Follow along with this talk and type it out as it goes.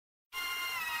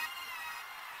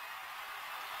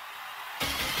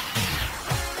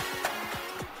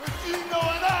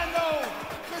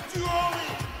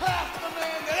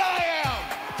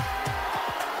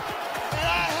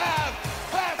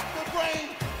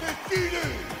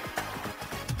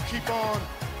keep on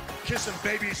kissing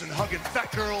babies and hugging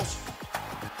fat girls.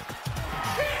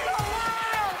 He's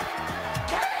alive!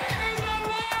 Kane is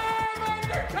alive,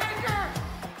 Undertaker!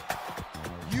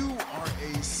 You are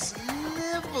a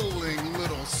sniveling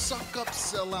little suck-up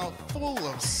sellout full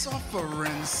of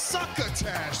suffering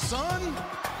succotash, son!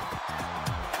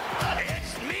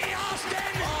 It's me, Austin!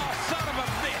 Oh, son of a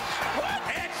bitch! What?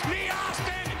 It's me,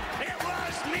 Austin! It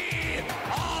was me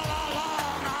all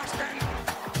along, Austin!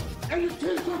 And you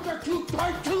t-shirts are too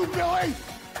tight too, Billy!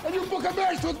 And you book a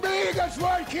match with me against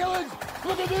Ryan Keelan!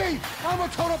 Look at me! I'm a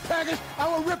total package! I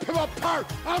will rip him apart!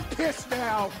 I'm pissed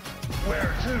now!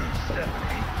 Where to,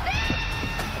 Stephanie?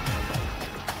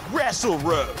 Wrestle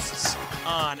Roasts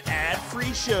on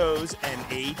ad-free shows and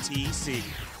ATC.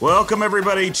 Welcome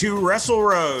everybody to Wrestle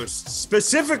Roasts,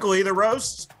 specifically the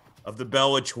roast of the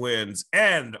Bella Twins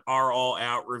and our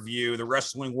all-out review. The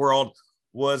wrestling world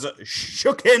was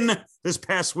shooken this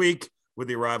past week with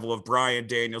the arrival of Bryan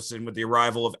Danielson, with the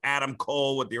arrival of Adam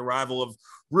Cole, with the arrival of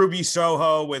Ruby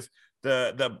Soho, with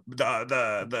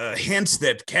the hints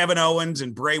that Kevin Owens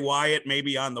and Bray Wyatt may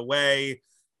be on the way.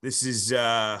 This is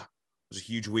was a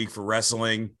huge week for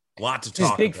wrestling. A lot to talk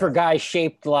about. It's big for guys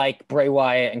shaped like Bray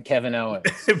Wyatt and Kevin Owens.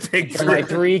 Big for my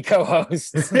three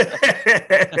co-hosts.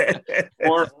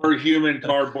 or human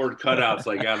cardboard cutouts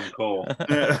like Adam Cole.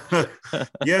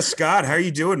 Yes, Scott, how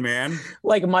you doing, man?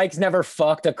 Like Mike's never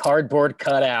fucked a cardboard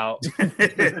cutout.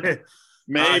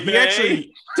 He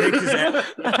actually takes his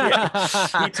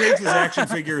he takes his action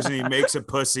figures and he makes a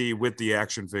pussy with the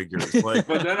action figures. Like,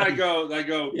 but then I go,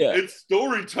 yeah. It's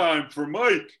story time for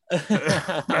Mike.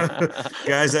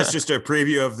 Guys, that's just a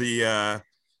preview of the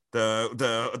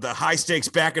high stakes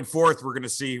back and forth we're going to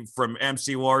see from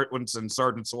MC Lawrence and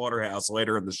Sergeant Slaughterhouse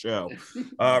later in the show.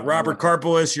 Robert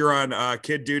Karpolis, you're on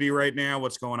kid duty right now.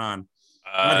 What's going on?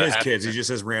 Not his kids. He just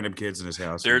has random kids in his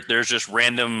house. There's just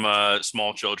random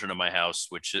small children in my house,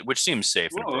 which seems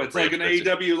safe. Whoa, it's like an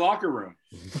AEW locker room.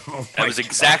 That was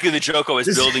exactly the joke I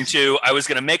was building to. I was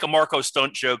going to make a Marco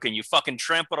Stunt joke, and you fucking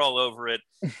trampled all over it.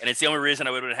 And it's the only reason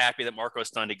I would have been happy that Marco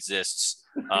Stunt exists.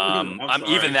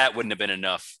 Even that wouldn't have been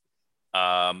enough.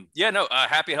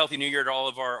 Happy, healthy New Year to all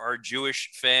of our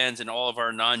Jewish fans and all of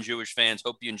our non-Jewish fans.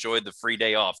 Hope you enjoyed the free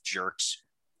day off, jerks.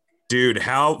 Dude,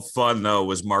 how fun, though,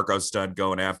 was Marco Stunt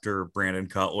going after Brandon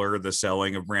Cutler, the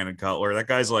selling of Brandon Cutler? That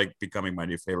guy's like becoming my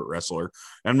new favorite wrestler.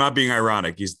 I'm not being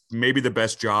ironic. He's maybe the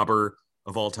best jobber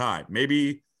of all time.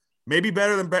 Maybe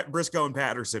better than Briscoe and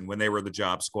Patterson when they were the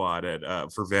job squad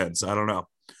for Vince. I don't know.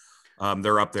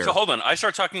 They're up there. So hold on. I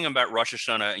start talking about Rosh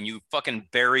Hashanah and you fucking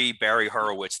bury Barry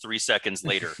Horowitz 3 seconds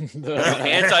later.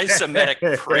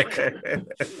 Anti-Semitic prick.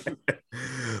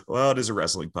 Well, it is a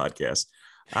wrestling podcast.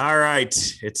 All right,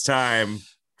 it's time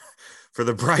for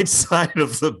the bright side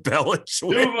of the Bella Twins.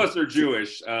 Two of us are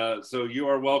Jewish, so you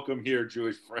are welcome here,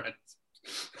 Jewish friends.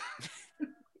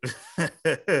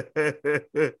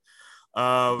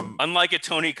 Unlike at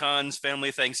Tony Khan's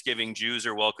family Thanksgiving, Jews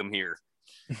are welcome here.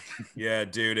 Yeah,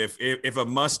 dude, if a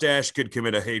mustache could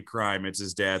commit a hate crime, it's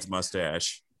his dad's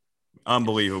mustache.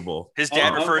 Unbelievable. His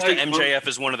dad refers to MJF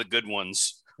as one of the good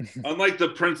ones. Unlike the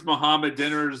Prince Muhammad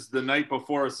dinners the night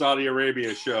before a Saudi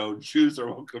Arabia show, Jews are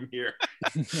welcome here.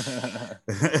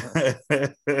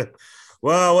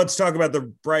 Well, let's talk about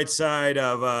the bright side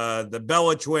of the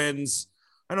Bella Twins.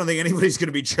 I don't think anybody's going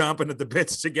to be chomping at the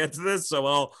bits to get to this,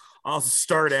 so I'll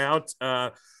start out.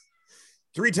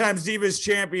 3 times Divas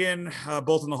champion,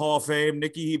 both in the Hall of Fame.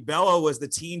 Nikki Bella was the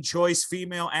Teen Choice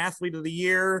Female Athlete of the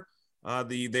Year.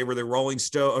 They were the Rolling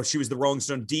Stone. Oh, she was the Rolling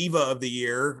Stone Diva of the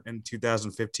Year in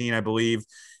 2015, I believe.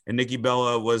 And Nikki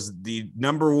Bella was the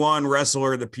 #1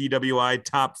 wrestler in the PWI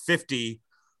top 50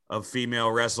 of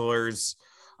female wrestlers.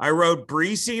 I wrote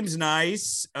Brie seems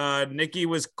nice. Nikki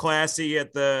was classy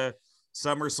at the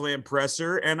SummerSlam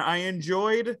presser, and I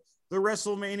enjoyed the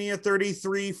WrestleMania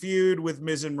 33 feud with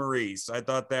Miz and Maurice. I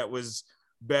thought that was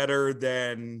better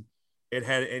than it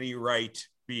had any right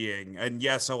being. And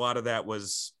yes, a lot of that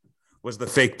was the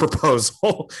fake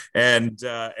proposal and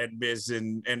Miz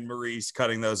and Maurice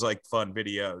cutting those like fun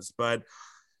videos. But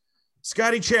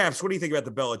Scotty Chaps, what do you think about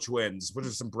the Bella Twins? What are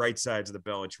some bright sides of the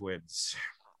Bella Twins?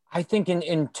 I think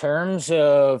in terms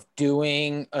of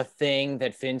doing a thing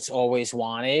that Vince always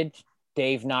wanted,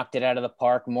 they've knocked it out of the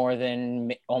park more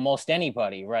than almost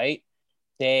anybody, right?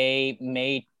 They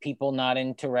made people not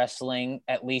into wrestling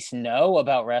at least know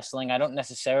about wrestling. I don't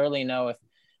necessarily know if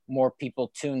more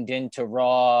people tuned into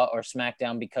Raw or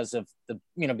SmackDown because of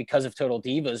Total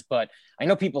Divas, but I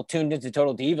know people tuned into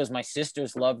Total Divas. My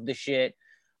sisters loved the shit.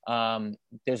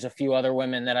 There's a few other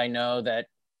women that I know that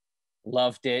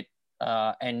loved it.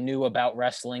 and knew about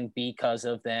wrestling because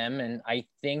of them. And I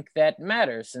think that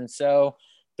matters. And so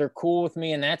they're cool with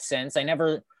me in that sense. I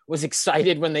never was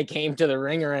excited when they came to the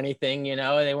ring or anything, you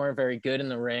know, they weren't very good in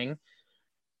the ring,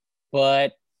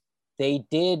 but they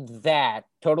did that.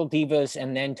 Total Divas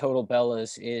and then Total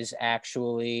Bellas is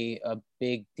actually a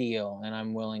big deal, and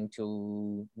I'm willing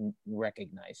to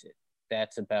recognize it.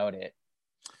 That's about it.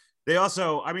 They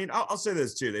also, I mean, I'll say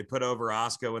this too. They put over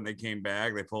Asuka when they came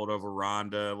back. They pulled over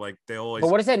Ronda. Like they always.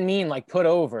 But what does that mean? Like put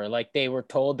over? Like they were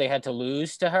told they had to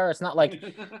lose to her? It's not like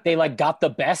they like got the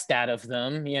best out of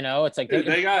them. You know, it's like dude,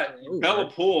 they got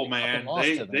Bella Pool, man.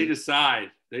 They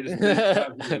decide. They just decide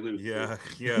who they lose. Yeah.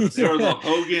 They are the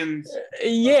Hogans.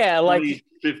 Yeah, like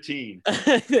 2015.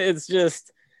 It's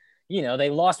just, you know,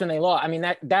 they lost when they lost. I mean,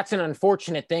 that's an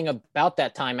unfortunate thing about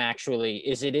that time. Actually,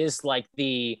 is it is like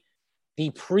the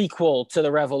prequel to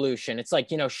the Revolution. It's like,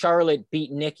 you know, Charlotte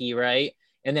beat Nikki, right?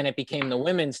 And then it became the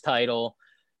women's title.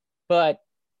 But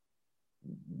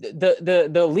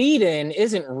the lead in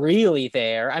isn't really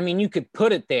there. I mean, you could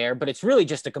put it there, but it's really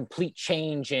just a complete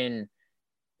change in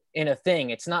a thing.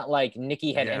 It's not like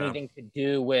Nikki had anything to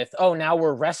do with, oh, now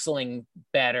we're wrestling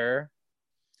better.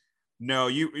 No,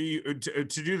 you to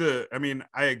do the, I mean,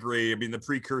 I agree. I mean, the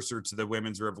precursor to the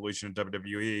women's revolution in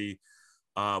WWE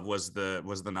was the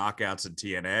knockouts in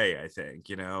TNA, I think,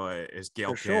 you know, is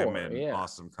Gail Kim and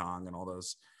Awesome Kong and all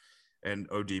those, and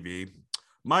ODB.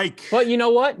 Mike. But you know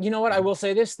what? I will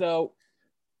say this though,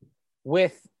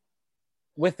 with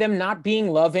them not being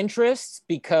love interests,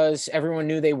 because everyone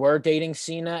knew they were dating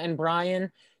Cena and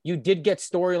Bryan, you did get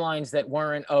storylines that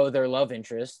weren't, oh, they're love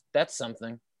interests. That's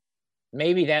something.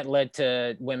 Maybe that led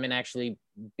to women actually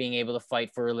being able to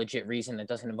fight for a legit reason that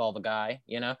doesn't involve a guy,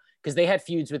 you know, because they had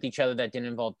feuds with each other that didn't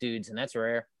involve dudes, and that's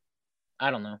rare.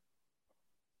 I don't know.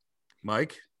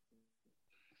 Mike?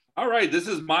 All right, this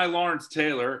is my Lawrence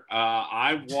Taylor.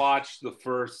 I've watched the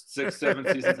first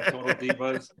 6-7 seasons of Total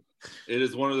Divas. It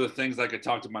is one of the things I could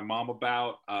talk to my mom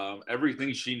about.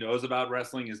 Everything she knows about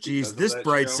wrestling is. Geez, this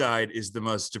bright side is the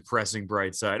most depressing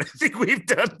bright side I think we've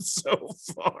done so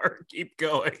far. Keep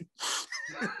going.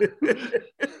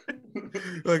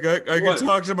 Like I can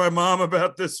talk to my mom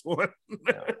about this one.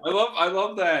 I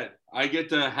love that I get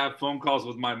to have phone calls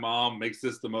with my mom. Makes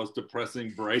this the most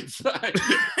depressing bright side.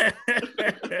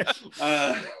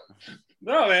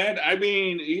 No, man. I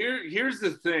mean, here's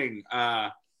the thing. I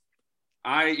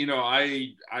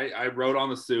wrote on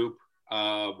the Soup.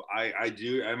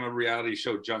 I'm a reality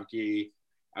show junkie.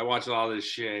 I watch a lot of this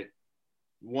shit.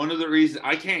 One of the reasons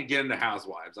I can't get into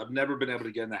Housewives, I've never been able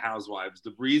to get into Housewives.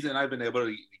 The reason I've been able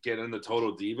to get into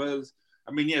Total Divas,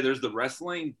 I mean, yeah, there's the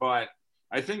wrestling, but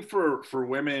I think for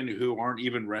women who aren't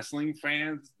even wrestling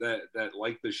fans that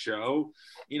like the show,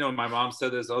 you know, my mom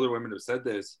said this, other women have said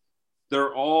this,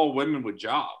 they're all women with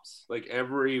jobs. Like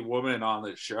every woman on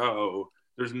the show,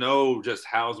 there's no just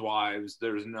housewives.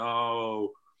 There's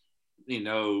no, you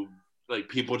know, like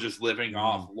people just living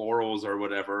off laurels or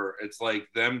whatever. It's like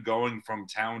them going from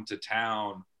town to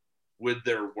town with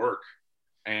their work.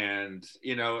 And,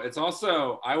 you know, it's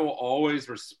also, I will always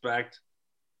respect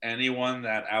anyone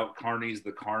that out-carnies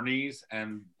the carnies.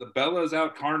 And the Bellas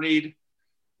out-carnied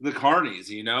the carnies,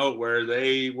 you know, where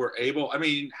they were able, I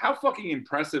mean, how fucking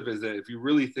impressive is it if you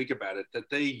really think about it, that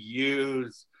they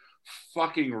use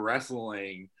fucking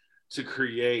wrestling to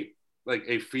create like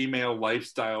a female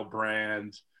lifestyle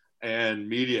brand and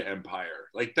media empire.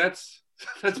 Like that's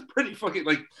pretty fucking,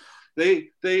 like they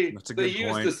use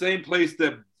the same place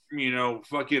that, you know,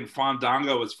 fucking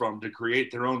Fandango is from to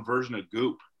create their own version of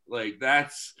Goop. Like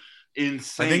that's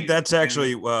insane. I think that's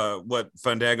actually what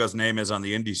Fandango's name is on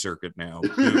the indie circuit now.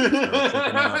 But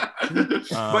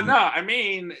no, I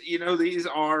mean, you know, these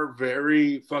are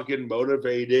very fucking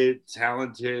motivated,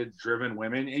 talented, driven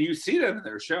women, and you see them in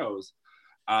their shows.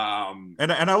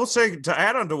 And I will say, to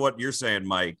add on to what you're saying,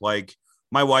 Mike, like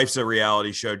my wife's a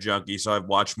reality show junkie, so I've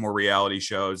watched more reality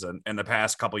shows in the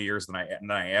past couple of years than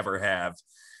I ever have.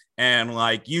 And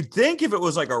like, you'd think if it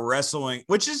was like a wrestling,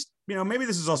 which is, you know, maybe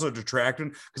this is also detracting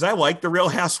because I like the Real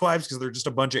Housewives because they're just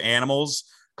a bunch of animals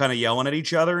kind of yelling at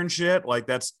each other and shit. Like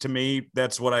that's, to me,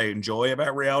 that's what I enjoy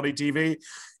about reality TV.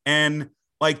 And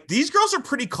like, these girls are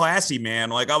pretty classy, man.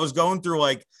 Like I was going through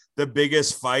like the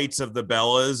biggest fights of the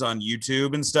Bellas on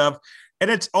YouTube and stuff. And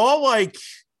it's all like,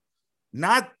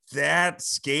 not that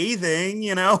scathing,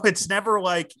 you know, it's never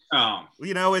like,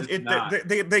 you know,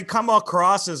 they come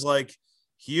across as like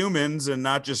humans and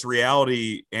not just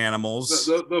reality animals.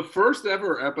 The first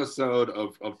ever episode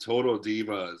of Total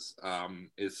Divas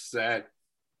is set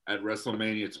at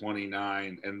WrestleMania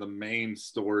 29, and the main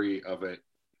story of it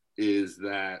is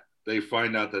that they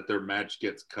find out that their match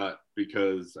gets cut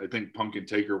because I think Punk and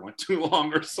Taker went too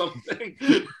long or something.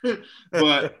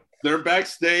 But they're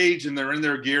backstage and they're in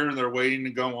their gear and they're waiting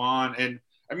to go on. And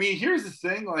I mean, here's the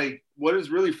thing, like what is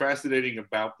really fascinating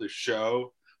about the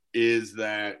show is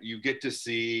that you get to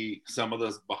see some of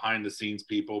those behind the scenes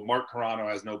people. Mark Carrano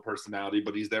has no personality,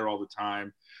 but he's there all the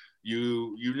time.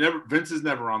 Vince is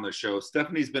never on the show.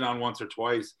 Stephanie's been on once or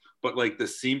twice, but like the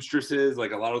seamstresses,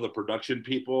 like a lot of the production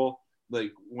people,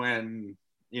 like when,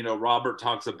 you know, Robert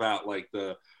talks about like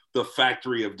the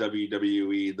factory of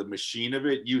WWE, the machine of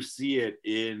it, you see it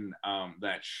in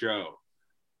that show.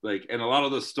 Like, and a lot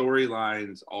of the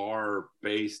storylines are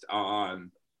based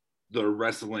on the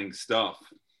wrestling stuff.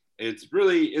 It's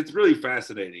really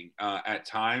fascinating at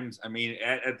times. I mean,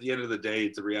 at the end of the day,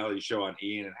 it's a reality show on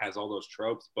E! And it has all those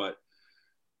tropes, but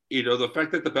you know, the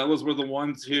fact that the Bellas were the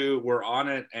ones who were on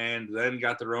it and then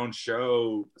got their own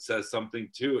show says something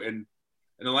too. And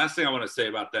the last thing I want to say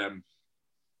about them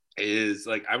is,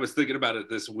 like, I was thinking about it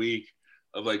this week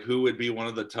of like who would be one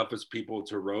of the toughest people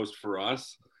to roast for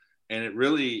us. And it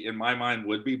really, in my mind,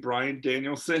 would be Bryan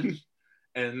Danielson.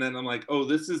 And then I'm like, oh,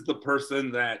 this is the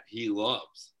person that he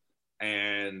loves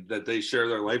and that they share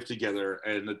their life together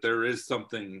and that there is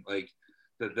something like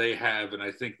that they have. And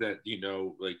I think that, you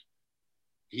know, like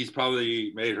he's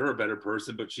probably made her a better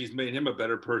person, but she's made him a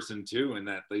better person too. And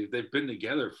that they've been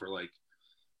together for like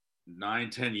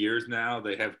 9-10 years now.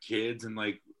 They have kids, and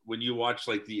like when you watch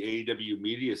like the AEW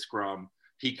media scrum,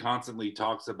 he constantly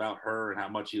talks about her and how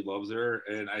much he loves her.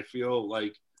 And I feel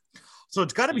like, so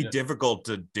it's got to be difficult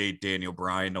to date Daniel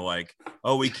Bryan, to like,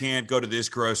 oh, we can't go to this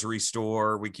grocery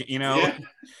store, we can't, you know. yeah.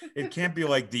 It can't be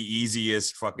like the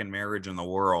easiest fucking marriage in the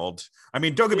world. I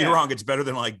mean, don't get me wrong, it's better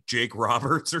than like Jake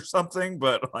Roberts or something,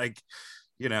 but like,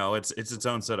 you know, it's its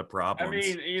own set of problems. I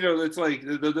mean, you know, it's like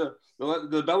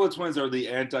the Bella Twins are the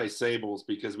anti-Sables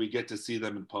because we get to see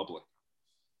them in public.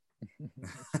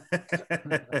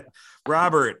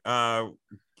 Robert,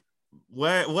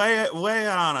 lay it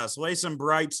on us. Lay some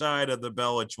bright side of the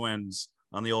Bella Twins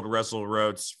on the old Wrestle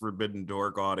Road's Forbidden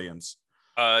Dork audience.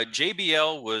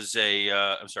 JBL was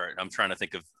I'm sorry, I'm trying to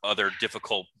think of other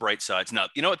difficult bright sides. Now,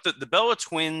 you know what? The Bella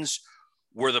Twins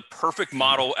were the perfect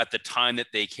model at the time that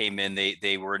they came in.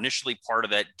 They were initially part of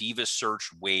that Diva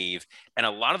Search wave. And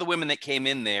a lot of the women that came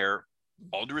in there,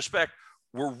 all due respect,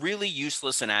 were really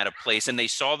useless and out of place. And they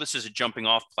saw this as a jumping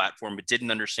off platform, but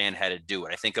didn't understand how to do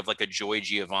it. I think of like a Joy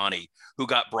Giovanni who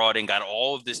got brought in, got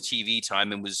all of this TV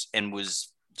time and was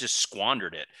just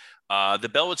squandered it. The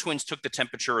Bella Twins took the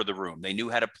temperature of the room. They knew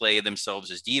how to play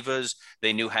themselves as divas.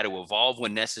 They knew how to evolve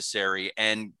when necessary.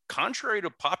 And contrary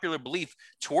to popular belief,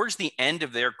 towards the end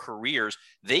of their careers,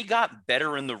 they got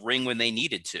better in the ring when they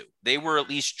needed to. They were at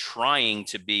least trying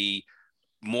to be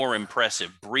more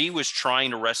impressive. Brie was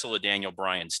trying to wrestle a Daniel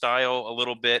Bryan style a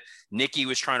little bit. Nikki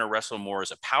was trying to wrestle more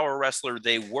as a power wrestler.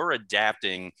 They were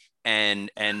adapting and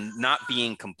not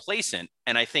being complacent.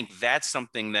 And I think that's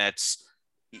something it's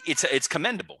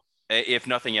commendable. If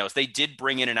nothing else, they did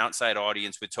bring in an outside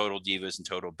audience with Total Divas and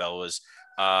Total Bellas.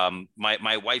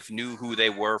 My wife knew who they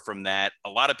were from that.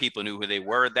 A lot of people knew who they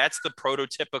were. That's the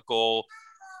prototypical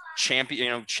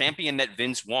champion that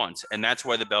Vince wants, and that's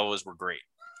why the Bellas were great.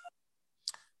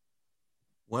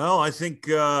 Well, I think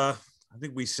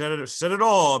we said it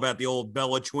all about the old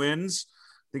Bella Twins.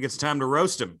 I think it's time to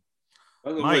roast them.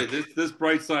 By the Mike. way, this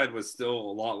bright side was still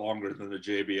a lot longer than the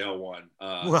JBL one.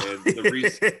 And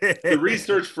the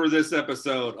research for this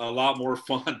episode, a lot more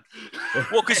fun.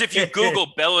 Well, because if you Google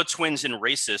Bella Twins and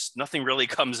racist, nothing really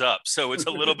comes up. So it's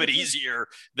a little bit easier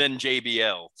than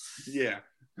JBL. Yeah.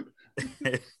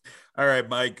 All right,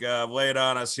 Mike, lay it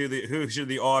on us. Who should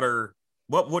the order?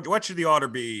 What should the order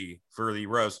be for the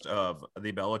roast of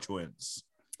the Bella Twins?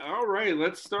 All right,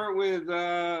 let's start with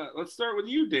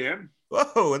you, Dan.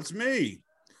 Whoa, it's me.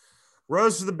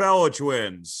 Roast of the Bella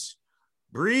Twins.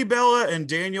 Brie Bella and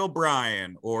Daniel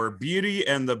Bryan, or Beauty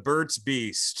and the Burt's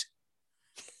Beast.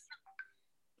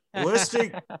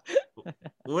 Listing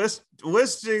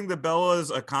the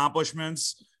Bella's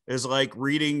accomplishments is like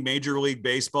reading Major League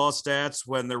Baseball stats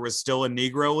when there was still a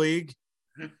Negro League.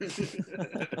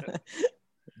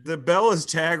 The Bella's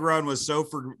tag run was so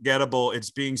forgettable,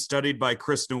 it's being studied by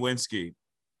Chris Nowinski.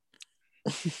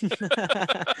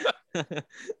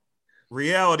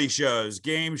 Reality shows,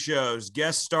 game shows,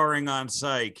 guest starring on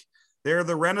Psych. They're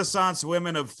the Renaissance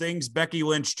women of things Becky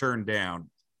Lynch turned down.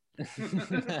 They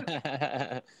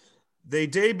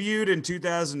debuted in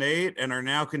 2008 and are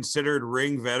now considered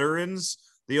ring veterans.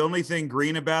 The only thing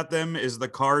green about them is the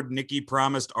card Nikki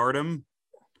promised Artem.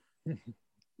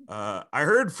 I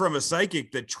heard from a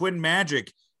psychic that Twin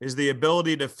Magic is the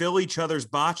ability to fill each other's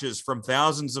botches from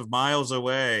thousands of miles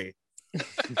away.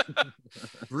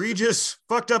 Regis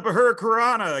fucked up a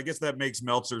hurricanrana. I guess that makes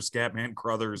Meltzer, Scatman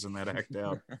Crothers, and that act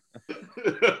out.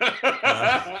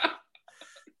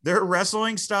 Their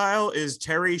wrestling style is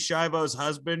Terry Schiavo's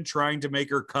husband trying to make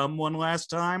her come one last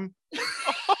time.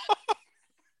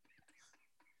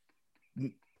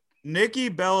 Nikki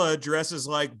Bella dresses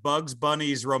like Bugs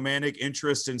Bunny's romantic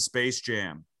interest in Space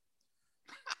Jam.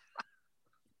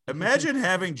 Imagine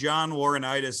having John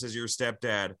Laurinaitis as your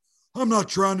stepdad. I'm not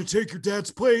trying to take your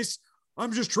dad's place.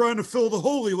 I'm just trying to fill the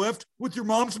hole he left with your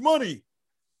mom's money.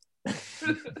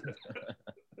 The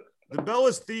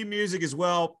Bella's theme music as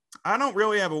well. I don't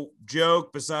really have a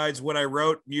joke besides when I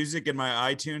wrote music in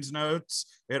my iTunes notes,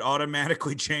 it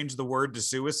automatically changed the word to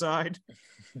suicide.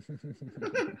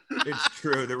 It's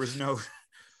true. There was no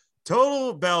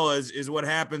total Bellas is what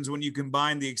happens when you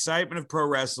combine the excitement of pro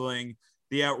wrestling,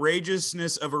 the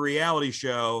outrageousness of a reality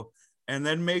show, and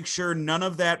then make sure none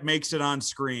of that makes it on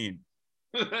screen.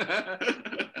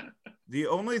 The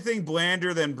only thing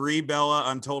blander than Brie Bella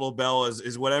on Total Bellas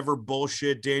is whatever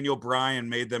bullshit Daniel Bryan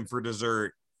made them for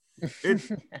dessert.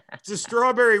 It's a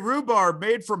strawberry rhubarb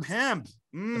made from hemp.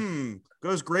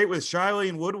 Goes great with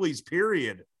Shailene Woodley's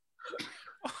period.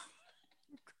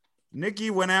 Nikki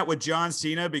went out with John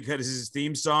Cena because his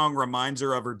theme song reminds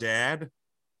her of her dad.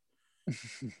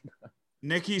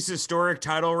 Nikki's historic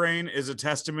title reign is a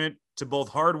testament to both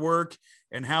hard work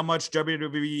and how much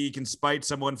WWE can spite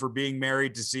someone for being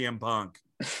married to CM Punk.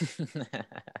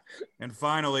 And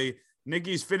finally,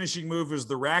 Nikki's finishing move is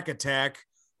the rack attack,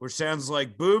 which sounds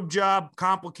like boob job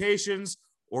complications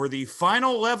or the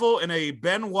final level in a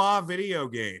Benoit video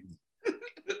game.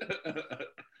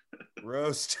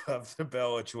 Roast of the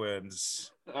Bella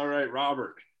Twins. All right,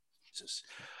 Robert. Jesus.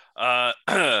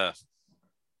 The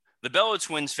Bella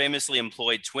Twins famously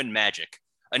employed twin magic,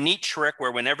 a neat trick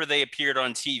where whenever they appeared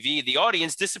on TV, the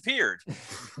audience disappeared.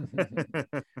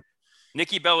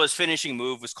 Nikki Bella's finishing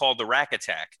move was called the rack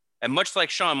attack, and much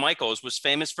like Shawn Michaels, was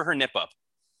famous for her nip-up.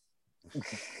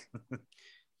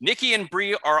 Nikki and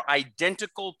Brie are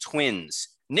identical twins.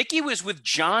 Nikki was with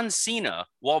John Cena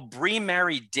while Brie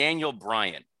married Daniel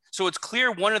Bryan. So it's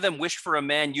clear one of them wished for a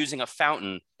man using a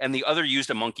fountain and the other used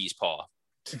a monkey's paw.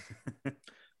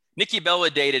 Nikki Bella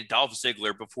dated Dolph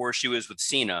Ziggler before she was with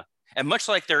Cena. And much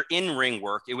like their in-ring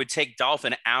work, it would take Dolph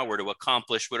an hour to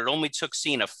accomplish what it only took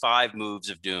Cena 5 moves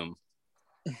of doom.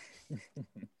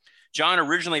 John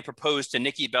originally proposed to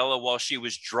Nikki Bella while she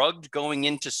was drugged going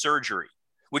into surgery,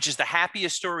 which is the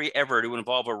happiest story ever to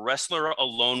involve a wrestler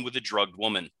alone with a drugged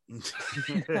woman.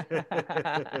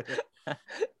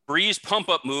 Brie's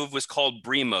pump-up move was called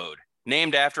Brie Mode,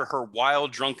 named after her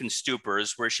wild drunken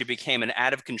stupors where she became an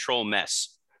out-of-control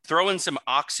mess. Throw in some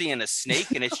oxy and a snake,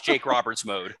 and it's Jake Roberts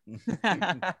mode.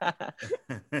 The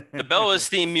Bella's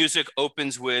theme music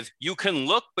opens with "You can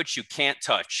look, but you can't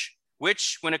touch,"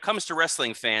 which, when it comes to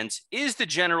wrestling fans, is the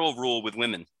general rule with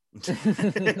women.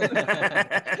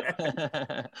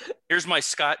 Here's my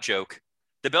Scott joke.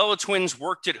 The Bella Twins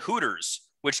worked at Hooters,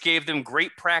 which gave them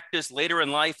great practice later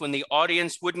in life when the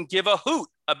audience wouldn't give a hoot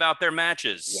about their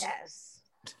matches. Yes.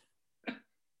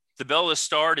 The Bellas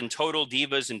starred in Total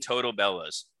Divas and Total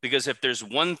Bellas, because if there's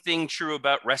one thing true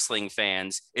about wrestling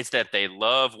fans, it's that they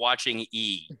love watching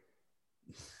E.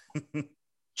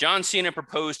 John Cena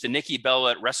proposed to Nikki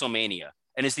Bella at WrestleMania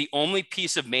and is the only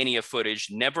piece of Mania footage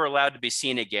never allowed to be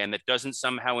seen again that doesn't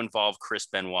somehow involve Chris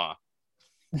Benoit.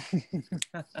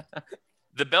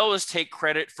 The Bellas take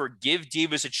credit for Give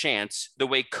Divas a Chance the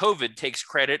way COVID takes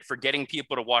credit for getting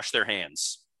people to wash their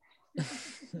hands.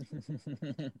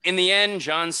 In the end,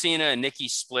 John Cena and Nikki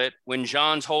split when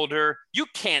John told her, "You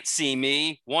can't see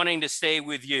me," wanting to stay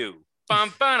with you.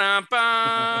 Bum, ba,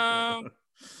 bum.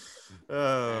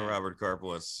 Oh, Robert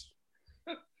Karpolis.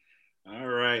 All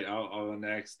right, I'll go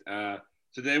next.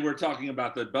 Today we're talking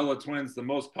about the Bella Twins, the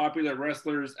most popular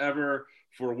wrestlers ever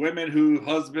for women whose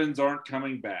husbands aren't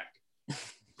coming back.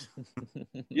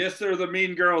 Yes, they're the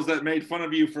mean girls that made fun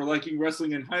of you for liking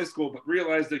wrestling in high school, but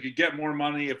realized they could get more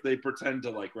money if they pretend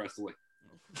to like wrestling.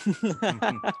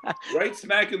 Right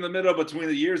smack in the middle between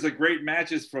the years of great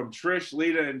matches from Trish,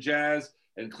 Lita, and Jazz,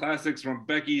 and classics from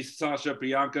Becky, Sasha,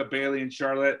 Bianca, Bayley, and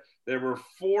Charlotte, there were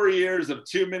 4 years of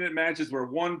 2-minute matches where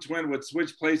one twin would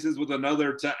switch places with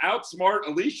another to outsmart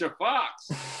Alicia Fox.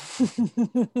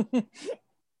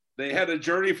 They had a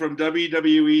journey from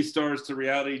WWE stars to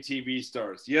reality TV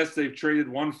stars. Yes, they've traded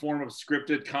one form of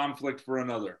scripted conflict for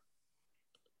another.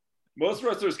 Most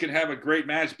wrestlers can have a great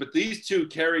match, but these two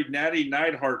carried Natty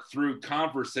Neidhart through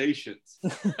conversations.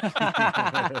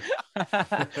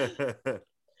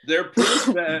 They're proof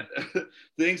that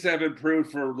things have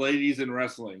improved for ladies in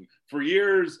wrestling. For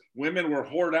years, women were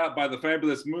whored out by the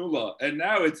fabulous Moolah, and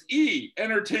now it's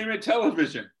entertainment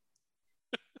television.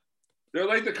 They're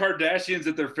like the Kardashians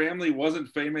that their family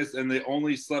wasn't famous and they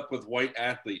only slept with white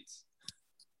athletes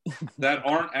that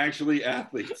aren't actually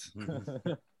athletes.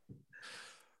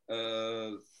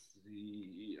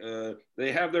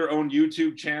 They have their own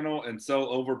YouTube channel and sell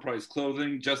overpriced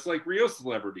clothing just like real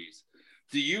celebrities.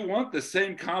 Do you want the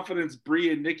same confidence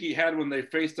Brie and Nikki had when they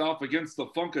faced off against the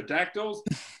Funkadactyls?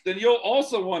 Then you'll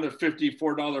also want a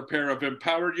 $54 pair of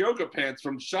empowered yoga pants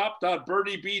from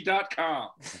shop.birdieb.com.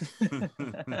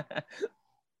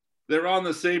 They're on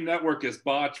the same network as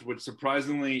Botch, which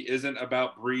surprisingly isn't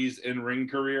about Brie's in-ring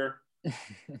career.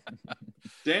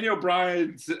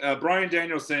 Brian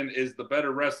Danielson is the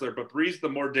better wrestler, but Brie's the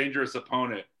more dangerous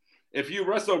opponent. If you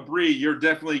wrestle Brie, you're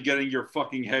definitely getting your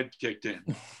fucking head kicked in.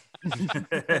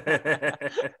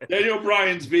 Daniel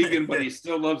Bryan's vegan, but he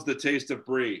still loves the taste of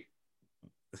Brie.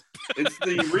 It's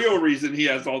the real reason he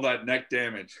has all that neck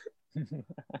damage. And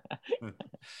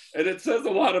it says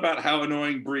a lot about how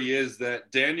annoying Brie is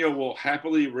that Daniel will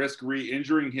happily risk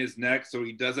re-injuring his neck so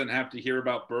he doesn't have to hear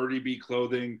about Birdie B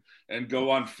clothing and go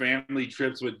on family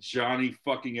trips with Johnny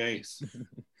fucking Ace.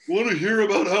 Want to hear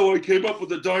about how I came up with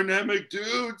the dynamic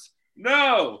dudes?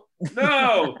 No.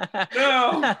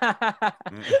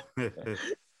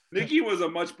 Nikki was a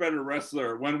much better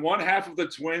wrestler. When one half of the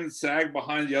twins sag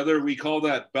behind the other, we call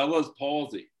that Bella's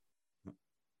palsy.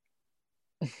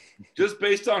 Just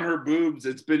based on her boobs,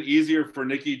 it's been easier for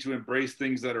Nikki to embrace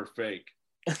things that are fake.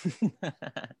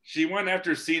 She went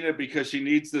after Cena because she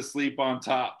needs to sleep on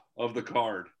top of the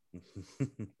card.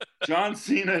 John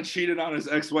Cena cheated on his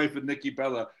ex-wife with Nikki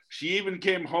Bella. She even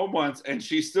came home once and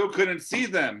she still couldn't see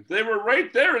them. They were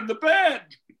right there in the bed.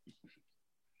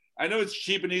 I know it's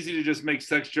cheap and easy to just make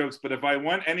sex jokes, but if I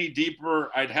went any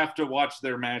deeper, I'd have to watch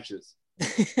their matches.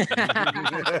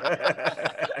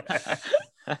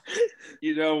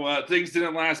 Things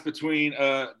didn't last between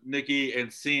Nikki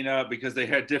and Cena because they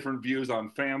had different views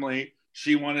on family.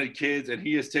 She wanted kids, and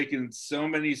he has taken so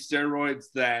many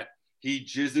steroids that he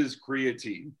jizzes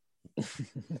creatine.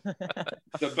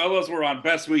 The Bellas were on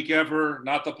Best Week Ever,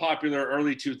 not the popular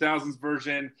early 2000s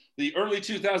version, the early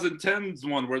 2010s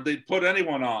one where they'd put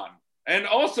anyone on, and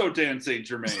also Dan St.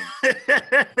 Germain.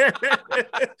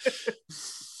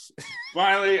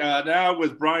 Finally, now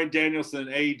with Bryan Danielson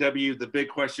and AEW, the big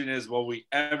question is, will we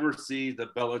ever see the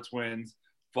Bella Twins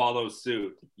follow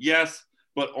suit? Yes,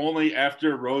 but only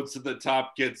after Roads to the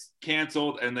Top gets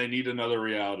canceled and they need another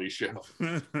reality show.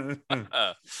 That's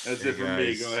it for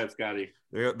me. Go ahead, Scotty.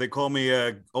 They call me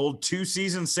old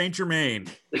 2-season Saint Germain.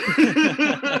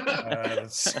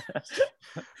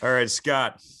 All right,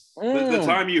 Scott. The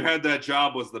time you had that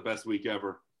job was the best week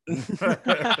ever.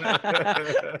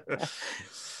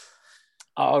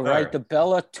 All right, the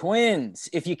Bella Twins.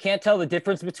 If you can't tell the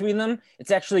difference between them,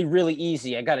 it's actually really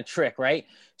easy. I got a trick, right?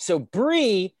 So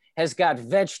Brie has got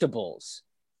vegetables,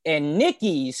 and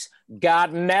Nikki's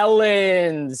got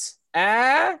melons.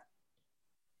 Ah?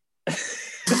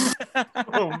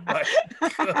 Oh my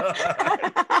God.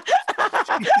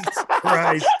 Jesus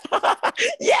Christ.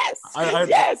 Yes.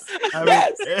 Yes.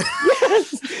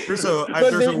 There's a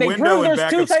window in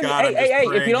back of Scott. Hey,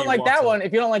 if you don't like that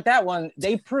one,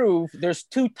 they prove there's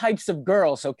two types of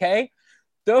girls, okay?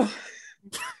 Those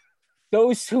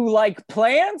who like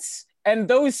plants and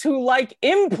those who like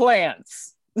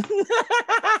implants. Well,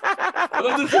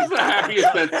 this is the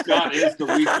happiest that Scott is to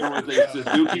reach with a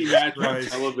Suzuki match on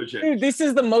television. Dude, this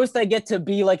is the most I get to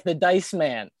be like the dice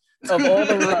man of all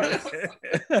the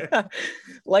rows.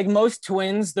 Like most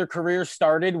twins, their career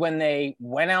started when they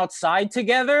went outside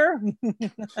together.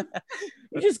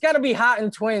 You just got to be hot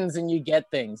in twins and you get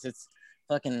things. It's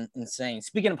fucking insane.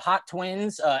 Speaking of hot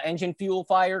twins, engine fuel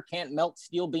fire can't melt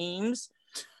steel beams.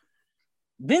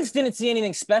 Vince didn't see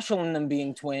anything special in them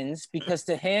being twins because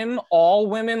to him, all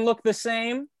women look the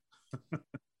same.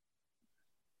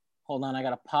 Hold on, I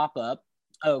got a pop up.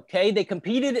 Okay, they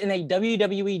competed in a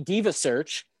WWE Diva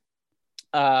Search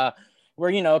where,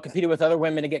 competed with other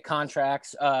women to get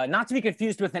contracts. Not to be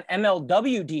confused with an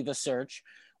MLW Diva Search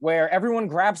where everyone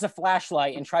grabs a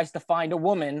flashlight and tries to find a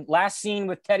woman, last seen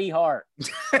with Teddy Hart.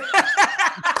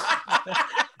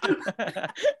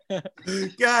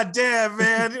 God damn,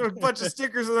 man. A bunch of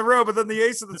stickers in the row, but then the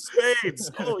ace of the spades.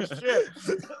 Holy shit.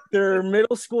 Their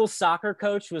middle school soccer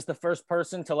coach was the first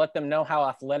person to let them know how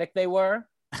athletic they were.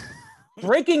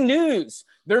 Breaking news.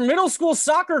 Their middle school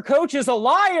soccer coach is a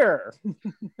liar.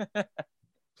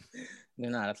 They're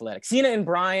not athletic. Cena and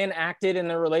Bryan acted in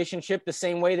their relationship the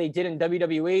same way they did in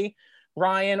WWE.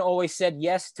 Bryan always said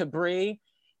yes to Brie.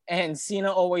 And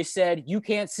Cena always said, "You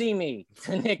can't see me,"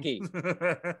 to Nikki.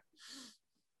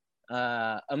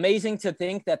 Amazing to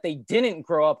think that they didn't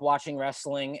grow up watching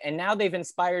wrestling, and now they've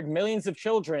inspired millions of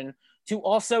children to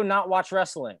also not watch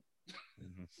wrestling.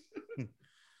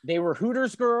 They were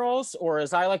Hooters girls, or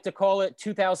as I like to call it,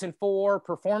 2004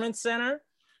 Performance Center.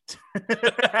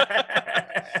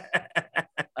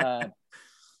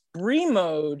 Brie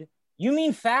mode? You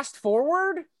mean fast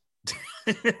forward?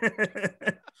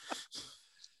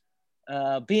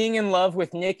 Being in love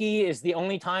with Nikki is the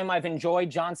only time I've enjoyed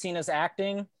John Cena's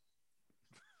acting.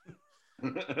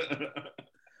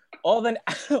 all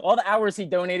the hours he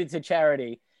donated to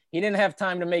charity, he didn't have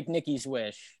time to make Nikki's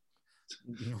wish.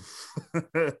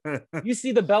 You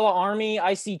see the Bella Army,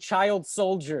 I see child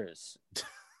soldiers.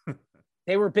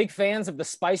 They were big fans of the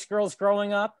Spice Girls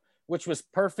growing up, which was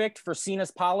perfect for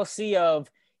Cena's policy of,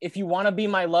 if you want to be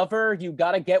my lover, you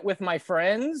got to get with my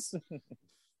friends.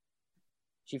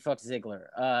 She fucked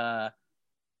Ziggler.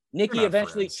 Nikki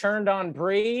eventually turned on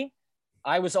Brie.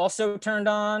 I was also turned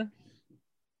on.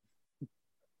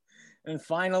 And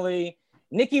finally,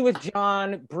 Nikki with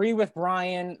John, Brie with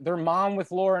Brian, their mom with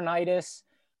Laurinaitis.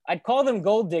 I'd call them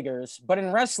gold diggers, but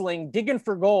in wrestling, digging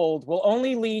for gold will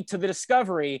only lead to the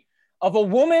discovery of a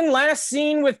woman last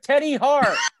seen with Teddy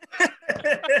Hart.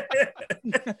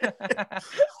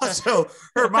 So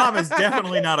her mom is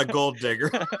definitely not a gold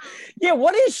digger. Yeah,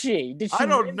 what is she? Did she I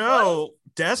don't know.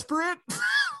 Desperate?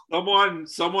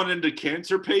 Someone into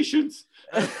cancer patients?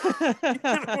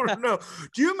 I don't know.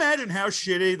 Do you imagine how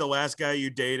shitty the last guy you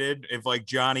dated if like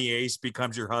Johnny Ace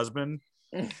becomes your husband?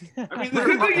 I mean, the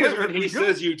good thing is when he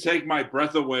says you take my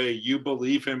breath away, you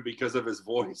believe him because of his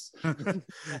voice.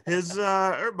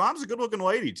 Her mom's a good looking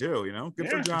lady too, you know. Good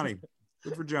for Johnny.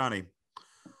 Good for Johnny.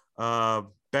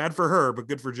 Bad for her, but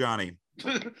good for Johnny.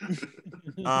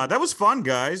 That was fun,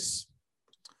 guys.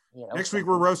 Yeah, next week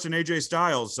we're roasting AJ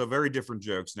Styles, so very different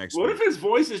jokes next week. What if his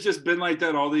voice has just been like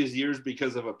that all these years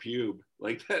because of a pube?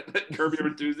 Like that Curb Your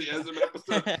Enthusiasm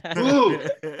episode. Whoa,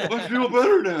 I feel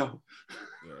better now.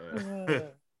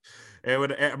 It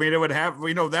would have,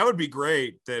 you know, that would be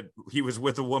great that he was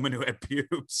with a woman who had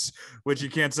pubes, which you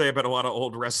can't say about a lot of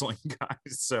old wrestling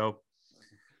guys. So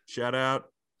shout out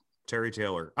Terry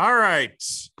Taylor. All right,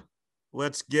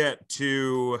 let's get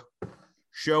to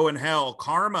Show in Hell.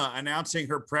 Karma announcing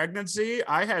her pregnancy.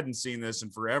 I hadn't seen this in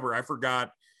forever. I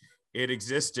forgot it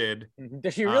existed.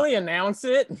 Does she really announce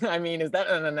it? I mean, is that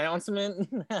an announcement?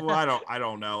 Well, I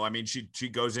don't know. I mean, she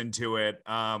goes into it.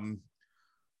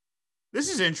 This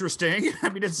is interesting. I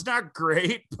mean, it's not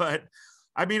great, but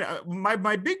I mean,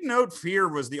 my big note fear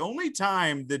was the only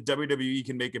time that WWE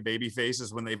can make a baby face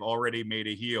is when they've already made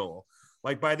a heel.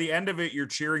 Like by the end of it, you're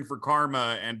cheering for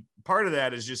Karma, and part of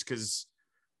that is just because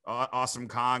Awesome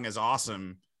Kong is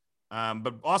awesome.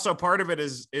 But also part of it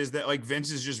is that like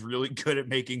Vince is just really good at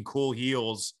making cool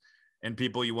heels and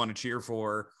people you want to cheer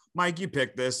for. Mike, you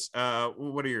picked this.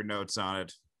 What are your notes on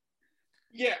it?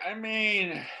 Yeah, I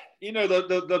mean, you know,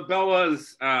 the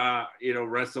Bellas, you know,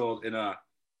 wrestled in a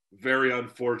very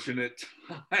unfortunate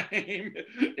time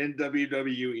in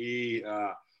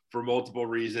WWE for multiple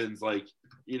reasons. Like,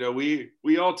 you know,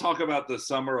 we all talk about the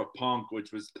summer of Punk,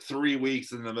 which was 3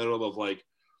 weeks in the middle of like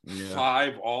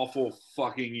 5 awful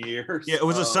fucking years. Yeah, it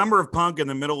was a summer of Punk in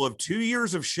the middle of 2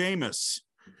 years of Sheamus.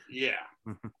 Yeah.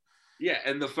 Yeah,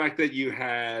 and the fact that you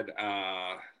had,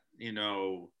 you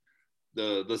know,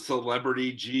 the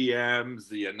celebrity GMs,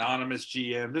 the anonymous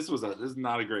GM. This is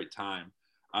not a great time.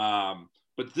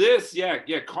 But this,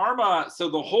 Karma. So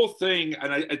the whole thing,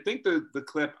 and I think the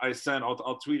clip I sent,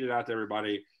 I'll tweet it out to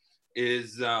everybody,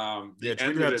 is tweet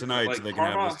it out tonight like so they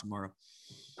can have this tomorrow.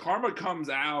 Karma comes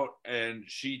out and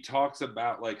she talks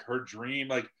about like her dream,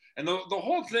 like, and the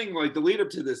whole thing, like the lead up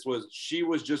to this was she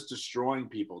was just destroying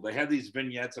people. They had these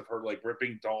vignettes of her like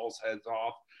ripping dolls' heads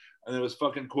off, and it was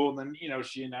fucking cool. And then, you know,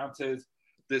 she announces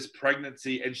this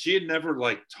pregnancy, and she had never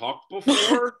like talked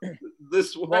before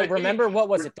this way. Well, remember, what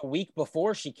was it, the week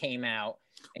before she came out,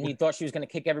 and you thought she was going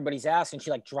to kick everybody's ass, and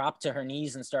she like dropped to her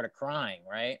knees and started crying,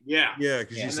 right? Yeah,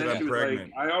 because she said I'm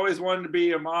pregnant. Like, I always wanted to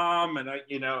be a mom, and I,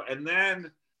 you know, and then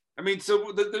I mean,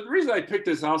 so the reason I picked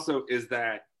this also is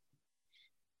that,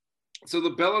 so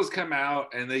the Bellas come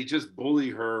out and they just bully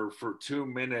her for 2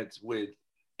 minutes with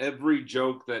every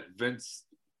joke that Vince,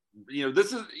 you know,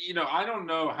 this is, you know, I don't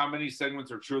know how many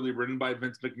segments are truly written by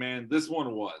Vince McMahon. This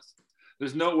one was.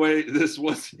 There's no way this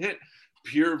wasn't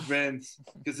pure Vince,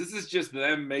 because this is just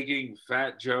them making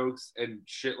fat jokes and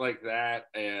shit like that.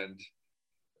 And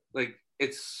like,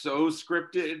 it's so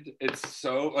scripted. It's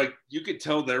so like, you could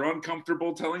tell they're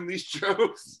uncomfortable telling these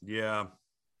jokes. Yeah.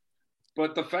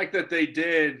 But the fact that they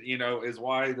did, is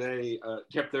why they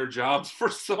kept their jobs for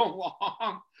so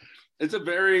long. It's a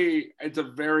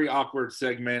very awkward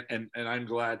segment, and I'm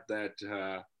glad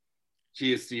that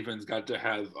Gia Stevens got to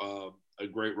have a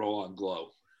great role on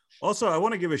Glow. Also, I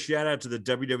want to give a shout out to the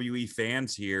WWE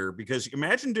fans here, because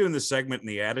imagine doing this segment in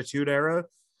the Attitude Era.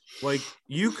 Like,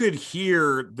 you could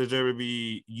hear the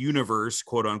WWE universe,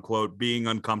 quote unquote, being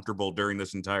uncomfortable during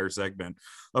this entire segment,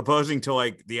 opposing to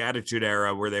like the Attitude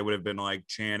Era where they would have been like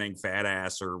chanting fat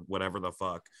ass or whatever the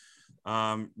fuck.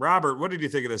 Robert, what did you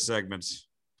think of this segment?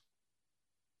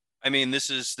 I mean, this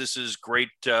is great,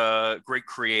 great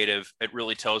creative. It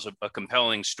really tells a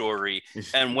compelling story.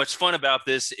 And what's fun about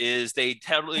this is they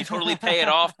totally pay it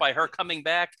off by her coming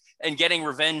back and getting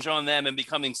revenge on them and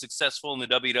becoming successful in the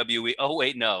WWE. Oh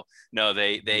wait, no,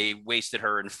 they wasted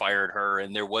her and fired her,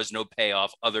 and there was no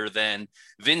payoff other than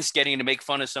Vince getting to make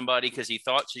fun of somebody because he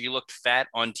thought she looked fat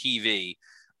on TV,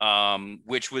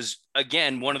 which was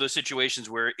again one of those situations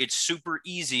where it's super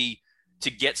easy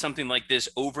to get something like this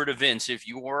over to Vince if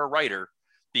you are a writer,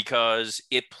 because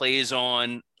it plays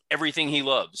on everything he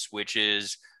loves, which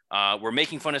is we're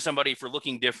making fun of somebody for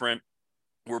looking different.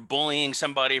 We're bullying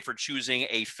somebody for choosing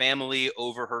a family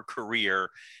over her career.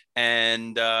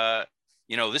 And,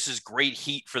 this is great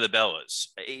heat for the Bellas.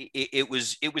 It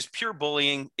was pure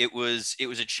bullying. It was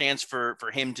a chance for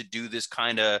him to do this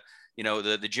kind of,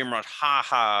 the Jim Ross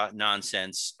ha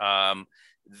nonsense.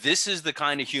 This is the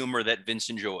kind of humor that Vince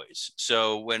enjoys.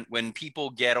 So when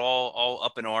people get all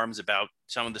up in arms about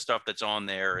some of the stuff that's on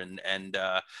there and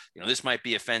this might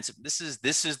be offensive, this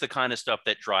is the kind of stuff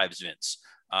that drives Vince,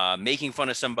 making fun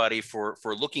of somebody for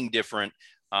looking different,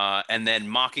 and then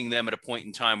mocking them at a point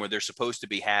in time where they're supposed to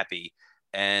be happy.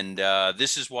 And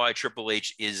this is why Triple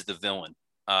H is the villain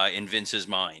in Vince's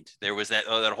mind. There was that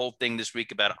whole thing this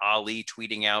week about Ali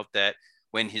tweeting out that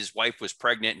when his wife was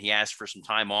pregnant and he asked for some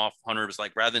time off, Hunter was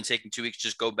like, rather than taking 2 weeks,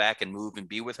 just go back and move and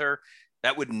be with her.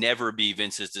 That would never be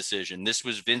Vince's decision.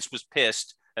 Vince was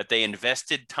pissed that they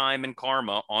invested time and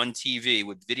karma on TV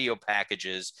with video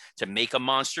packages to make a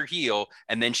monster heel,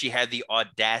 and then she had the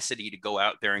audacity to go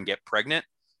out there and get pregnant.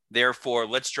 Therefore,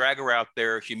 let's drag her out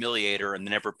there, humiliate her, and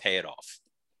never pay it off.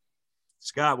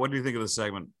 Scott, what do you think of this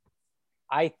segment?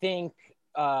 I think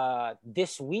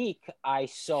this week I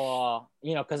saw,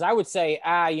 because I would say,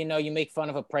 you make fun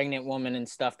of a pregnant woman and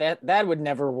stuff. That would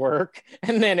never work.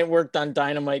 And then it worked on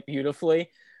Dynamite beautifully.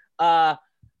 I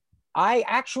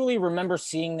actually remember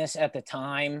seeing this at the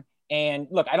time. And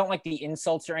look, I don't like the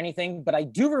insults or anything, but I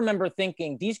do remember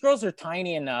thinking these girls are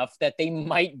tiny enough that they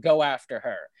might go after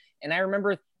her. And I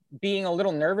remember being a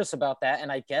little nervous about that.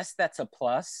 And I guess that's a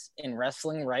plus in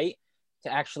wrestling, right?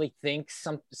 To actually think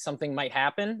something might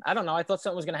happen. I don't know. I thought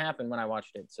something was going to happen when I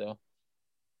watched it. So,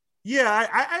 yeah,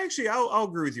 I actually, I'll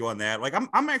agree with you on that. Like,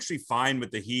 I'm actually fine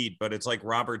with the heat, but it's like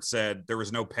Robert said, there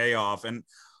was no payoff. And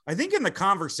I think in the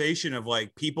conversation of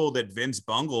like people that Vince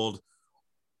bungled,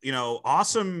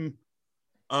 Awesome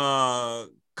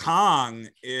Kong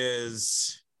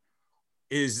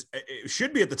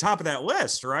should be at the top of that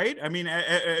list, right? I mean,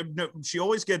 she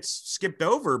always gets skipped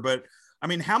over, but I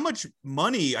mean, how much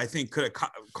money I think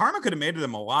Karma could have made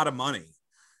them a lot of money.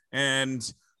 And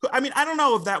I mean, I don't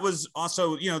know if that was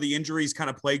also, the injuries kind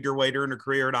of plagued her later in her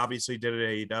career. It obviously did at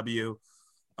AEW.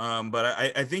 But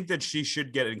I think that she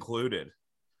should get included.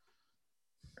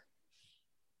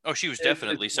 Oh, she was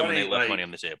definitely someone they left money on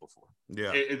the table for.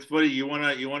 Yeah. It's funny. You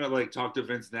want to like talk to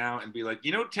Vince now and be like,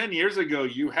 10 years ago,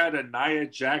 you had a Nia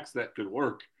Jax that could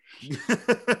work.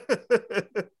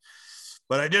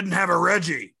 But I didn't have a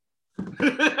Reggie.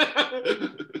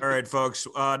 All right, folks.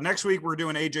 Next week we're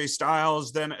doing AJ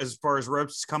Styles. Then, as far as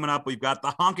ropes coming up, we've got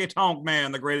the Honky Tonk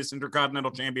Man, the greatest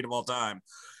Intercontinental Champion of all time,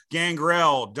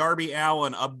 Gangrel, Darby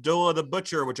Allin, Abdullah the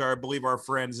Butcher, which I believe our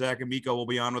friend Zach Amico will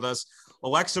be on with us,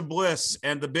 Alexa Bliss,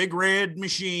 and the Big Red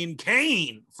Machine,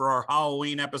 Kane, for our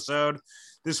Halloween episode.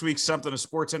 This week's Something to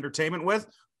Sports Entertainment with.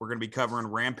 We're going to be covering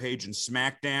Rampage and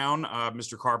SmackDown,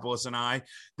 Mr. Karpolis and I.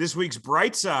 This week's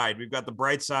Bright Side, we've got the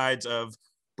bright sides of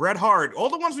Bret Hart, all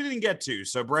the ones we didn't get to.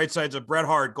 So bright sides of Bret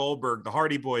Hart, Goldberg, the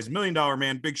Hardy Boys, $1 Million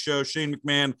Man, Big Show, Shane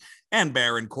McMahon, and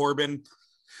Baron Corbin.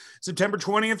 September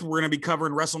 20th, we're going to be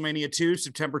covering WrestleMania 2.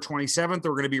 September 27th,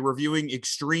 we're going to be reviewing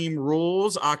Extreme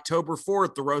Rules. October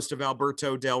 4th, the roast of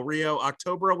Alberto Del Rio.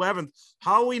 October 11th,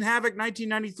 Halloween Havoc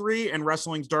 1993 and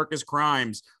Wrestling's Darkest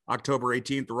Crimes. October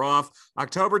 18th, Raw.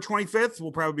 October 25th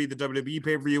will probably be the WWE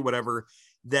pay-per-view, whatever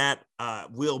that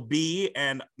will be.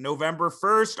 And November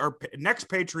 1st, our next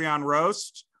Patreon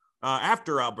roast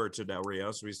after Alberto Del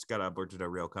Rio, so we've got Alberto Del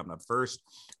Rio coming up first,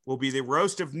 will be the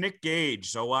roast of Nick Gage.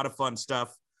 So a lot of fun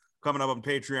stuff coming up on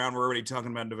Patreon. We're already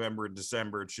talking about November and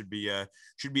December. It should be a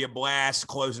blast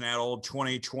closing out old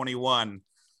 2021.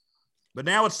 But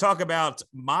now let's talk about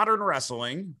modern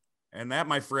wrestling. And that,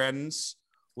 my friends,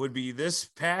 would be this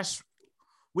past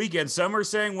weekend. Some are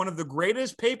saying one of the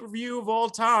greatest pay-per-view of all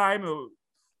time,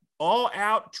 All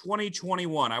Out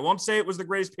 2021. I won't say it was the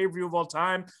greatest pay-per-view of all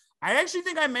time. I actually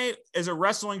think I may, as a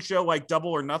wrestling show, like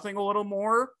Double or Nothing a little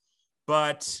more,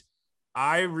 but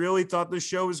I really thought this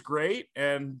show was great.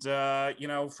 And,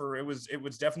 it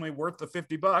was definitely worth the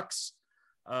 $50.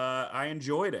 I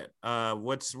enjoyed it. We're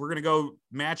going to go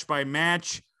match by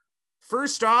match.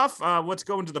 First off, let's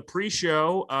go into the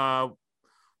pre-show.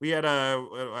 We had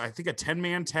I think a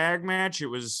 10-man tag match. It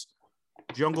was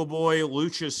Jungle Boy,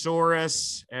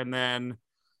 Luchasaurus, and then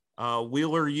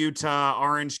Wheeler Utah,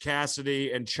 Orange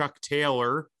Cassidy, and Chuck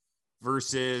Taylor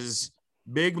versus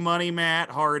Big Money Matt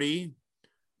Hardy,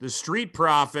 the Street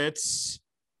Profits,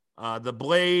 the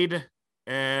Blade,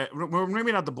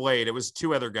 maybe not the Blade. It was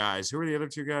two other guys. Who were the other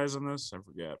two guys on this? I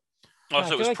forget. Oh,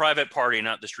 so it was Private Party,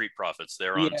 not the Street Profits.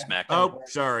 They're on SmackDown. Oh,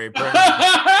 sorry. Zach,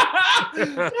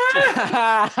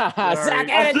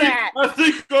 edit that. I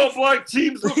think both like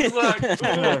teams look like.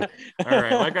 All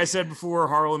right. Like I said before,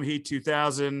 Harlem Heat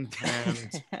 2000.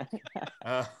 And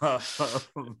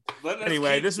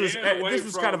anyway, this was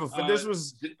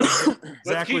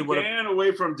exactly what Dan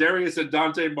away from Darius and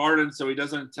Dante Martin, so he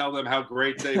doesn't tell them how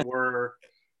great they were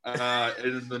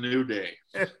in the New Day.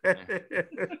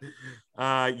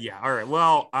 Yeah. All right.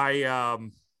 Well,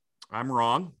 I'm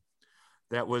wrong.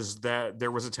 There was a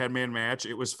 10-man match.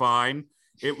 It was fine.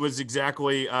 It was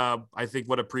exactly I think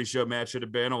what a pre-show match should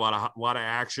have been. A lot of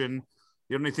action.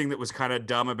 The only thing that was kind of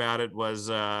dumb about it was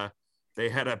they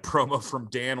had a promo from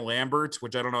Dan Lambert,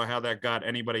 which I don't know how that got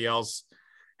anybody to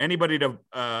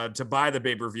buy the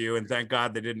pay-per-view, and thank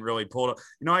God they didn't really pull it.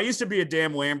 I used to be a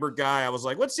damn Lambert guy. I was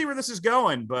like, let's see where this is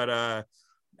going, but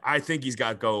I think he's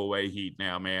got go away heat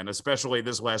now, man. Especially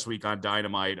this last week on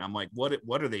Dynamite. I'm like,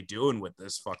 what are they doing with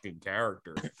this fucking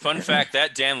character? Fun fact: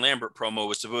 that Dan Lambert promo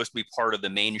was supposed to be part of the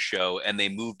main show, and they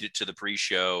moved it to the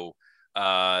pre-show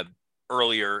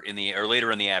later in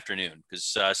the afternoon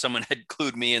because someone had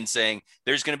clued me in saying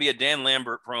there's going to be a Dan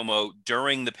Lambert promo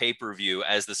during the pay-per-view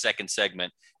as the second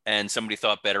segment, and somebody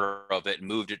thought better of it and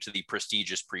moved it to the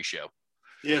prestigious pre-show.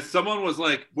 Yeah, someone was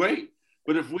like, wait,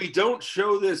 but if we don't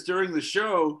show this during the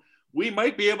show, we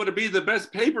might be able to be the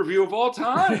best pay-per-view of all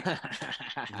time.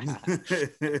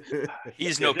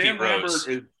 He's no Pete Rose. Lambert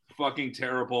is fucking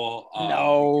terrible.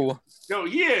 No,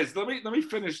 he is. Let me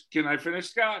finish. Can I finish,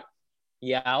 Scott?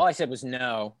 Yeah, all I said was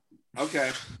no.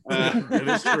 Okay. It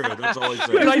is true. That's all he said.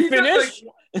 Can I finish?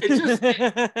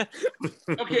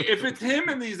 Okay, if it's him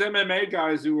and these MMA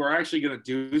guys who are actually going to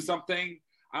do something,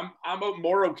 I'm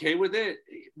more okay with it.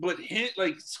 But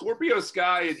Scorpio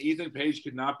Sky and Ethan Page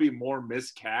could not be more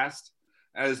miscast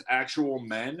as actual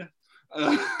men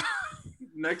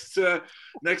next to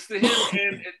him,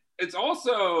 and it's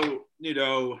also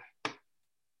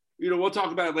we'll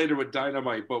talk about it later with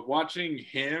Dynamite, but watching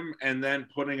him and then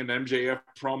putting an MJF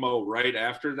promo right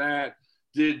after that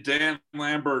did Dan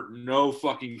Lambert no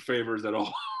fucking favors at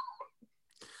all.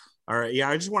 All right. Yeah,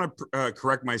 I just want to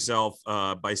correct myself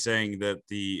by saying that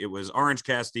it was Orange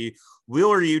Cassidy,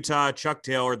 Wheeler Utah, Chuck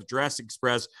Taylor, the Jurassic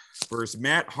Express versus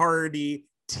Matt Hardy,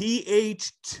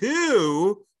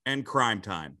 TH2, and Crime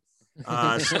Time.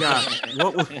 Scott,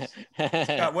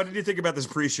 what did you think about this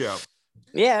pre-show?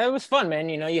 Yeah, it was fun, man.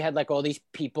 You had like all these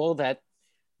people that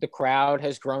the crowd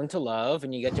has grown to love,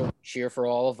 and you get to cheer for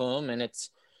all of them. And it's,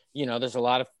 there's a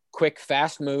lot of quick,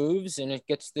 fast moves, and it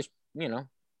gets this,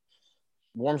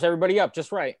 warms everybody up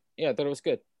just right. Yeah, I thought it was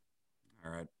good.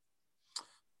 All right.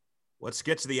 Let's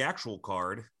get to the actual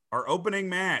card. Our opening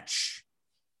match.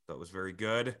 That was very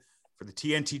good for the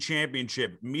TNT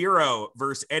Championship. Miro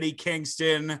versus Eddie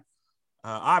Kingston.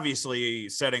 Obviously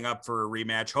setting up for a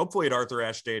rematch, hopefully at Arthur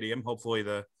Ashe Stadium, hopefully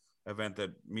the event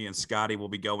that me and Scotty will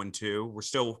be going to. We're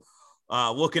still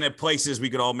looking at places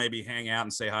we could all maybe hang out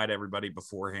and say hi to everybody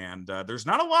beforehand. There's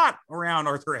not a lot around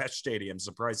Arthur Ashe Stadium.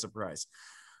 Surprise, surprise.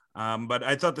 But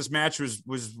I thought this match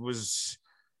was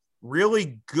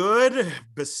really good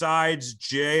besides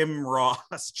Jim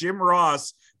Ross. Jim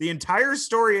Ross, the entire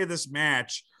story of this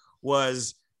match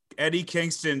was Eddie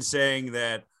Kingston saying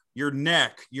that your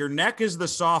neck is the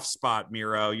soft spot,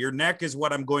 Miro. Your neck is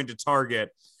what I'm going to target.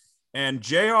 And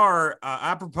JR,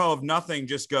 apropos of nothing,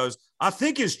 just goes, I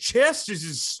think his chest is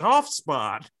his soft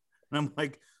spot. And I'm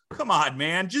like, come on,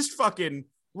 man, just fucking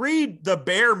read the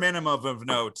bare minimum of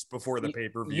notes before the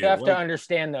pay-per-view. You have to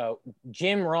understand, though,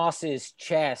 Jim Ross's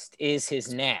chest is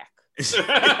his neck.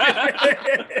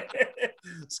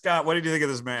 Scott, what did you think of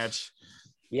this match?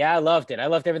 Yeah, I loved it. I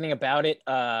loved everything about it.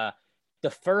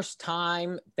 The first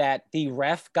time that the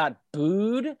ref got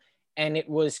booed, and it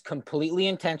was completely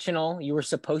intentional. You were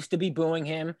supposed to be booing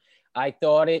him. I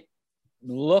thought it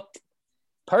looked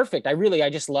perfect. I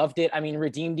just loved it. I mean,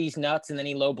 redeemed these nuts, and then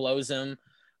he low blows him.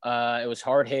 It was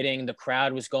hard hitting. The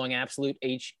crowd was going absolute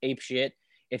ape shit.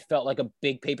 It felt like a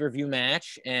big pay-per-view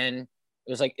match, and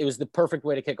it was the perfect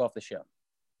way to kick off the show.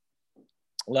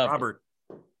 Robert.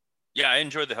 Yeah, I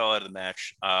enjoyed the hell out of the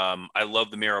match. I love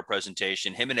the Miro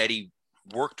presentation. Him and Eddie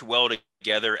worked well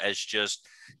together as just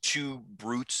two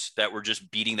brutes that were just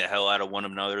beating the hell out of one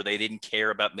another. They didn't care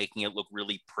about making it look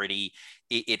really pretty.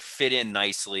 It fit in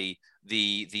nicely.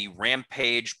 The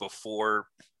Rampage before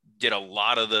did a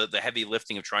lot of the heavy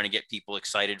lifting of trying to get people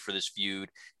excited for this feud.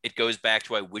 It goes back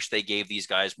to, I wish they gave these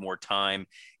guys more time.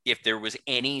 If there was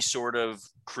any sort of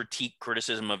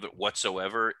criticism of it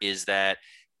whatsoever, is that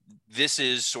this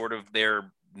is sort of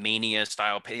their Mania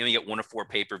style. They only get 1 or 4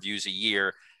 pay-per-views a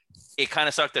year. It kind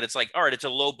of sucked that it's like, all right, it's a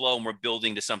low blow and we're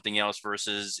building to something else,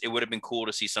 versus it would have been cool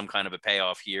to see some kind of a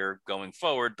payoff here going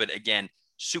forward. But again,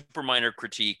 super minor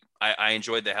critique. I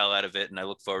enjoyed the hell out of it, and I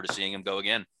look forward to seeing him go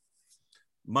again.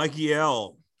 Mikey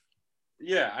L.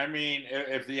 Yeah, I mean,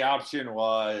 if the option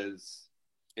was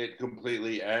it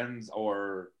completely ends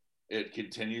or it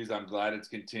continues, I'm glad it's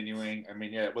continuing. I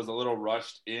mean, yeah, it was a little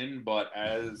rushed in, but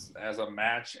as a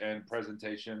match and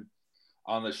presentation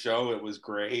on the show, it was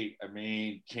great. I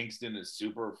mean, Kingston is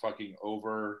super fucking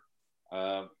over.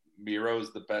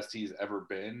 Miro's the best he's ever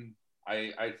been.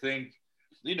 I think,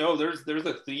 there's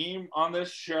a theme on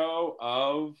this show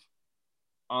of,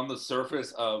 on the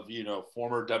surface of,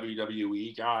 former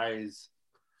WWE guys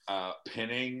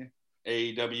pinning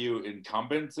AEW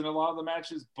incumbents in a lot of the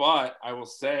matches, but I will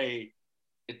say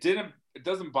it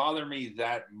doesn't bother me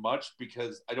that much,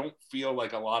 because I don't feel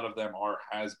like a lot of them are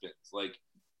has-beens. Like,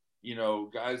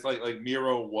 guys like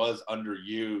Miro was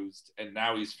underused, and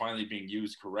now he's finally being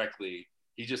used correctly.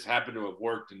 He just happened to have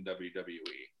worked in WWE.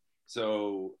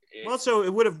 So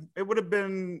it would have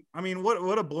been, I mean,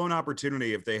 what a blown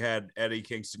opportunity if they had Eddie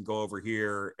Kingston go over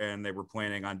here and they were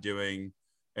planning on doing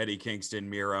Eddie Kingston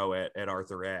Miro at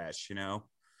Arthur Ashe, No,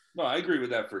 I agree with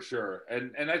that for sure.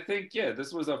 And I think, yeah,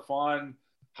 this was a fun,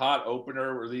 hot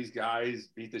opener where these guys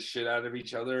beat the shit out of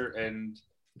each other. And,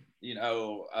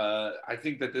 I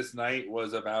think that this night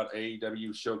was about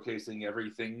AEW showcasing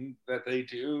everything that they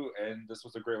do. And this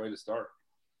was a great way to start.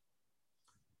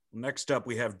 Next up,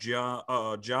 we have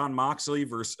John Moxley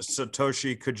versus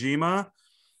Satoshi Kojima.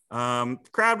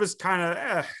 Crowd was kind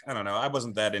of, I don't know. I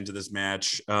wasn't that into this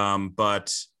match.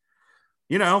 But,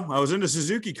 I was into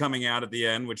Suzuki coming out at the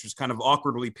end, which was kind of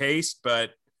awkwardly paced,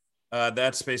 but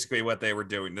that's basically what they were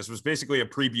doing. This was basically a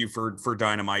preview for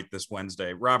Dynamite this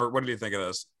Wednesday. Robert, what did you think of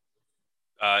this?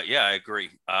 Yeah, I agree.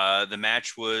 The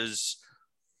match was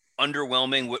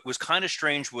underwhelming. What was kind of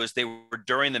strange was they were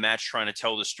during the match trying to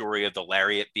tell the story of the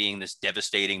lariat being this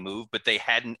devastating move, but they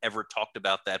hadn't ever talked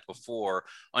about that before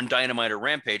on Dynamite or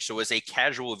Rampage. So as a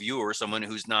casual viewer, someone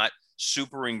who's not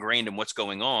super ingrained in what's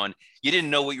going on, you didn't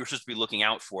know what you were supposed to be looking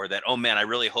out for. That, oh man, I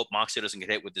really hope Moxley doesn't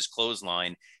get hit with this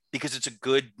clothesline, because it's a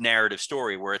good narrative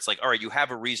story where it's like, all right, you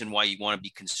have a reason why you want to be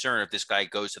concerned if this guy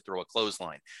goes to throw a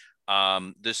clothesline.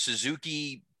 The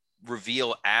Suzuki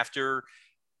reveal after,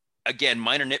 again,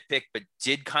 minor nitpick, but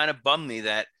did kind of bum me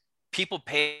that people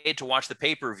paid to watch the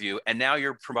pay-per-view, and now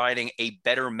you're providing a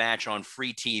better match on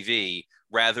free TV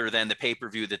rather than the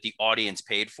pay-per-view that the audience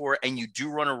paid for. And you do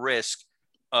run a risk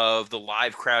of the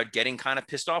live crowd getting kind of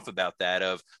pissed off about that,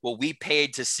 of, well, we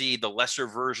paid to see the lesser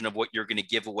version of what you're going to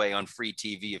give away on free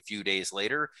TV a few days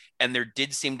later. And there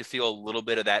did seem to feel a little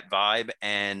bit of that vibe.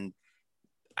 And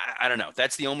I don't know.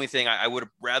 That's the only thing. I would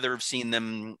have rather have seen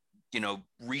them,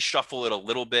 reshuffle it a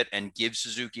little bit and give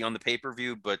Suzuki on the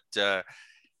pay-per-view. But I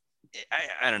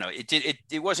don't know.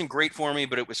 It wasn't great for me,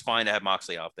 but it was fine to have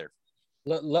Moxley out there.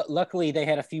 Luckily, they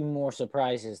had a few more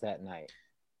surprises that night.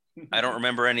 I don't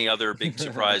remember any other big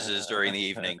surprises during the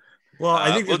evening. Well,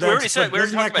 I think we already said we were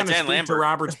talking about Dan Lambert. To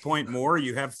Robert's point more,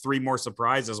 you have 3 more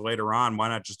surprises later on. Why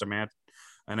not just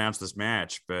announce this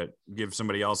match, but give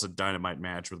somebody else a Dynamite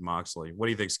match with Moxley? What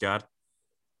do you think, Scott?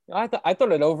 I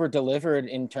thought it over-delivered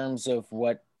in terms of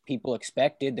what people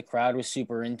expected. The crowd was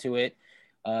super into it.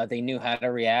 They knew how to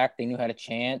react. They knew how to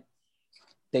chant.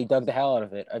 They dug the hell out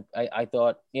of it. I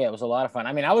thought, yeah, it was a lot of fun.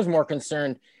 I mean, I was more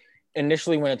concerned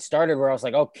initially when it started, where I was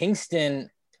like, oh, Kingston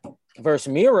versus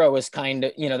Miro is kind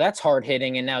of, that's hard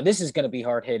hitting. And now this is going to be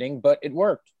hard hitting, but it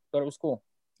worked. Thought it was cool.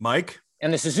 Mike?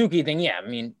 And the Suzuki thing, yeah, I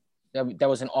mean, that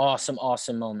was an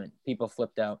awesome moment. People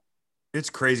flipped out. It's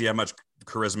crazy how much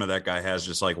charisma that guy has,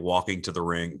 just like walking to the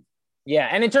ring. Yeah,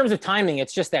 and in terms of timing,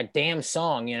 it's just that damn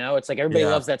song, you know? It's like everybody Yeah.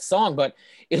 loves that song, but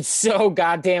it's so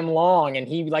goddamn long, and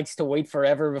he likes to wait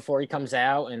forever before he comes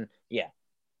out, and yeah.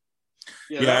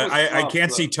 Yeah, was I tough, can't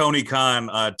but- see Tony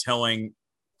Khan telling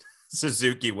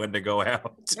Suzuki when to go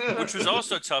out. Which was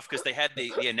also tough because they had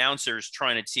the announcers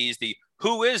trying to tease the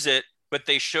who is it, but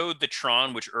they showed the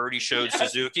Tron, which already showed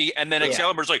Suzuki, and then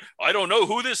Excalibur's like, I don't know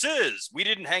who this is. We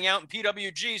didn't hang out in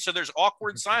PWG, so there's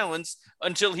awkward silence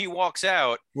until he walks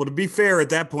out. Well, to be fair, at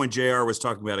that point, JR was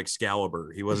talking about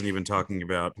Excalibur. He wasn't even talking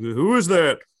about who is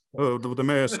that? Oh, the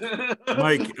mask.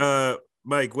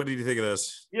 Mike, what did you think of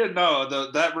this? Yeah,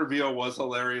 no, that reveal was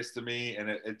hilarious to me, and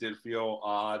it did feel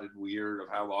odd and weird of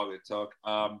how long it took.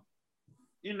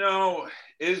 You know,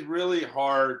 it's really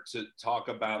hard to talk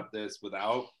about this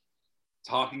without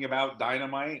talking about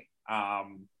Dynamite. I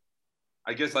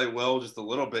guess I will just a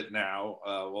little bit now.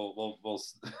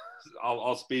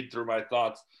 I'll speed through my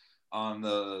thoughts on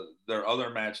their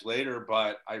other match later,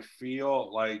 but I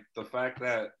feel like the fact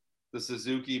that the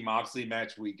Suzuki Moxley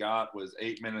match we got was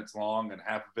 8 minutes long, and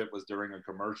half of it was during a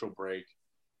commercial break.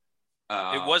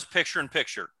 It was picture in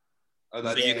picture,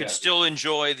 so you could still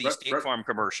enjoy the State Farm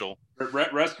commercial.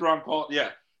 Restaurant call, yeah.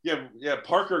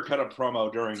 Parker cut a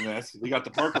promo during this. We got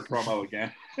the Parker promo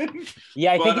again.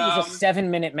 Yeah, I think it was a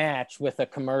 7-minute match with a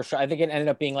commercial. I think it ended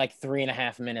up being like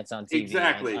 3.5 minutes on TV.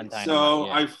 Exactly. On Dynamite, so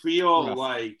I feel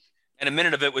like, and a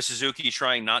minute of it was Suzuki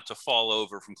trying not to fall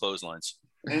over from clotheslines.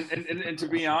 And to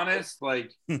be honest,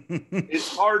 like,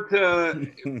 it's hard to,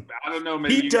 I don't know.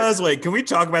 Maybe he does. Like, can we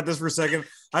talk about this for a second?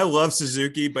 I love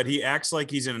Suzuki, but he acts like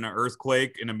he's in an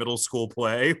earthquake in a middle school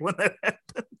play when that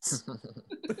happens.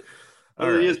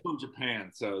 Well, he is from Japan,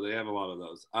 so they have a lot of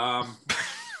those. Well,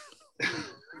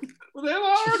 they have a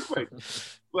lot of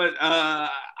earthquakes. But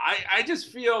I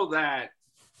just feel that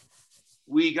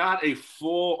we got a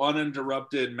full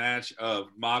uninterrupted match of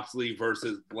Moxley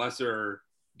versus Blesser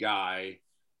guy,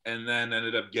 and then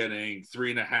ended up getting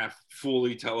 3.5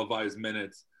 fully televised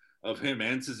minutes of him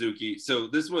and Suzuki. So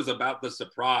this was about the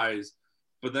surprise,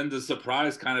 but then the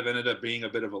surprise kind of ended up being a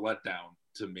bit of a letdown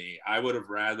to me. I would have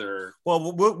rather.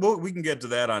 Well, we can get to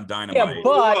that on Dynamite. Yeah,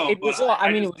 but it was.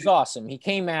 It was awesome. He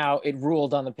came out. It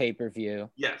ruled on the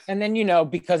pay-per-view. Yes. And then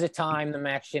because of time, the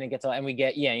match didn't get to, and we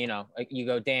get you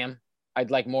go, damn, I'd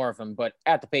like more of him. But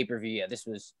at the pay-per-view, this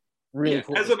was really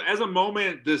cool. As a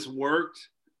moment, this worked.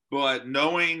 But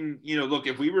knowing, look,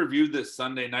 if we reviewed this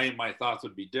Sunday night, my thoughts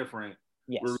would be different.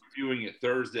 Yes. We're reviewing it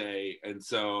Thursday, and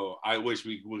so I wish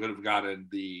we would have gotten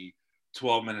the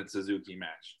 12-minute Suzuki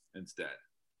match instead.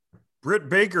 Britt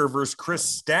Baker versus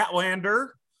Chris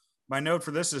Statlander. My note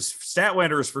for this is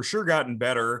Statlander has for sure gotten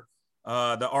better.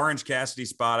 The Orange Cassidy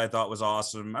spot I thought was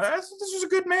awesome. This was a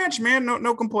good match, man.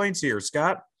 No complaints here.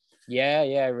 Scott? Yeah,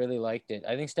 I really liked it.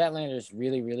 I think Statlander is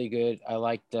really, really good. I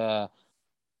liked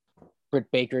Britt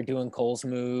Baker doing Cole's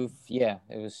move. Yeah,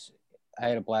 I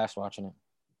had a blast watching it.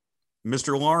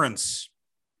 Mr. Lawrence.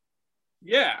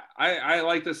 Yeah, I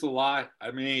like this a lot.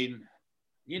 I mean,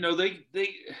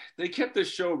 they kept this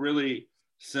show really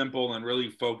simple and really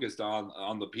focused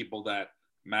on the people that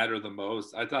matter the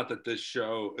most. I thought that this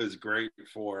show is great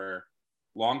for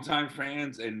longtime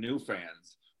fans and new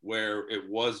fans, where it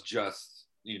was just,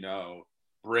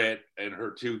 Britt and her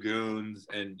two goons,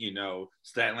 and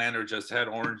Statlander just had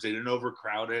Orange. They didn't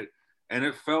overcrowd it, and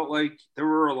it felt like there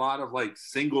were a lot of like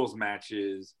singles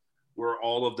matches where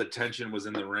all of the tension was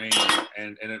in the ring,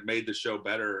 and it made the show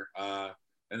better.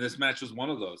 And this match was one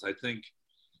of those. I think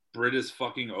Britt is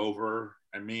fucking over.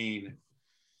 I mean,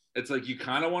 it's like you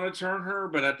kind of want to turn her,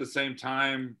 but at the same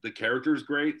time, the character's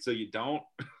great, so you don't.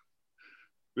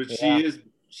 But yeah.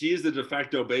 She is the de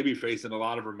facto babyface in a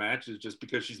lot of her matches just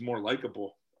because she's more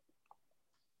likable.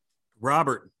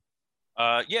 Robert.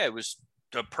 Yeah, it was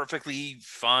a perfectly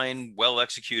fine,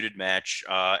 well-executed match.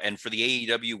 And for the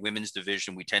AEW women's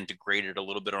division, we tend to grade it a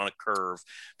little bit on a curve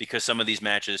because some of these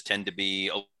matches tend to be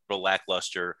a little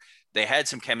lackluster. They had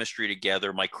some chemistry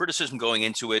together. My criticism going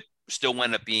into it still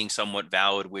wound up being somewhat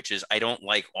valid, which is I don't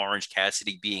like Orange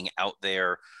Cassidy being out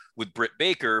there with Britt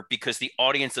Baker because the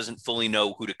audience doesn't fully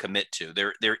know who to commit to.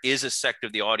 There is a sect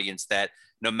of the audience that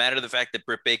no matter the fact that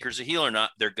Britt Baker's a heel or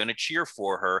not, they're going to cheer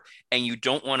for her. And you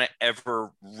don't want to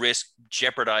ever risk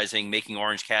jeopardizing making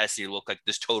Orange Cassidy look like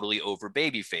this totally over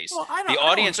babyface. Well, the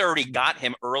audience already got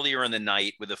him earlier in the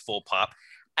night with a full pop.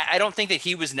 I don't think that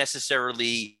he was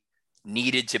necessarily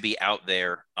needed to be out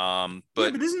there.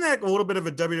 But isn't that a little bit of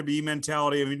a WWE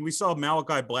mentality? I mean, we saw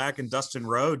Malachi Black and Dustin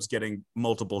Rhodes getting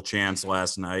multiple chants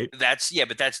last night. But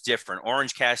that's different.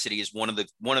 Orange Cassidy is one of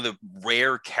the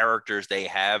rare characters they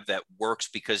have that works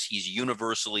because he's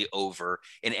universally over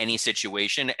in any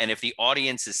situation. And if the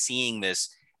audience is seeing this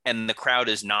and the crowd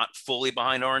is not fully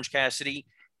behind Orange Cassidy,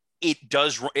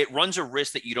 it runs a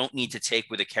risk that you don't need to take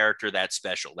with a character that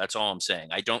special. That's all I'm saying.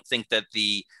 I don't think that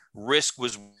the risk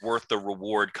was worth the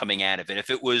reward coming out of it.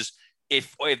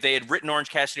 If they had written Orange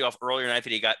Cassidy off earlier in the night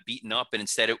that he got beaten up, and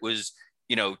instead it was,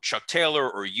 Chuck Taylor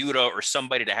or Yuta or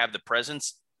somebody to have the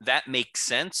presence, that makes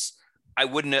sense. I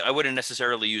wouldn't have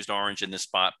necessarily used Orange in this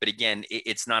spot, but again,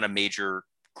 it's not a major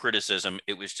criticism.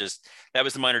 It was just, that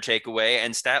was the minor takeaway,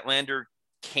 and Statlander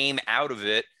came out of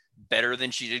it better than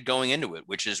she did going into it,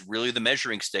 which is really the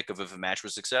measuring stick of if a match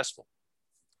was successful.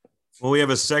 Well, we have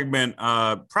a segment,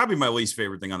 probably my least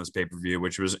favorite thing on this pay-per-view,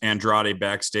 which was Andrade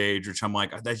backstage, which I'm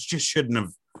like, that just shouldn't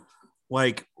have,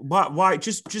 like, why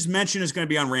just mention it's going to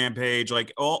be on Rampage.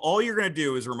 Like, all you're going to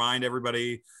do is remind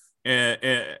everybody at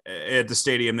the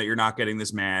stadium that you're not getting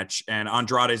this match, and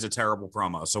Andrade's a terrible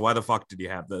promo. So why the fuck did you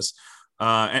have this?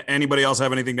 Anybody else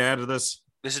have anything to add to this?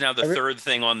 This is now the third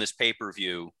thing on this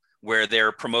pay-per-view where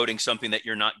they're promoting something that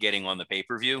you're not getting on the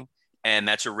pay-per-view. And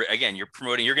that's again, you're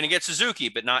promoting, you're going to get Suzuki,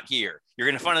 but not here. You're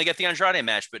going to finally get the Andrade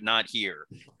match, but not here.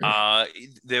 You're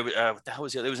going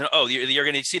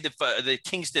to see the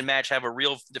Kingston match have a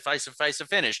real decisive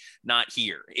finish, not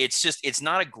here. It's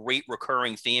not a great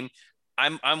recurring theme.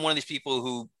 I'm one of these people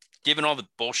who, given all the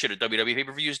bullshit that WWE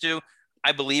pay-per-views do,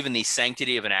 I believe in the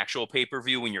sanctity of an actual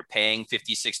pay-per-view when you're paying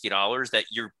 $50, $60, that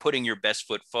you're putting your best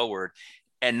foot forward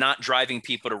and not driving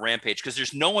people to Rampage, because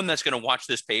there's no one that's going to watch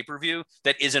this pay-per-view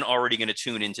that isn't already going to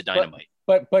tune into Dynamite.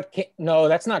 But no,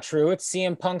 that's not true. It's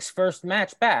CM Punk's first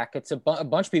match back. It's a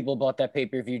bunch of people bought that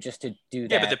pay-per-view just to do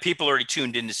that. Yeah, but the people already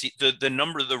tuned in to see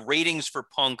the ratings for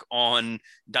Punk on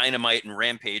Dynamite and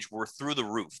Rampage were through the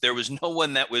roof. There was no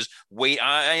one that was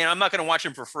I'm not going to watch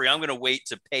him for free. I'm going to wait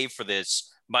to pay for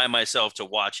this by myself to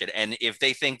watch it. And if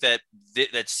they think that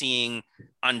seeing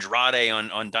Andrade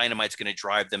on Dynamite's going to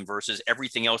drive them versus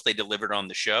everything else they delivered on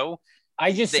the show,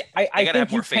 I gotta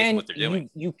have more faith in what they're doing.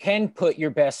 You can put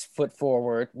your best foot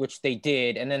forward, which they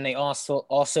did, and then they also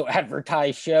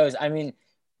advertise shows. I mean,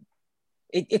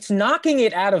 it's knocking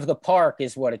it out of the park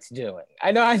is what it's doing.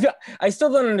 I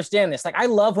still don't understand this. Like, I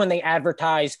love when they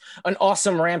advertise an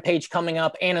awesome Rampage coming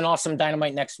up and an awesome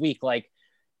Dynamite next week. Like,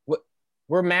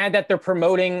 we're mad that they're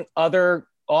promoting other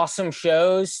awesome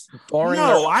shows.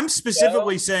 No, I'm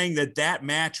specifically saying that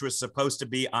match was supposed to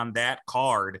be on that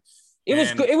card. It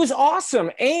was good. It was awesome.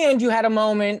 And you had a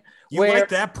moment where you liked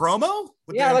that promo?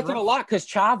 Yeah, I liked it a lot because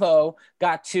Chavo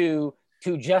got to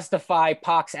justify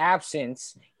Pac's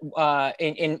absence.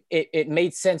 And it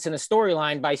made sense in a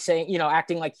storyline by saying,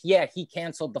 acting like, yeah, he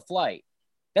canceled the flight.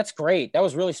 That's great. That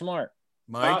was really smart.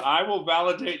 Mike? I will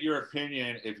validate your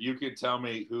opinion if you could tell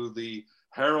me who the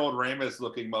Harold Ramis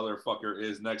looking motherfucker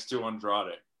is next to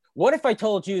Andrade. What if I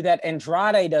told you that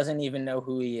Andrade doesn't even know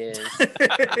who he is,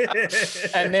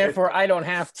 and therefore I don't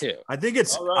have to? I think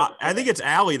it's I think it's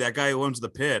Allie, that guy who owns the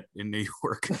Pit in New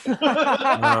York.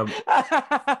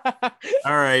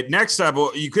 All right, next up,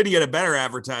 you couldn't get a better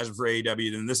advertisement for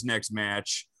AEW than this next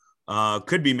match.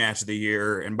 Could be match of the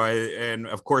year, and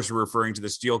of course we're referring to the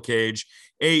Steel Cage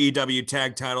AEW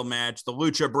tag title match, the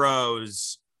Lucha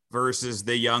Bros versus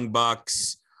the Young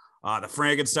Bucks. The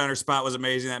Frankensteiner spot was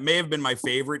amazing. That may have been my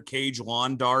favorite cage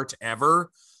lawn dart ever.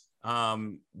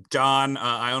 Don,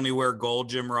 I Only Wear Gold,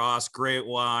 Jim Ross, great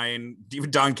line.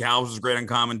 Even Don Callis was great on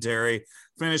commentary.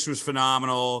 Finish was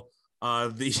phenomenal.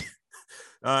 The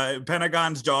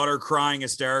Pentagon's daughter crying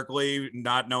hysterically,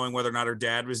 not knowing whether or not her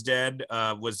dad was dead,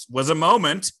 was a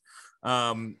moment.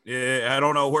 I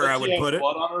don't know where I would put it.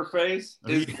 Blood on her face.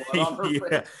 Blood on her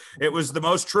face. It was the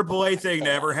most AAA thing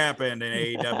to ever happen in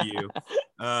AEW.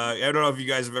 I don't know if you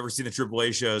guys have ever seen the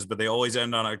AAA shows, but they always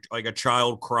end on a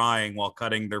child crying while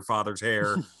cutting their father's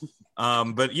hair.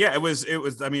 But yeah, it was.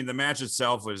 I mean, the match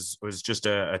itself was just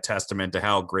a testament to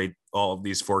how great all of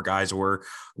these four guys were.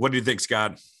 What do you think,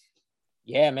 Scott?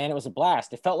 Yeah, man, it was a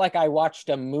blast. It felt like I watched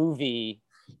a movie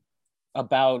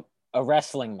about a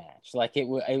wrestling match. Like it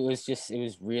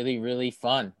was really, really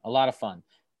fun. A lot of fun.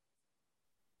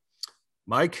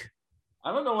 Mike?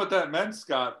 I don't know what that meant,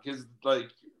 Scott, because like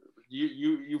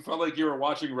you felt like you were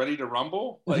watching Ready to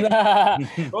Rumble. Like,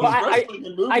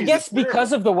 I guess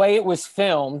because of the way it was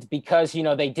filmed, because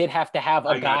they did have to have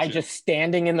a guy just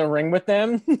standing in the ring with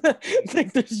them.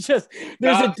 Like there's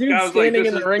a dude standing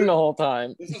in the ring the whole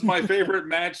time. This is my favorite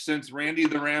match since Randy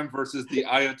the Ram versus the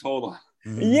Ayatollah.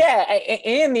 Mm-hmm. Yeah,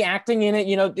 and the acting in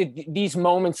it, these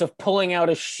moments of pulling out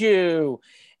a shoe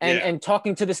and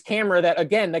talking to this camera that,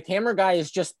 again, the camera guy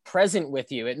is just present with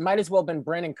you. It might as well have been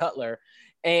Brandon Cutler.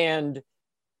 And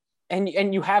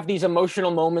you have these emotional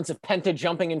moments of Penta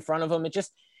jumping in front of him.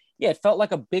 It felt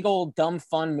like a big old dumb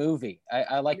fun movie.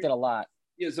 I liked it a lot.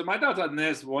 Yeah, so my thoughts on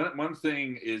this, one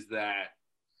thing is that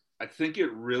I think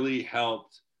it really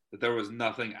helped that there was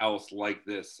nothing else like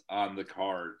this on the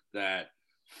card, that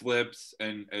flips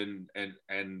and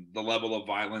the level of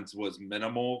violence was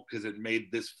minimal because it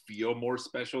made this feel more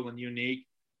special and unique.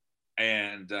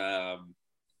 And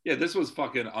yeah, this was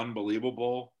fucking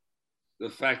unbelievable. The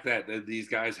fact that these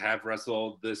guys have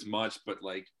wrestled this much, but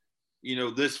like, you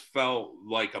know, this felt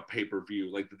like a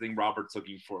pay-per-view, like the thing Robert's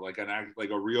looking for, like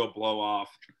a real blow off.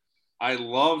 I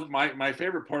loved my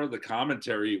favorite part of the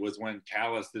commentary was when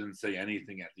Callis didn't say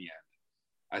anything at the end.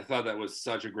 I thought that was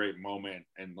such a great moment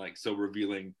and like so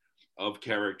revealing of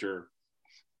character.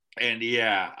 And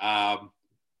yeah,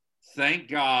 thank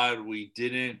God we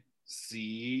didn't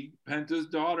see Penta's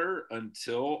daughter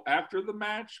until after the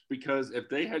match, because if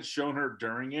they had shown her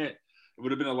during it, it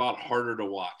would have been a lot harder to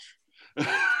watch.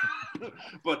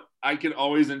 But I can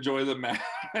always enjoy the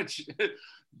match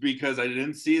because I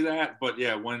didn't see that. But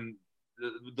yeah, when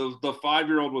the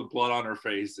 5-year-old with blood on her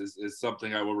face is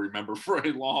something I will remember for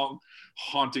a long,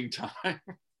 haunting time.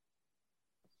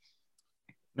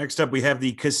 Next up, we have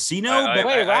the casino.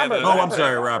 Robert. I'm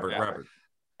sorry, Robert.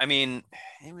 I mean,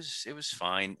 it was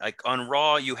fine. Like on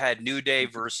Raw, you had New Day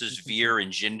versus Veer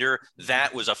and Jinder.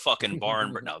 That was a fucking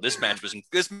barn. But no, this match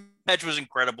was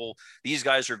incredible. These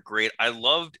guys are great. I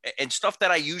loved and stuff that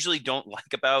I usually don't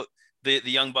like about the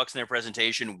Young Bucks in their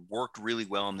presentation worked really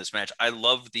well in this match. I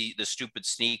love the stupid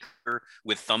sneaker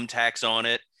with thumbtacks on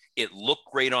it. It looked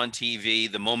great on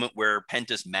TV. The moment where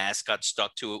Penta's mask got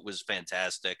stuck to it was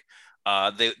fantastic.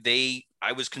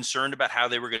 I was concerned about how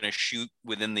they were going to shoot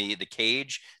within the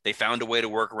cage. They found a way to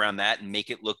work around that and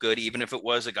make it look good, even if it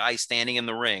was a guy standing in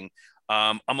the ring.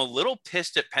 I'm a little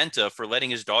pissed at Penta for letting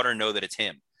his daughter know that it's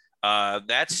him.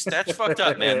 That's fucked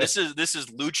up, man. This is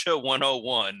Lucha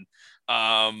 101.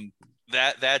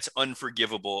 That's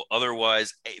unforgivable.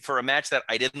 Otherwise, for a match that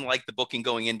I didn't like the booking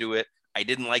going into it, I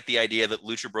didn't like the idea that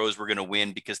Lucha Bros were going to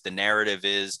win because the narrative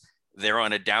is they're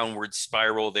on a downward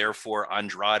spiral. Therefore,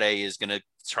 Andrade is going to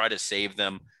try to save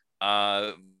them.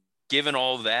 Given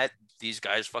all that, these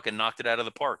guys fucking knocked it out of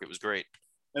the park. It was great.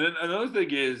 And then another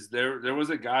thing is there was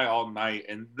a guy all night,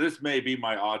 and this may be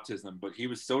my autism, but he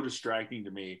was so distracting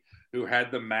to me, who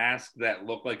had the mask that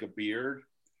looked like a beard.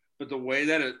 But the way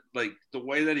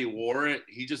that he wore it,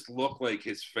 he just looked like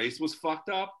his face was fucked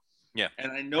up. Yeah.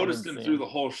 And I noticed him through the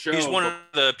whole show. He's one of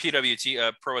the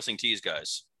PWT Pro Wrestling Tees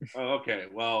guys. Oh, okay.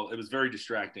 Well, it was very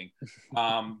distracting.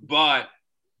 But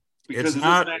it's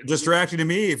not distracting to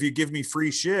me if you give me free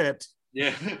shit.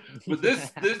 Yeah. But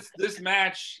this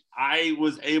match, I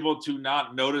was able to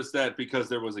not notice that because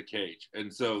there was a cage.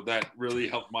 And so that really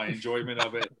helped my enjoyment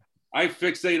of it. I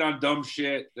fixate on dumb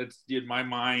shit. That's in my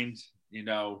mind, you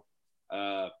know.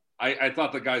 I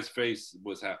thought the guy's face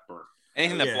was half burnt.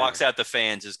 Anything that blocks out the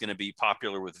fans is going to be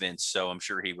popular with Vince, so I'm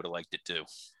sure he would have liked it too.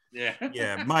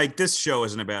 Yeah, Mike, this show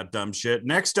isn't about dumb shit.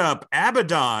 Next up,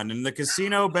 Abaddon in the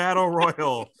Casino Battle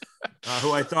Royal,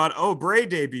 who I thought, Bray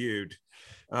debuted.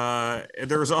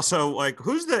 There was also, like,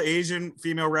 who's the Asian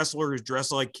female wrestler who's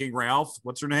dressed like King Ralph?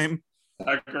 What's her name?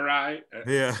 Sakurai.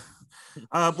 Yeah.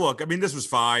 Look, I mean, this was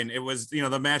fine. It was,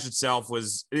 the match itself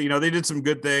was, they did some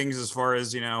good things as far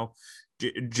as,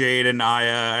 Jade and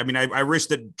Nia. I mean, I wish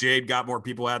that Jade got more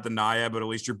people out than Nia, but at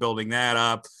least you're building that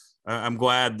up. I'm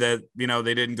glad that,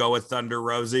 they didn't go with Thunder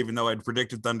Rosa, even though I'd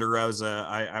predicted Thunder Rosa.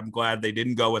 I'm glad they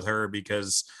didn't go with her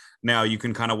because now you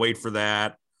can kind of wait for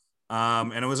that.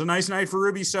 And it was a nice night for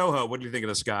Ruby Soho. What do you think of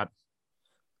this, Scott?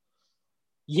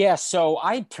 Yeah, so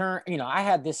I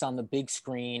had this on the big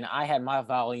screen. I had my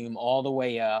volume all the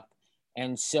way up.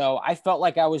 And so I felt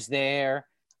like I was there.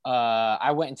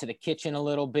 I went into the kitchen a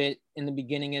little bit in the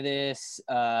beginning of this,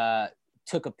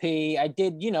 took a pee. I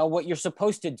did, what you're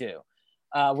supposed to do,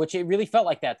 which it really felt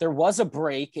like that. There was a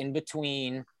break in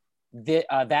between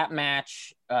that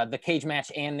match, the cage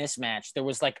match, and this match. There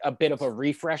was like a bit of a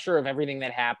refresher of everything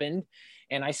that happened.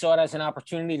 And I saw it as an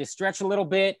opportunity to stretch a little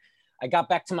bit. I got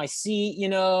back to my seat,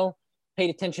 paid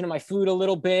attention to my food a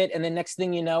little bit. And then next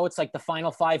thing you know, it's like the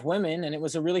final 5 women. And it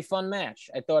was a really fun match.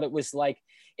 I thought it was like,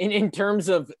 in terms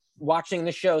of watching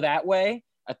the show that way,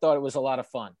 I thought it was a lot of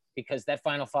fun because that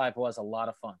final 5 was a lot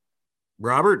of fun.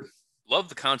 Robert? Love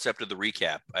the concept of the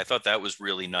recap. I thought that was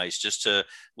really nice. Just to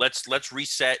let's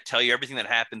reset, tell you everything that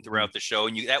happened throughout the show.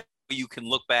 And that way you can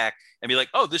look back and be like,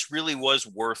 oh, this really was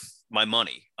worth my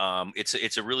money.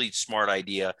 It's a really smart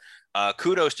idea.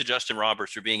 Kudos to Justin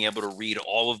Roberts for being able to read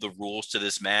all of the rules to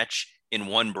this match in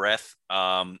one breath.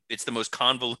 It's the most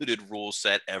convoluted rule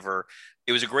set ever.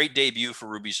 It was a great debut for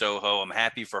Ruby Soho. I'm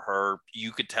happy for her.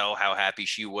 You could tell how happy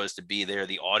she was to be there.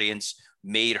 The audience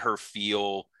made her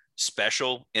feel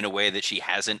special in a way that she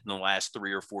hasn't in the last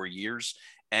 3 or 4 years.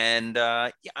 And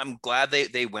yeah, I'm glad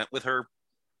they went with her,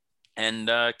 and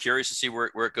curious to see where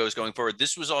it goes going forward.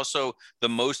 This was also the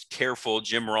most careful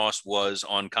Jim Ross was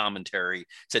on commentary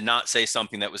to not say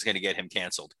something that was going to get him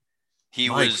canceled. He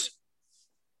was.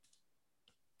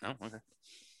 Oh, okay.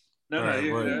 No,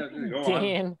 go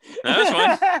Dan. on. No, that's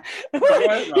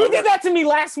fine. He did that to me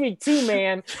last week too,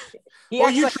 man. He Well,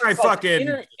 you acts try fucking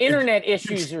internet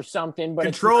issues or something, but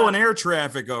controlling air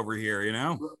traffic over here, you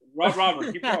know.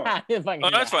 Robert, keep going. Oh,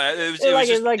 that's fine.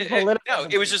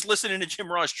 It was just listening to Jim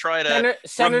Ross try to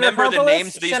remember the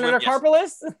names of these women.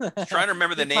 Yes. Trying to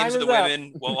remember the names of the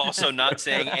women while also not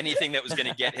saying anything that was going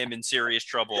to get him in serious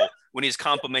trouble when he's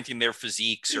complimenting their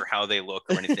physiques or how they look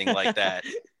or anything like that.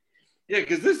 Yeah,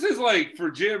 because this is like, for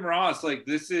Jim Ross, like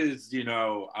this is,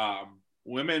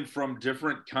 women from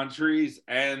different countries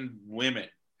and women.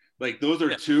 Like those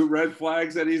are two red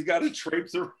flags that he's got to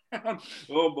traipse around.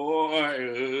 Oh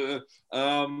boy.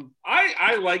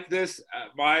 I like this.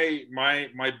 My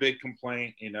big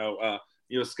complaint,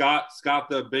 Scott,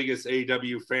 the biggest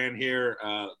AEW fan here.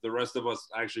 The rest of us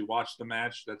actually watched the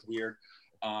match. That's weird.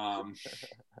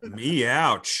 Me,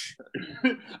 ouch.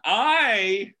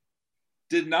 I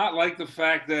did not like the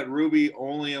fact that Ruby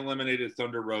only eliminated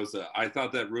Thunder Rosa. I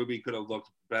thought that Ruby could have looked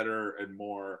better and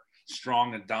more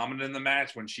strong and dominant in the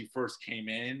match. When she first came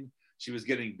in, she was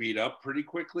getting beat up pretty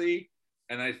quickly.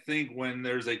 And I think when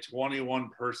there's a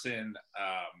 21-person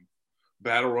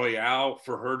battle royale,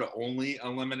 for her to only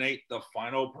eliminate the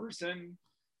final person,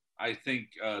 I think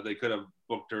they could have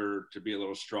booked her to be a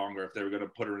little stronger if they were going to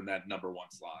put her in that number 1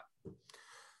 slot.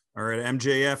 All right,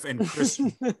 MJF and Chris.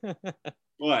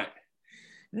 What?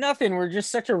 Nothing. We're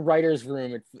just such a writer's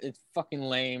room. It's fucking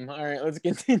lame. All right, let's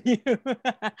continue.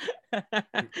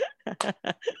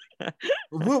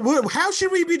 How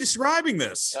should we be describing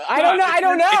this? I don't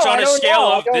know. It's on a scale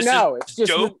of this is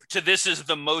dope to this is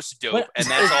the most dope, and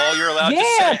that's all you're allowed to say.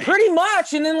 Yeah, pretty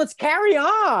much. And then let's carry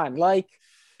on. Like,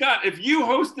 God, if you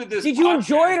hosted this, did you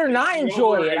enjoy it or not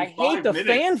enjoy it? I hate the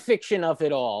fan fiction of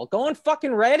it all. Go on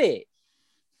fucking Reddit.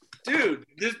 Dude,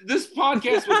 this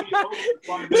podcast would be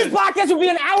this podcast would be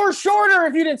an hour shorter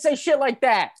if you didn't say shit like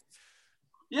that.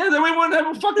 Yeah, then we wouldn't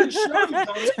have a fucking show.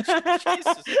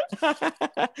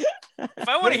 If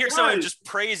I want to hear someone just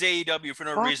praise AEW for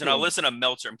no reason, I'll listen to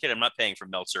Meltzer. I'm kidding. I'm not paying for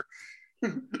Meltzer.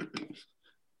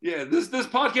 Yeah, this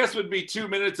podcast would be 2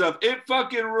 minutes of it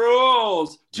fucking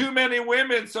rules. Too many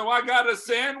women, so I got a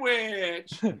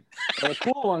sandwich. Well, the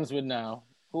cool ones would know.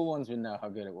 How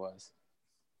good it was.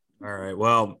 All right.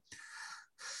 Well,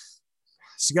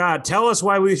 Scott, tell us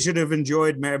why we should have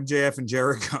enjoyed MJF and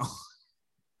Jericho.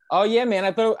 Oh yeah, man.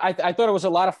 I thought it was a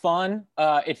lot of fun.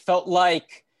 It felt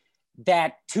like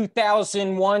that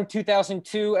 2001,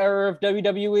 2002 era of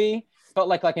WWE. Felt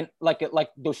like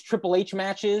those Triple H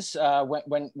matches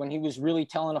when he was really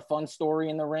telling a fun story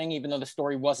in the ring, even though the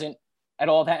story wasn't at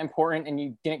all that important and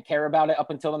you didn't care about it up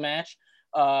until the match.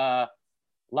 A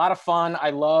lot of fun.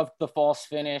 I loved the false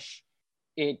finish.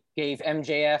 It gave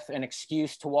MJF an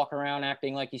excuse to walk around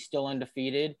acting like he's still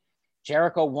undefeated.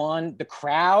 Jericho won. The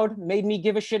crowd made me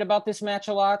give a shit about this match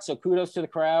a lot, so kudos to the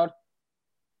crowd.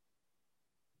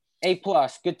 A+,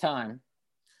 good time.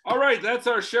 All right, that's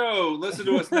our show. Listen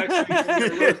to us next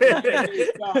week.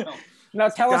 Now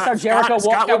tell us how Jericho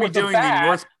walked out with the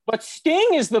bat, but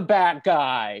Sting is the bat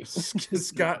guy.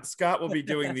 Scott will be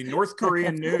doing the North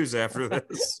Korean news after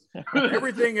this.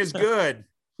 Everything is good.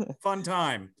 Fun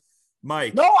time.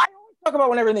 Mike. No, I don't talk about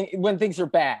when things are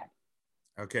bad.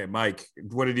 Okay, Mike,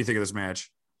 what did you think of this match?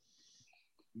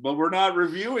 But we're not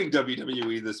reviewing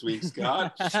WWE this week,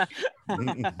 Scott.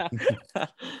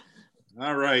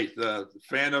 All right, the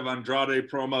fan of Andrade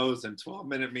promos and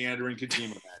 12-minute meandering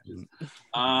Kojima matches.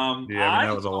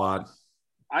 That was a lot.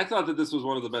 I thought that this was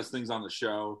one of the best things on the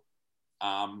show.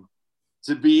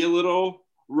 To be a little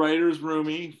writer's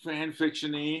roomy, fan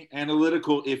fiction-y,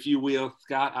 analytical, if you will,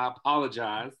 Scott, I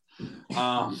apologize.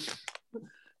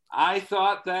 I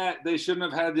thought that they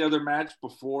shouldn't have had the other match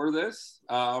before this.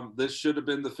 This should have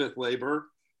been the fifth labor.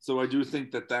 So I do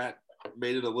think that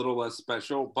made it a little less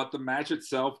special. But the match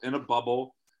itself in a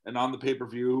bubble and on the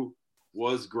pay-per-view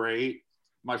was great.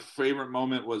 My favorite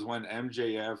moment was when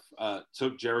MJF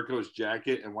took Jericho's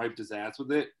jacket and wiped his ass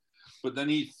with it. But then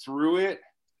he threw it,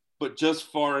 but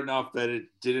just far enough that it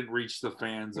didn't reach the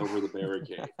fans over the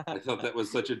barricade. I thought that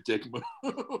was such a dick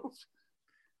move.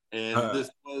 And this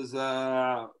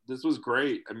was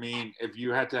great. I mean, if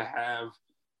you had to have,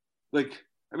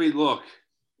 look,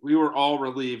 we were all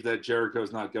relieved that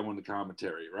Jericho's not going to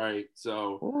commentary, right?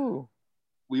 So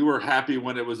we were happy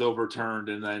when it was overturned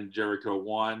and then Jericho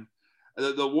won.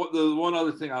 The one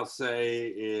other thing I'll say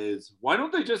is, why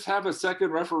don't they just have a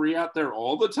second referee out there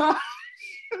all the time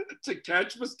to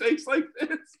catch mistakes like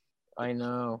this? I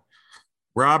know.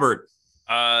 Robert.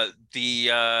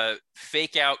 The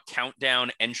fake out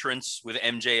countdown entrance with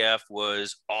MJF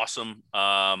was awesome.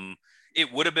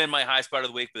 It would have been my high spot of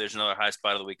the week, but there's another high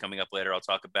spot of the week coming up later I'll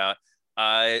talk about.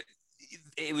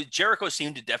 Jericho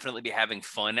seemed to definitely be having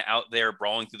fun out there.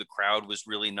 Brawling through the crowd was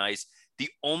really nice. The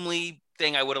only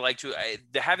thing I would have liked to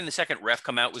having the second ref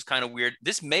come out was kind of weird.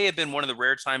 This may have been one of the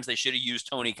rare times they should have used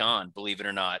Tony Khan, believe it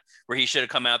or not, where he should have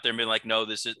come out there and been like, no,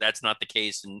 that's not the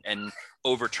case, and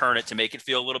overturn it to make it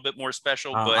feel a little bit more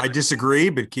special. But I disagree,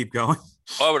 but keep going.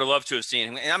 Oh, I would have loved to have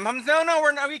seen him.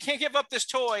 We can't give up this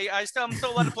toy. I'm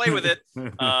still letting play with it.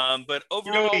 But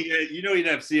overall, he'd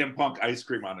have CM Punk ice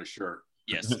cream on his shirt.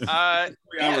 Yes.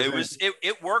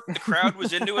 It worked. The crowd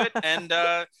was into it, and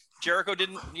Jericho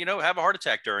didn't, have a heart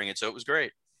attack during it, so it was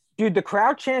great. Dude, the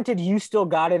crowd chanted, "You still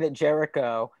got it" at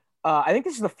Jericho. I think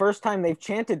this is the first time they've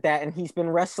chanted that, and he's been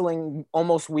wrestling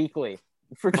almost weekly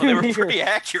for 2 years. They were pretty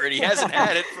accurate. He hasn't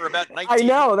had it for about 19. I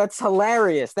know. That's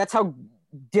hilarious. That's how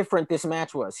different this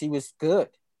match was. He was good.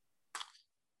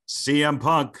 CM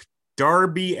Punk,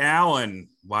 Darby Allin,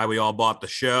 why we all bought the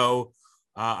show.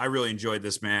 I really enjoyed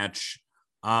this match.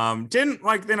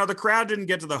 The crowd didn't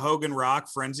get to the Hogan Rock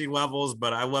frenzy levels,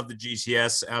 but I love the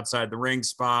GTS outside the ring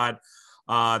spot.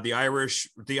 The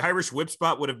Irish whip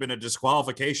spot would have been a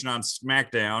disqualification on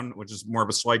SmackDown, which is more of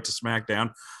a slight to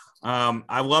SmackDown.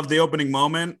 I love the opening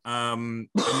moment.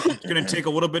 It's going to take a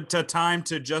little bit of time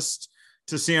to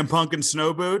CM Punk in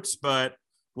snow boots, but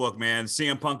look, man,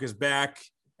 CM Punk is back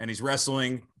and he's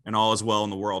wrestling and all is well in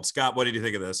the world. Scott, what did you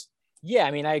think of this? Yeah,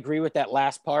 I mean, I agree with that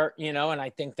last part, and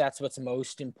I think that's what's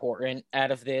most important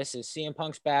out of this is CM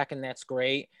Punk's back, and that's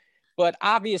great. But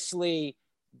obviously,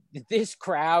 this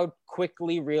crowd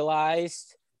quickly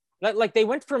realized, like they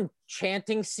went from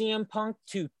chanting CM Punk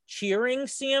to cheering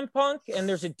CM Punk, and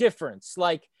there's a difference.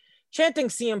 Like, chanting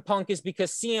CM Punk is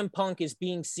because CM Punk is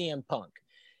being CM Punk,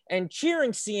 and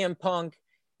cheering CM Punk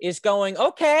is going,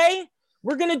 okay,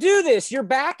 we're going to do this. You're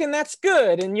back, and that's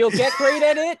good, and you'll get great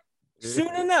at it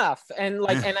soon enough. And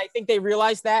I think they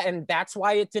realized that, and that's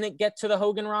why it didn't get to the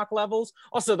Hogan Rock levels.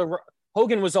 Also,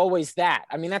 Hogan was always that.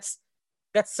 I mean, that's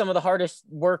some of the hardest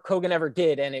work Hogan ever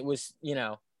did, and it was,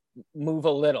 move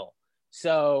a little.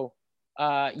 So,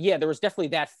 there was definitely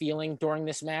that feeling during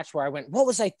this match where I went, what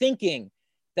was I thinking?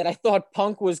 That I thought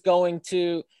Punk was going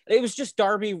to, it was just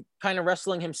Darby kind of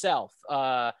wrestling himself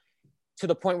to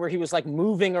the point where he was like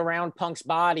moving around Punk's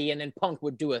body, and then Punk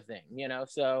would do a thing,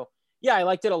 so. Yeah, I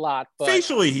liked it a lot. But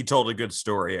facially, he told a good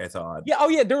story, I thought. Yeah. Oh,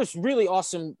 yeah. There was really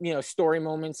awesome, story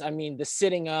moments. I mean, the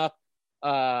sitting up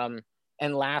and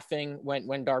laughing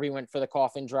when Darby went for the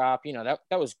coffin drop, that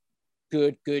was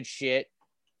good shit.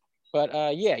 But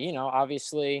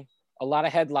obviously a lot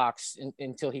of headlocks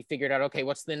until he figured out, okay,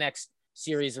 what's the next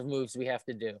series of moves we have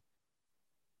to do?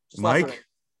 Mike?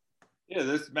 Yeah,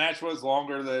 this match was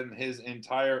longer than his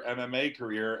entire MMA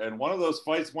career, and one of those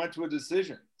fights went to a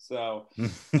decision. So,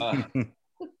 I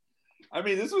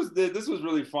mean, this was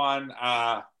really fun.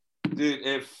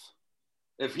 Dude,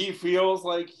 if he feels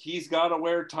like he's got to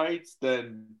wear tights,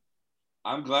 then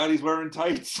I'm glad he's wearing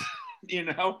tights.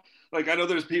 Like I know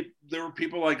there were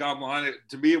people like online.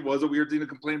 To me, it was a weird thing to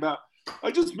complain about.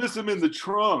 I just miss him in the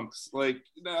trunks. Like,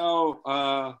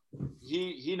 no,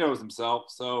 he knows himself.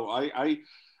 So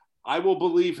I will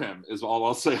believe him is all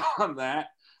I'll say on that.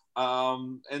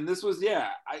 And this was,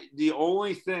 the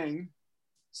only thing,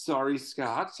 sorry,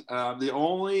 Scott, the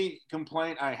only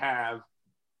complaint I have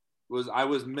was I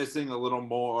was missing a little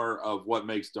more of what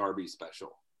makes Darby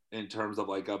special in terms of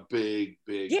like a big.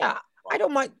 Yeah, I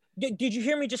don't mind. Did you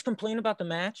hear me just complain about the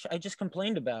match? I just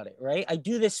complained about it, right? I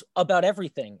do this about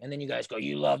everything. And then you guys go,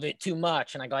 you love it too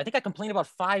much. And I go, I think I complained about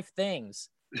 5 things.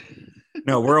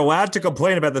 No, we're allowed to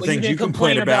complain about the things you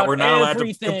complain about. We're not allowed to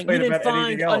complain about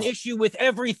anything else. An issue with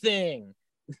everything.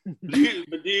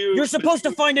 You're supposed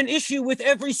to find an issue with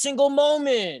every single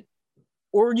moment,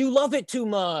 or you love it too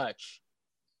much.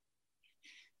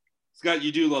 Scott,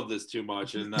 you do love this too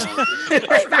much, and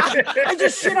I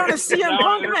just shit on a CM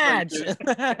Punk match.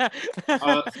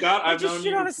 Scott, I've just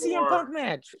shit on a CM Punk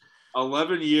match.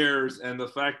 11 years, and the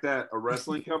fact that a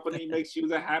wrestling company makes you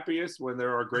the happiest when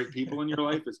there are great people in your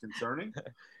life is concerning.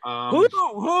 Who?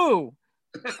 What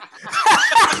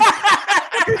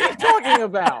are you talking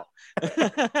about?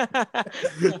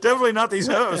 Definitely not these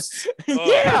hosts.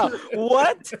 Yeah,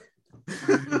 what?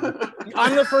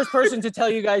 I'm the first person to tell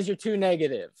you guys you're too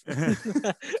negative.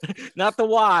 Not the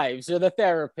wives or the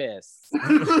therapists.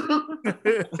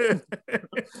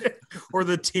 or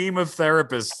the team of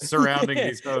therapists surrounding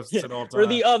these hosts at all times. Or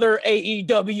the other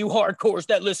AEW hardcores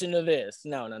that listen to this.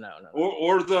 No.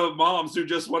 Or the moms who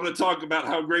just want to talk about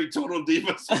how great Total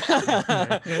Divas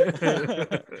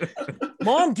are.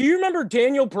 Mom, do you remember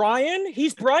Daniel Bryan?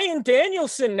 He's Bryan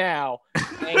Danielson now.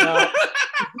 Hang up.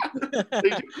 They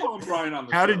do call him Bryan on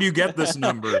the How show. did you get this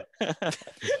number?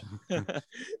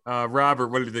 Robert,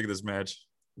 what did you think of this match?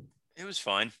 It was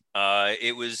fine.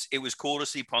 It was cool to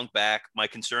see Punk back. My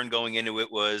concern going into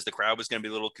it was the crowd was going to be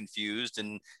a little confused,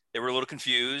 and they were a little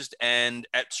confused. And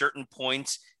at certain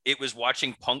points, it was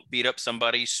watching Punk beat up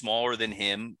somebody smaller than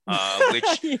him,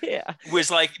 which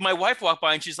was like, my wife walked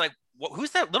by and she's like,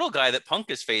 "Who's that little guy that Punk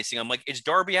is facing?" I'm like, "It's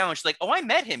Darby Allin." She's like, "Oh, I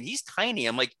met him. He's tiny."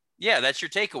 I'm like, "Yeah, that's your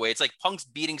takeaway." It's like Punk's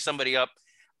beating somebody up.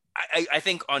 I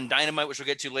think on Dynamite, which we'll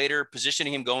get to later,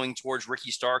 positioning him going towards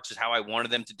Ricky Starks is how I wanted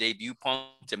them to debut Punk,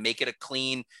 to make it a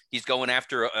clean. He's going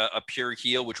after a pure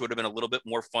heel, which would have been a little bit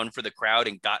more fun for the crowd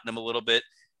and gotten him a little bit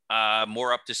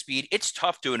more up to speed. It's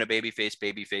tough doing a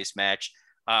babyface match.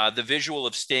 The visual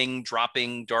of Sting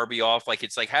dropping Darby off, like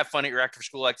it's like, have fun at your after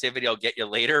school activity, I'll get you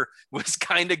later, was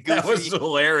kind of goofy. That was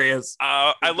hilarious.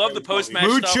 I love the post-match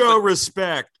mucho stuff,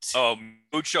 respect. Oh,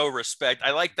 mucho respect.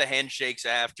 I like the handshakes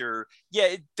after.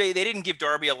 Yeah, they didn't give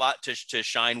Darby a lot to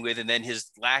shine with, and then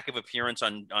his lack of appearance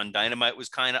on Dynamite was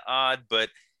kind of odd, but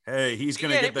hey, he's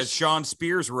gonna get that Sean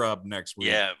Spears rub next week.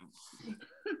 Yeah.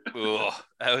 Ugh,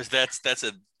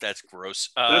 that's gross.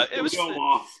 It was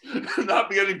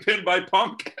not getting pinned by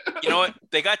Punk. You know what?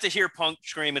 They got to hear Punk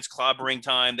scream, "It's clobbering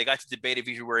time." They got to debate if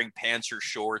he was wearing pants or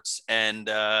shorts, and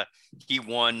he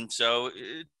won, so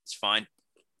it's fine.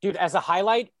 Dude, as a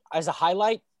highlight,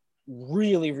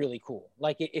 really, really cool.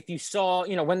 Like if you saw,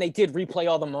 when they did replay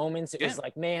all the moments, it was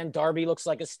like, man, Darby looks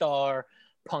like a star.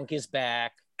 Punk is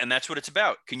back. And that's what it's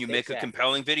about. Can you make a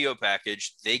compelling video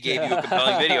package? They gave you a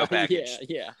compelling video package.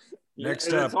 Yeah.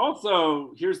 Next up. It's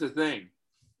also, here's the thing.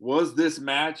 Was this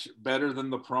match better than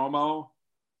the promo?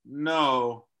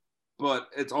 No. But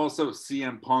it's also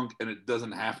CM Punk, and it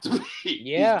doesn't have to be.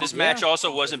 Yeah. This match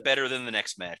also wasn't better than the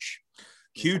next match.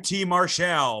 QT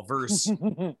Marshall versus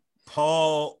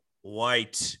Paul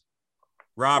White.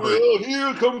 Robert. Well,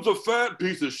 here comes a fat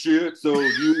piece of shit, so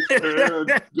you can go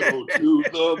to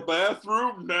the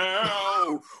bathroom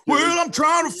now. Well, I'm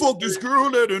trying to fuck this girl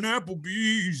at an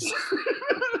Applebee's.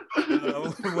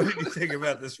 What did you think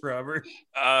about this, Robert?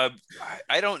 I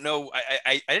don't know.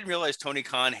 I didn't realize Tony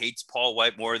Khan hates Paul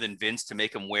White more than Vince to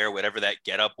make him wear whatever that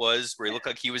getup was, where he looked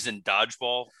like he was in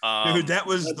Dodgeball. Dude, that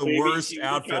was the worst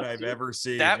outfit I've ever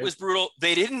seen. That was brutal.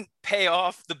 They didn't pay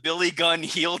off the Billy Gunn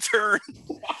heel turn,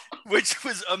 which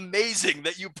was amazing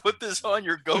that you put this on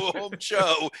your go-home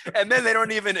show, and then they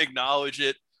don't even acknowledge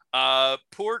it.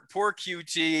 Poor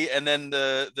QT, and then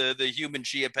the human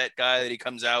Chia Pet guy that he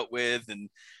comes out with, and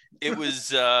it was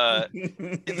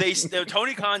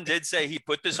Tony Khan did say he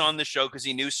put this on the show because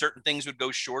he knew certain things would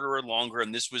go shorter or longer,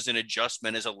 and this was an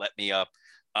adjustment as a let me up.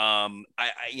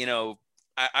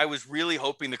 I was really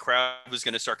hoping the crowd was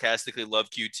going to sarcastically love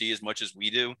QT as much as we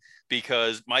do,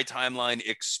 because my timeline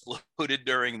exploded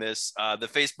during this. The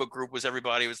Facebook group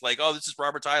everybody was like, "Oh, this is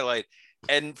Robert's highlight."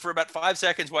 And for about 5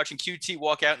 seconds, watching QT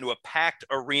walk out into a packed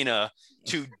arena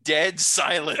to dead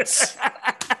silence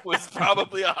was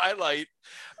probably a highlight.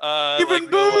 Even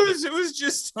booze. It was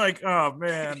just like, oh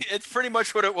man. It's pretty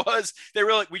much what it was. They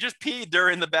were like, "We just peed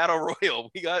during the battle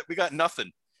royal. We got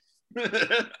nothing."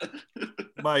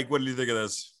 Mike, what did you think of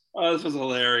this? Oh, this was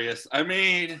hilarious. I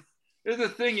mean, the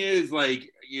thing is,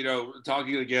 like,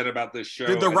 talking again about this show.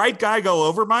 Did the right guy go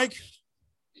over, Mike?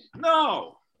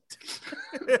 No.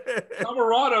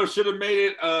 Alvarado should have made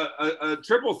it a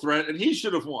triple threat, and he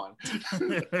should have won.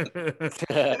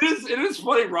 It is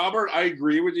funny, Robert. I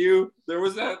agree with you. There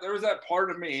was that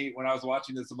part of me when I was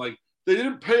watching this. I'm like, they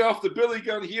didn't pay off the Billy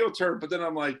Gunn heel turn, but then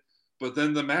I'm like, but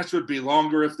then the match would be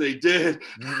longer if they did.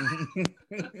 I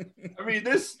mean,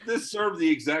 this served the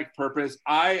exact purpose.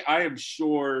 I am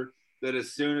sure that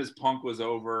as soon as Punk was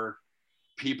over,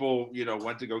 people,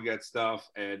 went to go get stuff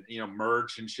and,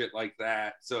 merch and shit like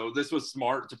that. So this was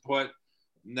smart to put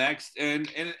next. And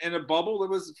in a bubble that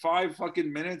was 5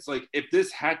 fucking minutes. Like, if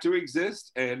this had to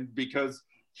exist, and because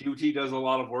QT does a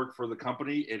lot of work for the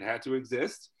company, it had to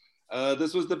exist.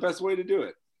 This was the best way to do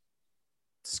it.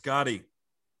 Scotty.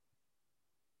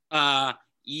 It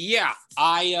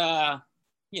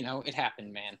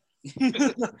happened, man.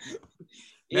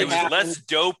 It was less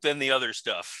dope than the other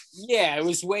stuff. Yeah, it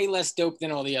was way less dope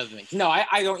than all the other things. No,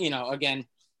 I don't, again,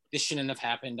 this shouldn't have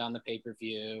happened on the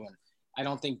pay-per-view. And I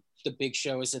don't think the Big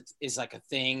Show is like a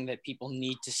thing that people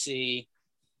need to see.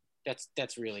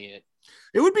 That's really it.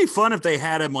 It would be fun if they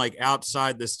had him like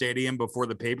outside the stadium before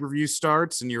the pay-per-view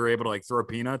starts and you're able to like throw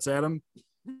peanuts at him.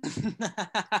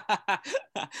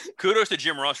 Kudos to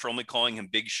Jim Ross for only calling him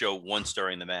Big Show once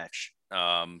during the match.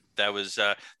 That was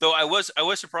though I was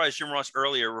surprised Jim Ross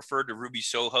earlier referred to Ruby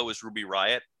Soho as Ruby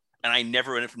Riott, and I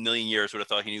never in a million years would have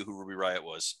thought he knew who Ruby Riott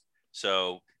was.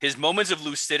 So his moments of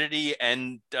lucidity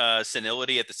and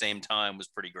senility at the same time was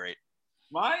pretty great.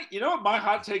 You know what my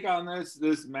hot take on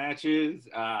this match is?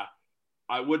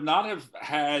 I would not have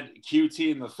had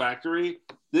QT in the factory.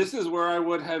 This is where I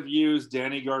would have used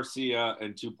Danny Garcia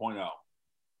in 2.0.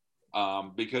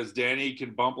 Because Danny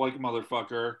can bump like a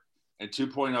motherfucker, and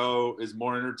 2.0 is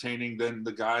more entertaining than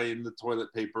the guy in the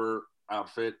toilet paper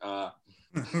outfit.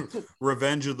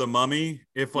 Revenge of the Mummy.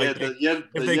 If they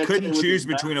Yeti couldn't choose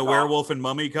between a mask werewolf and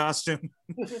mummy costume.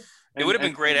 It would have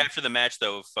been great after the match,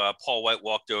 though, if Paul White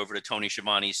walked over to Tony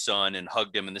Schiavone's son and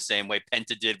hugged him in the same way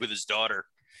Penta did with his daughter.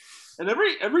 And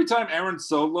every time Aaron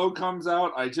Solo comes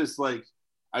out, I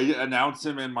announce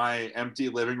him in my empty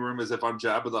living room as if I'm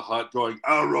Jabba the Hutt going,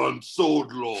 Aaron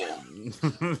Solo.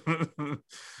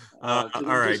 All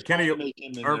right, Kenny,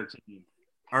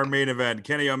 our main event,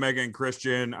 Kenny Omega and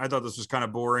Christian. I thought this was kind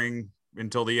of boring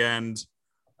until the end.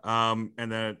 And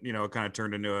then, it kind of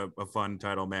turned into a fun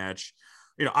title match.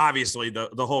 Obviously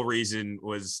the whole reason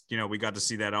was, we got to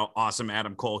see that awesome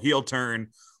Adam Cole heel turn.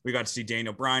 We got to see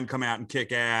Daniel Bryan come out and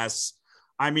kick ass.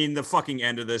 I mean, the fucking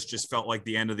end of this just felt like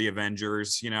the end of the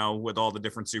Avengers, with all the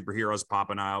different superheroes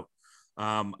popping out.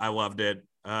 I loved it.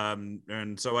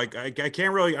 And so I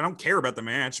can't really, I don't care about the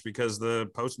match because the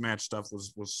post-match stuff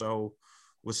was so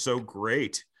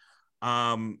great.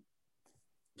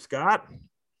 Scott?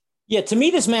 Yeah, to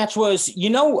me, this match was,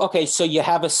 okay, so you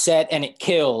have a set and it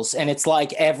kills and it's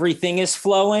like everything is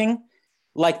flowing.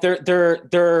 Like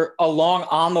they're along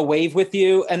on the wave with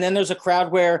you. And then there's a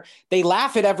crowd where they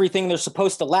laugh at everything they're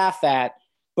supposed to laugh at,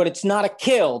 but it's not a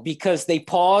kill because they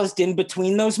paused in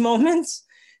between those moments.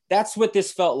 That's what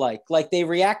this felt like. Like they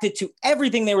reacted to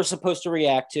everything they were supposed to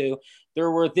react to.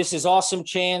 There were "This is awesome"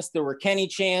 chants. There were Kenny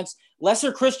chants,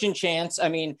 lesser Christian chants. I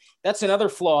mean, that's another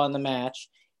flaw in the match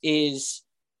is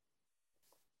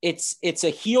it's a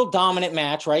heel dominant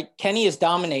match, right? Kenny is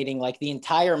dominating like the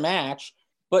entire match.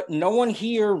 But no one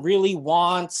here really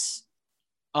wants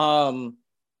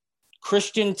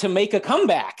Christian to make a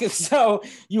comeback. So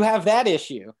you have that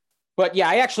issue. But yeah,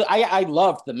 I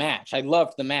loved the match. I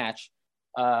loved the match.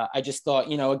 I just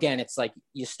thought, again, it's like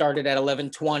you started at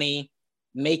 11:20,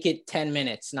 make it 10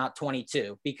 minutes, not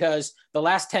 22, because the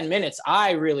last 10 minutes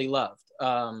I really loved.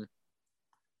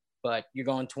 But you're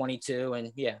going 22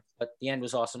 and yeah, but the end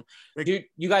was awesome. Dude,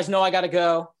 you guys know I got to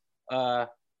go.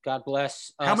 God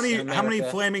bless. How many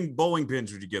flaming bowling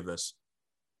pins would you give this?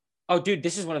 Oh, dude,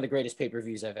 this is one of the greatest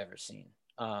pay-per-views I've ever seen.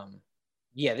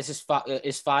 Yeah, this is five.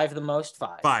 Is 5 the most?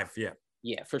 5. 5, yeah.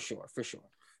 Yeah, for sure.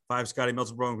 5 Scotty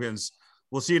Meltzer bowling pins.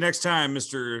 We'll see you next time,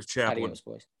 Mr. Chaplin. Adios,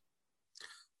 boys.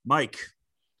 Mike.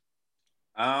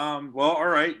 Well, all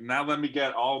right. Now let me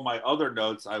get all my other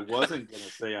notes. I wasn't going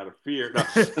to say out of fear. No.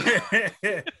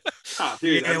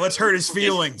 Dude, let's hurt his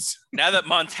feelings. Now that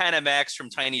Montana Max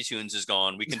from Tiny Toons is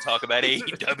gone, we can talk about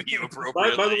AEW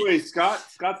appropriately. By the way,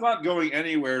 Scott's not going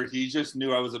anywhere. He just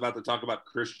knew I was about to talk about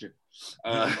Christian.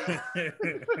 No,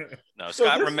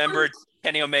 Scott remembered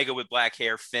Kenny Omega with black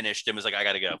hair finished and was like, I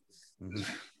got to go.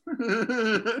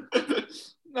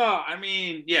 No, I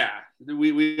mean, yeah,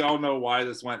 we all know why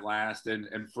this went last,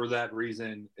 and for that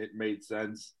reason, it made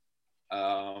sense.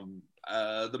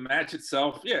 The match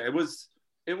itself, yeah, it was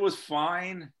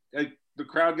fine. Like, the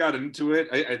crowd got into it.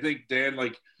 I think, Dan,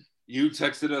 like, you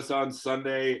texted us on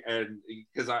Sunday, and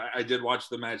because I did watch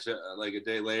the match like a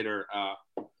day later,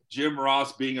 Jim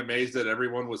Ross being amazed that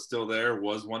everyone was still there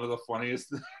was one of the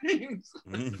funniest things.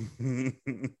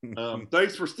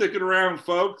 Thanks for sticking around,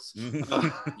 folks.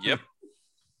 Yep.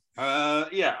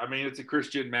 Yeah, I mean, it's a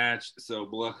Christian match, so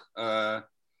blah.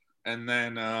 And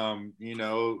then,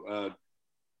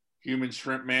 Human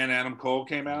Shrimp Man Adam Cole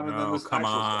came out, and then this come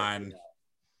on.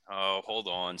 Oh, hold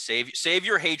on. Save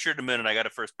your hatred a minute. I got to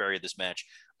first bury this match.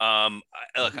 I'm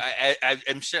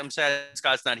sad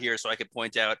Scott's not here, so I could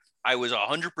point out I was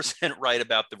 100% right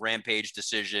about the Rampage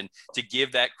decision to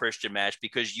give that Christian match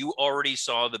because you already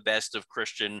saw the best of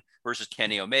Christian versus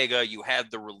Kenny Omega. You had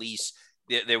the release.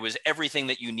 There was everything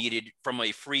that you needed from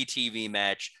a free TV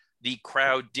match. The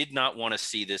crowd did not want to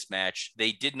see this match.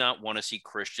 They did not want to see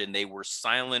Christian. They were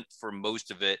silent for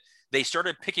most of it. They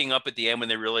started picking up at the end when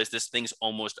they realized this thing's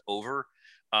almost over.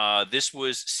 This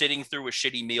was sitting through a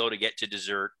shitty meal to get to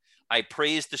dessert. I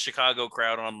praised the Chicago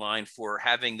crowd online for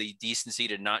having the decency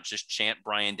to not just chant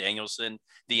Bryan Danielson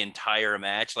the entire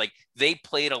match. Like, they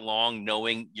played along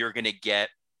knowing you're going to get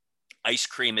ice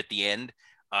cream at the end.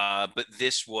 But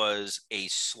this was a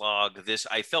slog.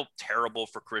 I felt terrible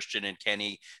for Christian and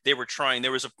Kenny. They were trying.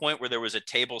 There was a point where there was a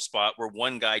table spot where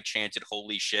one guy chanted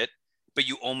 "Holy shit," but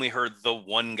you only heard the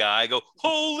one guy go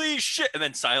 "Holy shit," and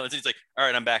then silence. He's like, "All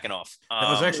right, I'm backing off." That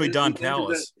was actually Don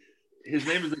Callis. His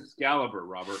name is Excalibur,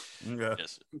 Robert. Yeah.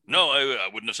 Yes. No, I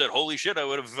wouldn't have said "Holy shit." I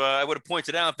would have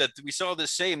pointed out that we saw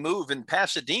this same move in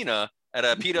Pasadena at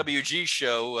a PWG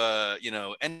show.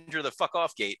 Enter the fuck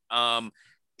off gate.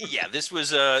 Yeah, this was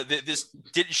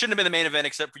shouldn't have been the main event,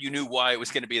 except for you knew why it was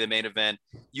going to be the main event.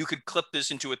 You could clip this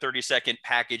into a 30-second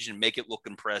package and make it look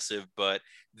impressive, but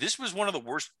this was one of the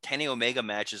worst Kenny Omega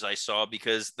matches I saw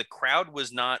because the crowd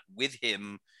was not with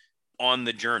him on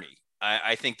the journey.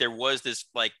 I think there was this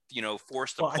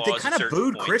forced applause. They kind of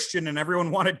booed point. Christian, and everyone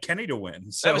wanted Kenny to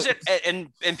win. So that was it.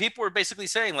 And people were basically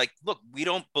saying, like, look, we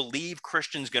don't believe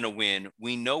Christian's going to win.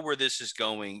 We know where this is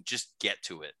going. Just get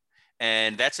to it.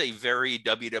 And that's a very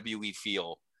WWE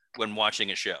feel when watching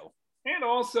a show. And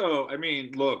also, I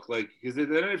mean, look, like, because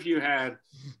then if you had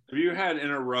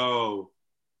in a row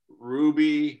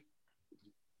Ruby,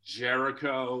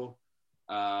 Jericho,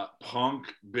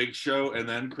 Punk, Big Show, and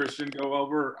then Christian go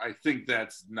over, I think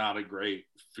that's not a great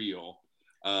feel.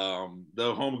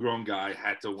 The homegrown guy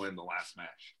had to win the last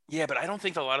match. Yeah, but I don't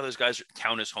think a lot of those guys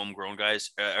count as homegrown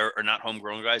guys or not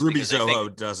homegrown guys. Ruby Soho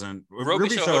doesn't. Ruby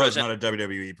Soho is not a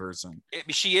WWE person.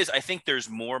 She is. I think there's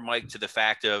more, Mike, to the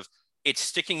fact of it's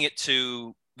sticking it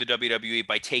to the WWE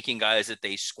by taking guys that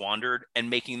they squandered and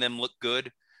making them look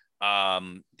good.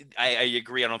 I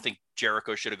agree. I don't think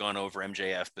Jericho should have gone over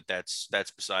MJF, but that's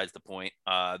besides the point.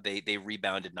 They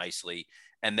rebounded nicely.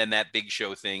 And then that Big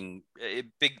Show thing,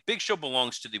 Big Show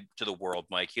belongs to the world,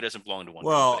 Mike. He doesn't belong to one.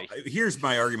 Well, company. Here's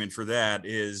my argument for that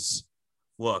is,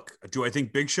 look, do I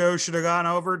think Big Show should have gone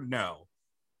over? No.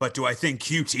 But do I think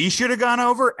QT should have gone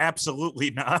over?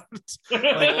 Absolutely not.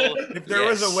 If there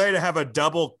was a way to have a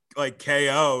double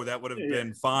KO, that would have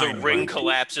been fine. The ring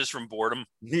collapses from boredom.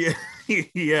 Yeah.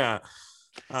 Yeah.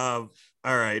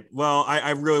 All right. Well,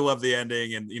 I really love the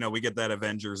ending, and we get that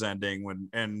Avengers ending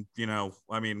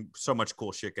so much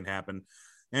cool shit can happen.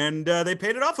 And they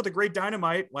paid it off with a great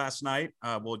Dynamite last night.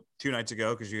 2 nights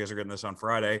ago, because you guys are getting this on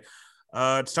Friday.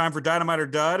 It's time for Dynamite or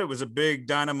Dud. It was a big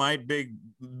Dynamite, big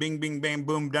bing, bing, bang,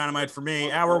 boom Dynamite for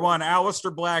me. Hour 1,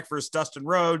 Aleister Black versus Dustin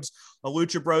Rhodes, a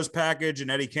Lucha Bros package, an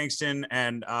Eddie Kingston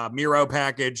and Miro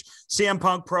package, CM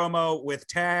Punk promo with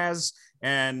Taz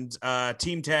and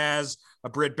Team Taz, a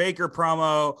Britt Baker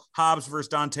promo, Hobbs versus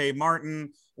Dante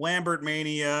Martin, Lambert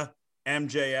Mania,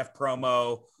 MJF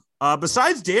promo.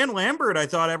 Besides Dan Lambert, I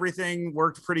thought everything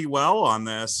worked pretty well on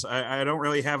this. I don't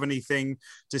really have anything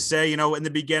to say. In the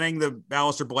beginning, the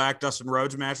Aleister Black, Dustin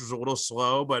Rhodes match was a little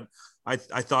slow, but I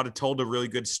thought it told a really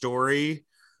good story.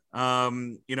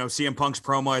 CM Punk's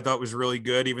promo I thought was really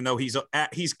good, even though he's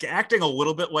acting a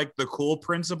little bit like the cool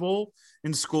principal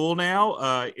in school now.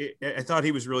 I thought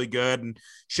he was really good, and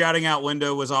shouting out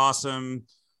Linda was awesome.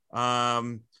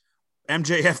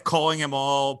 MJF calling him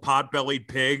all pot-bellied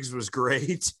pigs was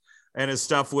great. And his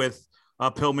stuff with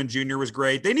Pillman Jr. was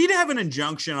great. They need to have an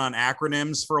injunction on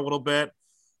acronyms for a little bit,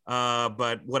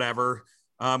 but whatever.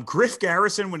 Griff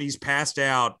Garrison, when he's passed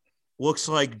out, looks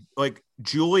like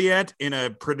Juliet in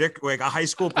a high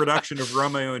school production of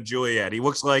Romeo and Juliet. He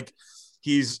looks like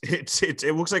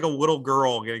it looks like a little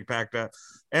girl getting packed up.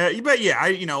 But yeah,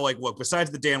 look,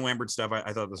 besides the Dan Lambert stuff,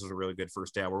 I thought this was a really good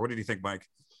first hour. What did you think, Mike?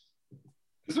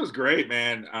 This was great,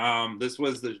 man. This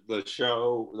was the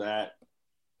show that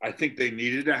I think they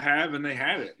needed to have, and they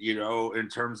had it, in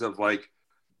terms of and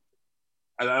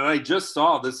I just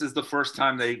saw this is the first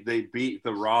time they beat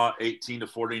the Raw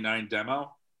 18-49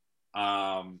 demo.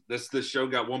 This show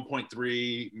got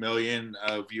 1.3 million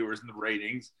viewers in the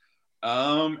ratings.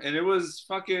 And it was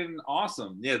fucking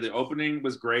awesome. Yeah, the opening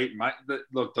was great.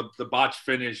 The botch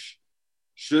finish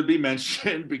should be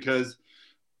mentioned because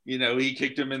he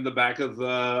kicked him in the back of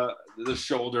the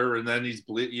shoulder, and then he's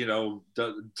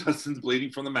Dustin's bleeding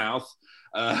from the mouth.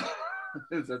 But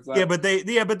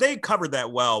they covered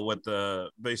that well with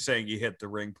by saying you hit the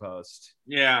ring post.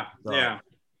 Yeah, so. Yeah.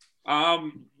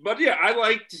 But yeah, I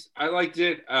liked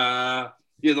it.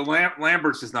 The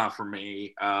Lambert's is not for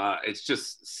me. It's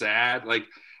just sad.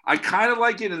 I kind of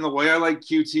like it in the way I like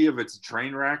QT if it's a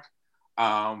train wreck.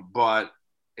 But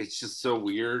it's just so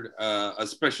weird,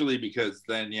 especially because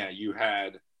then, you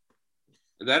had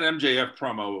that MJF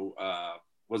promo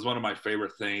was one of my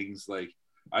favorite things.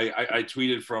 I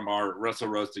tweeted from our Wrestle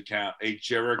Roast account, a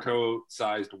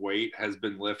Jericho-sized weight has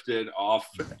been lifted off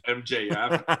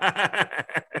MJF.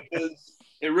 Because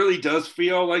it really does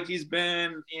feel like he's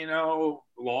been,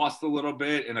 lost a little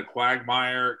bit in a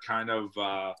quagmire, kind of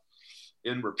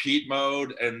in repeat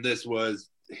mode. And this was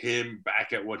him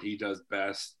back at what he does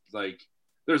best. Like,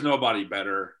 there's nobody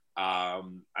better.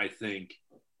 I think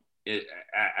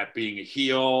at being a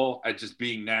heel, at just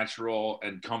being natural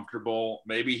and comfortable.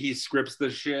 Maybe he scripts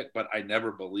the shit, but I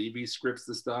never believe he scripts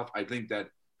the stuff. I think that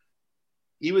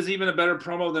he was even a better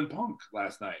promo than Punk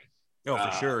last night. Oh,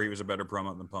 for sure. He was a better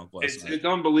promo than Punk last night. It's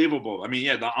unbelievable. I mean,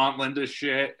 yeah, the Aunt Linda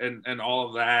shit and all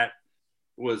of that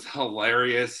was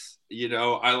hilarious.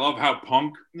 I love how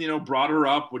Punk, brought her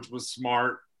up, which was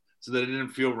smart, so that it didn't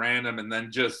feel random. And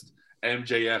then just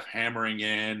MJF hammering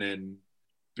in and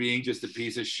being just a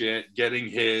piece of shit, getting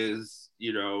his,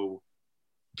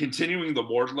 continuing the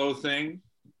Wardlow thing.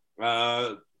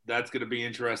 That's going to be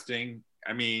interesting.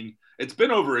 I mean, it's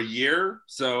been over a year,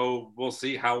 so we'll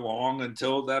see how long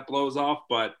until that blows off.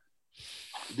 But,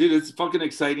 dude, it's fucking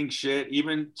exciting shit.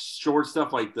 Even short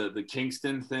stuff like the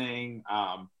Kingston thing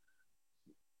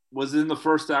was in the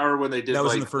first hour when they did. That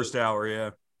was in the first hour,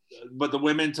 yeah. But the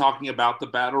women talking about the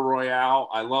Battle Royale,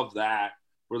 I love that,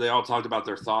 where they all talked about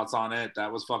their thoughts on it.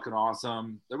 That was fucking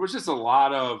awesome. There was just a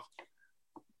lot of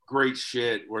great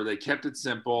shit where they kept it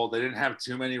simple. They didn't have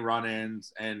too many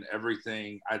run-ins, and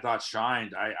everything I thought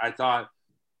shined. I thought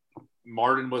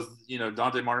Martin was,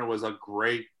 Dante Martin was a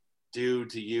great dude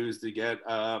to use to get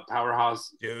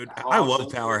Powerhouse. Dude, I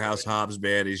love Powerhouse Hobbs,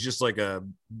 man. He's just like a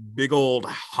big old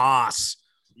hoss.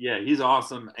 Yeah, he's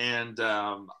awesome. And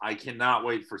I cannot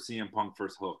wait for CM Punk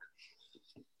first hook.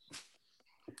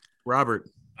 Robert.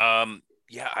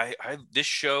 Yeah, I this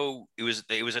show, it was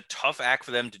a tough act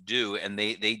for them to do, and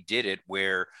they did it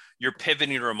where you're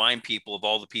pivoting to remind people of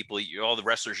all the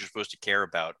wrestlers you're supposed to care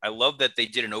about. I love that they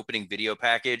did an opening video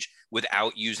package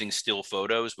without using still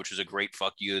photos, which was a great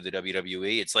fuck you to the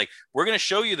WWE. It's like, we're going to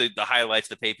show you the highlights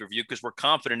of the pay-per-view because we're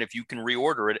confident if you can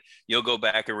reorder it, you'll go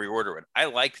back and reorder it. I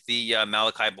like the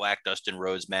Malachi Black, Dustin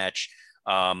Rhodes match.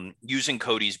 Using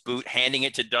Cody's boot, handing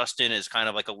it to Dustin as kind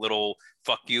of like a little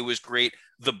fuck you was great.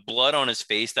 The blood on his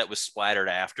face that was splattered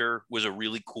after was a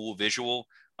really cool visual.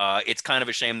 It's kind of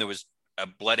a shame there was a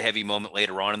blood heavy moment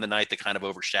later on in the night that kind of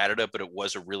overshadowed it, but it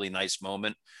was a really nice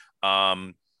moment.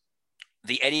 The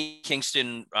Eddie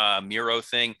Kingston Miro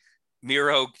thing,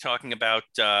 Miro talking about,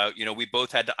 we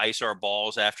both had to ice our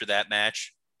balls after that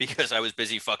match because I was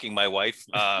busy fucking my wife,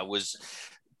 was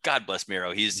God bless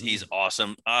Miro. He's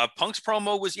awesome. Punk's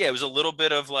promo was, it was a little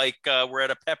bit of like, we're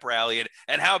at a pep rally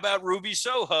and how about Ruby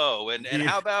Soho and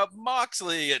how about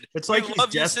Moxley? And it's like he's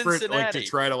desperate like to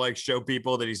try to like show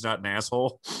people that he's not an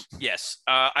asshole. Yes.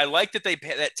 I like that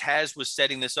that Taz was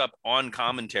setting this up on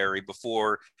commentary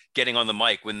before getting on the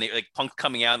mic when they like Punk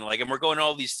coming out and we're going to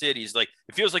all these cities. Like,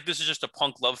 it feels like this is just a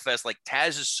Punk love fest. Like,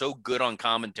 Taz is so good on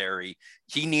commentary.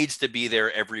 He needs to be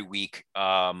there every week.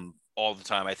 All the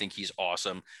time. I think he's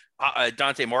awesome.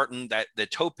 Dante Martin, that the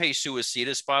tope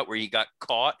suicida spot where he got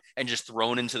caught and just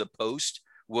thrown into the post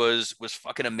was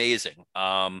fucking amazing.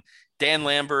 Dan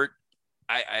Lambert,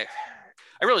 I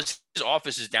realize his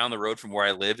office is down the road from where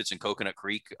I live. It's in Coconut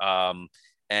Creek.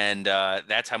 And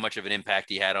that's how much of an impact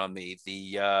he had on me.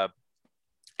 The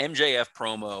MJF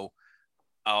promo,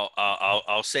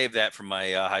 I'll save that for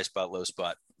my high spot, low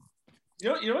spot.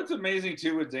 You know what's amazing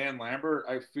too with Dan Lambert?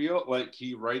 I feel like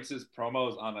he writes his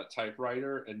promos on a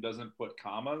typewriter and doesn't put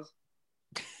commas.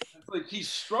 It's like he's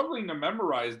struggling to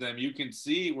memorize them. You can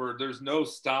see where there's no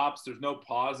stops, there's no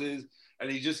pauses,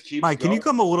 and he just keeps Mike, going. can you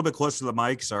come a little bit closer to the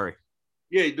mic? Sorry.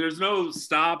 Yeah, there's no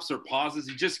stops or pauses.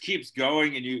 He just keeps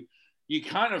going, and you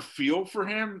kind of feel for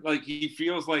him. Like he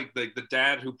feels like the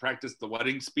dad who practiced the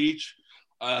wedding speech.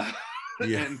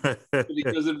 And he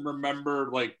doesn't remember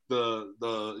like the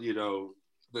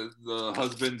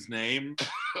husband's name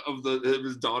of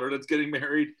his daughter that's getting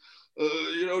married.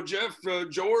 Jeff,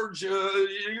 George, you're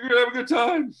gonna have a good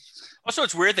time. Also,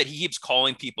 it's weird that he keeps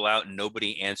calling people out and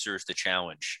nobody answers the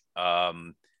challenge.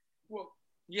 Well,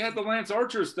 you had the Lance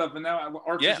Archer stuff, and now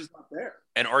Archer's just not there.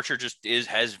 And Archer just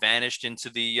has vanished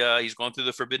into the. He's gone through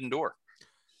the forbidden door.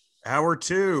 Hour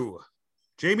 2.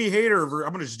 Jamie Hayter,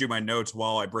 I'm going to just do my notes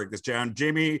while I break this down.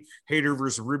 Jamie Hayter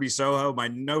versus Ruby Soho. My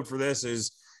note for this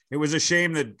is, it was a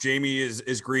shame that Jamie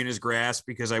is green as grass,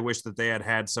 because I wish that they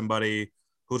had somebody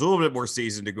who's a little bit more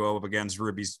seasoned to go up against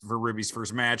Ruby's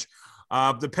first match.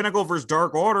 The Pinnacle versus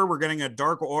Dark Order. We're getting a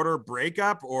Dark Order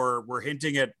breakup, or we're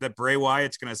hinting at that Bray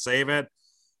Wyatt's going to save it.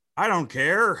 I don't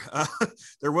care.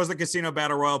 There was the Casino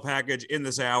Battle Royal package in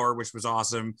this hour, which was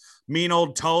awesome. Mean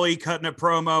old Tully cutting a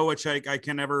promo, which I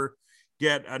can never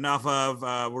get enough of.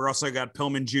 We're also got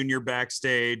Pillman Jr.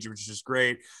 backstage, which is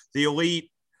great. The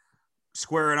Elite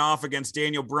squaring off against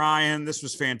Daniel Bryan. This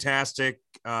was fantastic.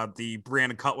 The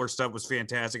Brandon Cutler stuff was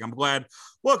fantastic. I'm glad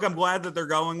that they're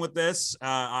going with this.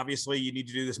 Obviously, you need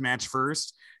to do this match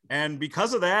first. And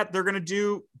because of that, they're going to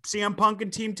do CM Punk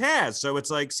and Team Taz. So it's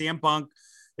like CM Punk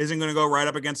isn't going to go right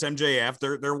up against MJF.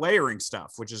 They're layering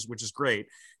stuff, which is great.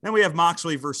 Then we have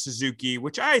Moxley versus Suzuki,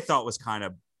 which I thought was kind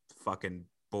of fucking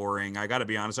boring. I got to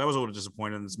be honest. I was a little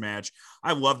disappointed in this match.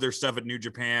 I love their stuff at New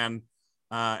Japan.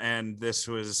 And this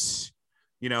was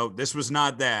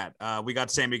not that. We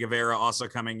got Sammy Guevara also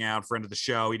coming out, friend of the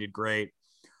show. He did great.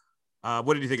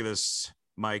 What did you think of this,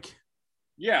 Mike?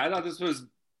 Yeah, I thought this was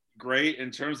great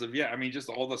in terms of, just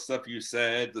all the stuff you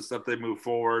said, the stuff they moved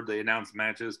forward. They announced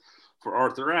matches for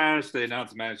Arthur Ashe. They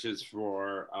announced matches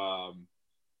for,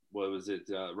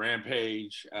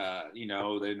 Rampage.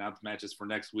 They announced matches for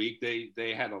next week.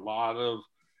 They had a lot of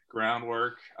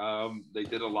groundwork. They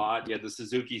did a lot. Yeah, the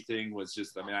Suzuki thing was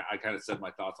just, I kind of said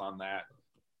my thoughts on that.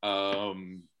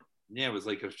 It was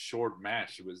like a short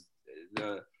match. It was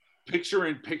the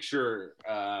picture-in-picture.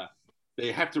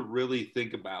 They have to really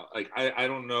think about, I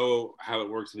don't know how it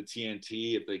works with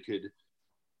TNT, if they could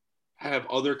have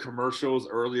other commercials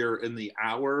earlier in the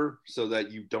hour so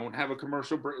that you don't have a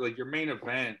commercial break. Like, your main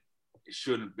event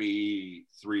shouldn't be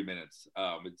 3 minutes.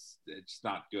 It's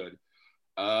not good.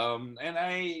 And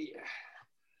I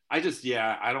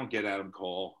don't get Adam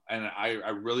Cole, and I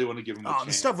really want to give him a chance.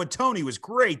 The stuff with Tony was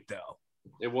great, though.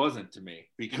 It wasn't to me,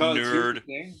 because here's the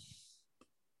thing.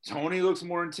 Tony looks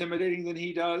more intimidating than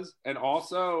he does, and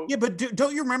also but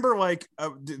don't you remember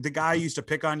the guy used to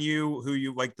pick on you, who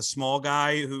you like, the small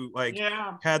guy who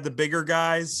had the bigger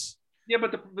guys? Yeah,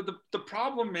 but the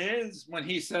problem is, when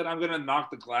he said, "I'm gonna knock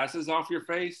the glasses off your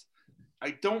face,"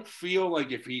 I don't feel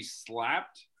like if he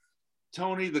slapped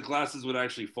Tony, the glasses would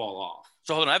actually fall off.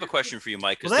 So hold on, I have a question for you,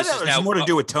 Mike. Well, that has more to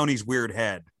do with Tony's weird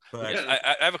head. But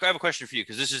I have a question for you,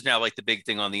 because this is now like the big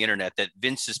thing on the internet, that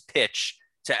Vince's pitch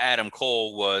to Adam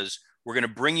Cole was, we're going to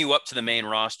bring you up to the main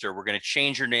roster. We're going to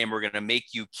change your name. We're going to make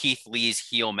you Keith Lee's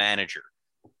heel manager.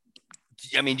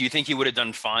 Do you think he would have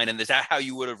done fine? And is that how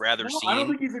you would have rather seen? I don't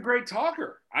think he's a great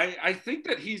talker. I think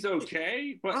that he's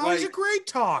okay, but he's a great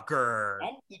talker.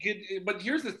 But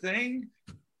here's the thing.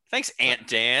 Thanks, Aunt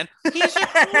Dan. He's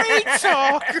a great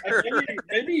talker.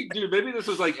 Maybe this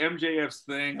was like MJF's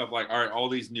thing of like, all right, all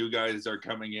these new guys are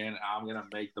coming in. I'm going to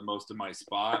make the most of my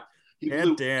spot.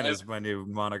 Aunt Dan is my new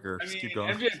moniker. Keep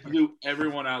going. MJF blew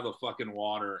everyone out of the fucking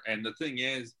water. And the thing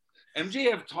is,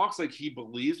 MJF talks like he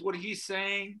believes what he's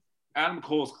saying. Adam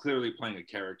Cole's clearly playing a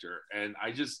character. And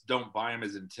I just don't buy him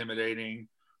as intimidating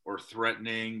or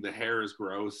threatening. The hair is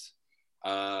gross.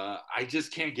 I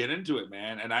just can't get into it,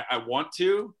 man. And I want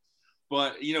to.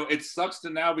 But, it sucks to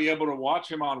now be able to watch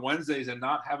him on Wednesdays and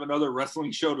not have another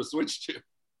wrestling show to switch to.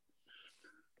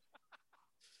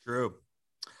 True.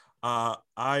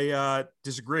 I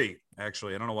disagree,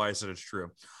 actually. I don't know why I said it's true.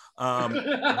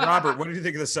 Robert, what did you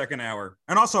think of the second hour?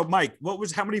 And also, Mike,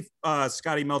 how many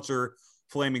Scotty Meltzer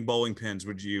flaming bowling pins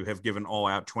would you have given All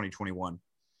Out 2021?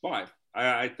 5.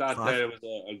 I thought 5? That it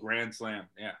was a grand slam.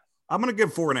 Yeah. I'm going to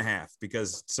give 4.5,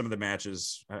 because some of the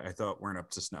matches I thought weren't up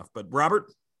to snuff. But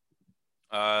Robert?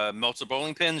 Meltzer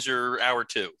bowling pins or hour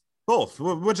 2? Both,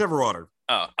 whichever order.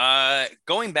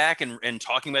 Going back and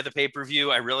talking about the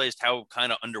pay-per-view, I realized how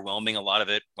kind of underwhelming a lot of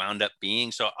it wound up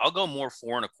being. So I'll go more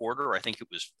 4.25. I think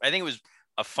it was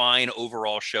a fine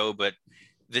overall show, but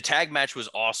the tag match was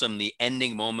awesome. The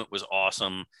ending moment was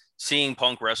awesome. Seeing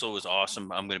Punk wrestle was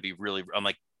awesome. I'm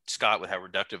like Scott with how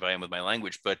reductive I am with my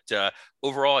language, but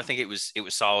overall, I think it was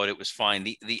solid. It was fine.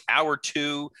 The hour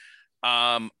 2.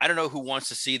 I don't know who wants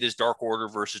to see this Dark Order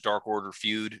versus Dark Order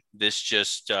feud. This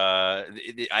just, I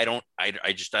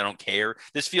don't care.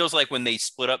 This feels like when they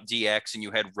split up DX and you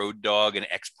had Road Dogg and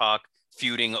X-Pac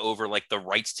feuding over like the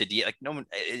rights to DX. Like, no one,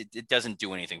 it doesn't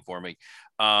do anything for me.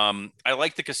 I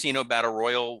like the Casino Battle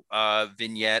Royal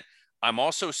vignette. I'm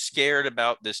also scared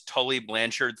about this Tully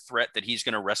Blanchard threat that he's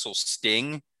going to wrestle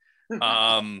Sting.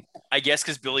 I guess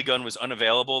because Billy Gunn was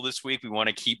unavailable this week, we want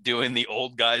to keep doing the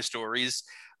old guy stories.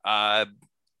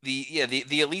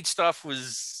 The Elite stuff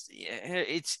was,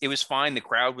 it was fine. The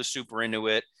crowd was super into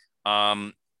it.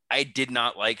 I did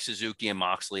not like Suzuki and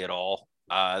Moxley at all.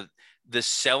 The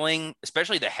selling,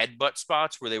 especially the headbutt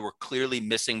spots where they were clearly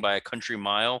missing by a country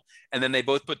mile, and then they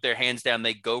both put their hands down.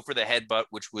 They go for the headbutt,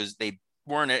 which was, they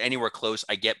weren't anywhere close.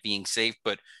 I get being safe,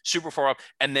 but super far up,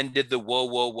 and then did the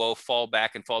whoa fall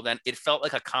back and fall down. It felt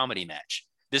like a comedy match.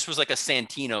 This was like a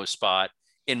Santino spot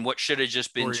in what should have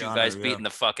just been two guys beating the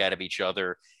fuck out of each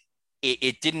other.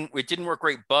 It didn't work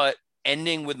great, but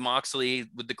ending with Moxley,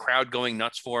 with the crowd going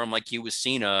nuts for him like he was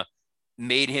Cena,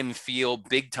 made him feel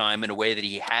big time in a way that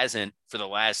he hasn't for the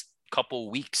last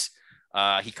couple weeks.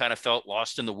 He kind of felt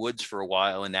lost in the woods for a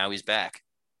while, and now he's back.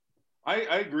 I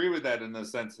agree with that in the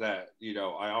sense that, you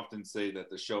know, I often say that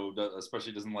the show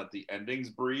especially doesn't let the endings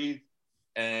breathe,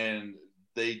 and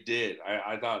they did.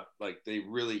 I thought like they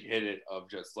really hit it of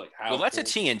just like how. Well, that's a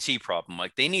TNT problem.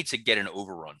 Like they need to get an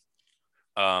overrun.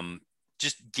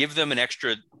 Just give them an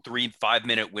extra 3-5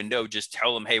 minute window. Just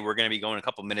tell them, hey, we're going to be going a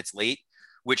couple minutes late,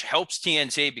 which helps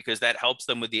TNT because that helps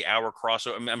them with the hour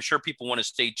crossover. I mean, I'm sure people want to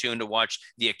stay tuned to watch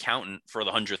The Accountant for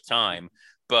the 100th time,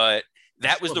 but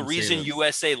that was the reason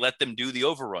USA let them do the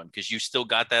overrun, because you still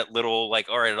got that little like,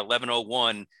 all right, at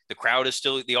 11:01,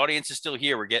 the audience is still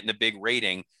here. We're getting the big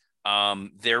rating.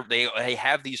 They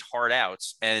have these hard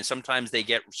outs, and sometimes they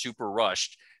get super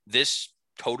rushed. This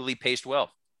totally paced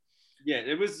well. Yeah,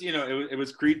 it was, you know, it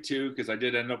was Creed 2 because I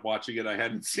did end up watching it. I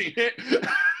hadn't seen it.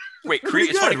 Wait, Creed,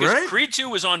 it's funny because Creed 2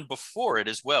 was on before it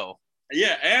as well.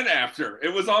 Yeah, and after.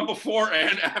 It was on before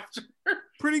and after.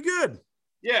 Pretty good.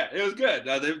 Yeah, it was good.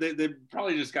 They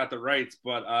probably just got the rights.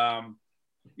 But,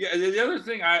 yeah, the other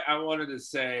thing I wanted to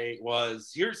say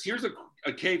was, here's a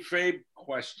kayfabe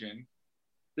question.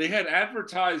 They had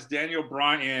advertised Daniel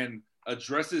Bryan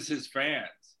addresses his fans.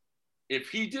 If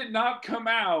he did not come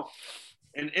out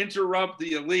and interrupt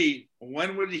the Elite,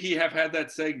 when would he have had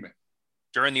that segment?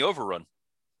 During the overrun.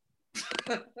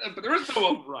 But there is no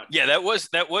overrun. Yeah, that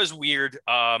was weird.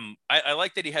 I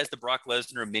like that he has the Brock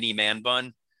Lesnar mini man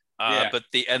bun, but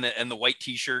the white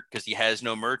T-shirt because he has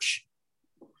no merch.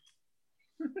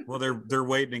 Well, they're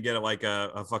waiting to get like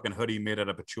a fucking hoodie made out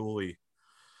of patchouli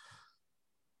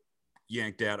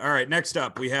yanked out. All right, next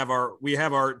up we have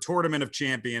our Tournament of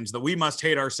Champions, the We Must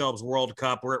Hate Ourselves World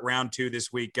Cup. We're at round 2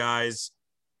 this week, guys.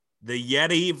 The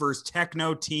Yeti versus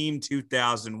Techno Team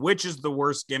 2000. Which is the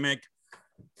worst gimmick?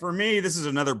 For me, this is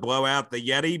another blowout. The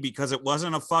Yeti, because it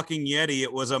wasn't a fucking Yeti,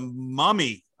 it was a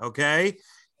mummy. Okay,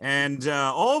 and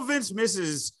all Vince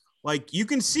misses, like you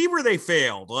can see where they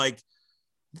failed. Like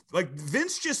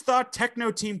Vince just thought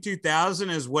Techno Team 2000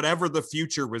 is whatever the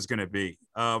future was going to be.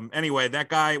 Anyway, that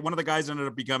guy, one of the guys ended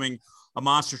up becoming a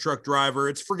monster truck driver.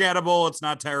 It's forgettable. It's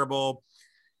not terrible.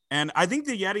 And I think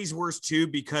the Yeti's worse too,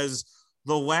 because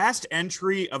the last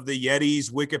entry of the Yeti's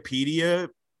Wikipedia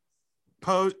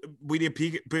post,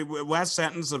 last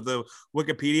sentence of the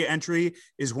Wikipedia entry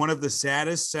is one of the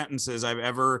saddest sentences I've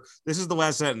ever. This is the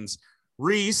last sentence.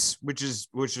 Reese, which is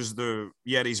the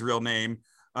Yeti's real name,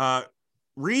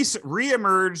 Reese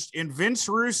reemerged in Vince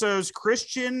Russo's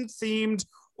Christian-themed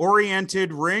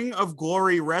oriented Ring of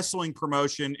Glory wrestling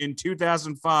promotion in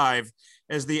 2005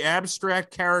 as the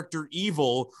abstract character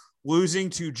Evil, losing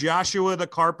to Joshua the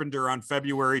Carpenter on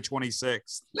February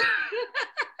 26th.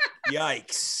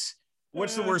 Yikes.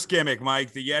 What's the worst gimmick,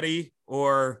 Mike? The Yeti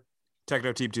or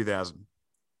Techno Team 2000?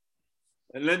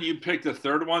 And then you picked a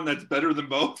third one that's better than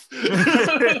both. the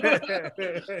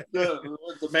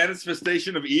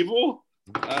manifestation of evil.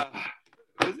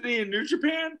 Isn't he in New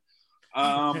Japan?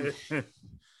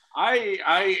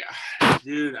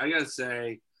 Dude, I gotta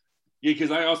say, yeah,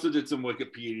 because I also did some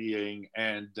Wikipediaing,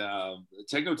 and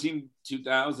Techno Team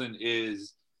 2000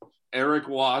 is Eric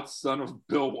Watts, son of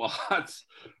Bill Watts,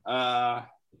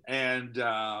 and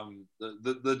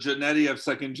the Jannetty of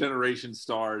second generation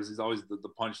stars. He's always the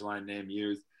punchline name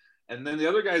used. And then the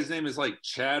other guy's name is like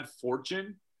Chad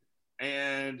Fortune,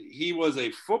 and he was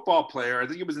a football player. I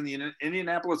think he was in the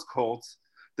Indianapolis Colts.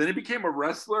 Then he became a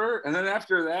wrestler, and then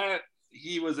after that,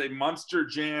 he was a Monster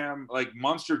Jam, like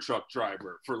monster truck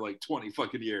driver for like 20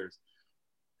 fucking years.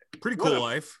 Pretty cool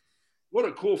life. What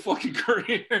a cool fucking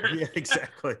career. Yeah,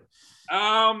 exactly.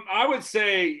 I would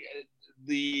say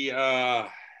the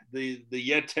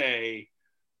Yeti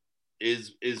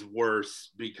is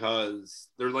worse because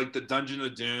they're like the Dungeon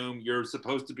of Doom. You're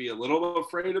supposed to be a little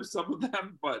afraid of some of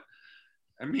them, but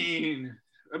I mean,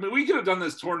 we could have done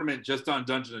this tournament just on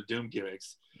Dungeon of Doom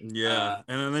gimmicks. Yeah,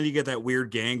 and then you get that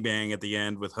weird gangbang at the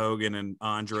end with Hogan and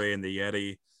Andre and the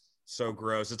Yeti. So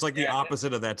gross. It's like the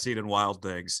opposite of that scene in Wild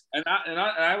Things. And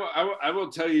I will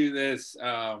tell you this: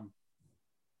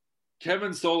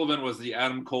 Kevin Sullivan was the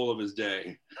Adam Cole of his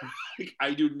day.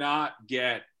 I do not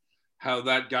get how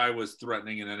that guy was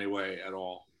threatening in any way at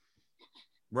all.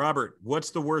 Robert, what's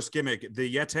the worst gimmick?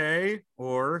 The Yeti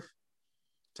or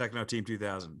Techno Team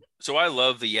 2000? So I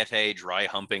love the Yeti dry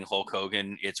humping Hulk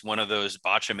Hogan. It's one of those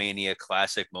Botchamania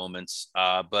classic moments.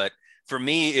 But For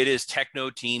me, it is Techno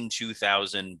Team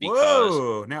 2000 because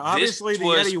Whoa. Now obviously the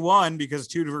Yeti won because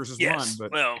 2 versus 1.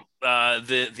 But well,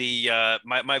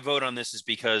 my vote on this is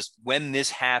because when this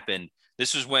happened,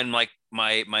 this was when like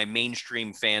my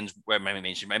mainstream fans,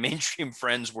 my mainstream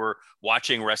friends were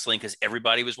watching wrestling because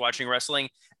everybody was watching wrestling,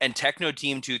 and Techno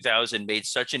Team 2000 made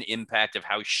such an impact of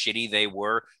how shitty they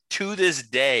were. To this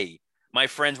day, my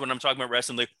friends, when I'm talking about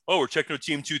wrestling, like, oh, are Techno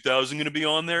Team 2000 going to be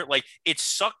on there? Like, it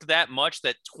sucked that much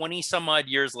that 20 some odd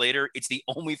years later, it's the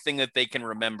only thing that they can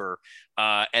remember.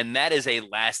 And that is a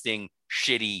lasting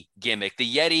shitty gimmick.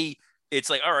 The Yeti, it's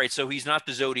like, all right, so he's not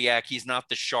the Zodiac. He's not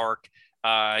the Shark.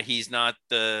 He's not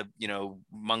the,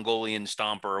 Mongolian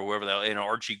Stomper or whoever the,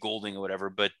 Archie Goulding or whatever,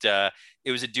 but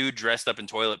it was a dude dressed up in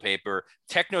toilet paper.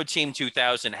 Techno Team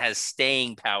 2000 has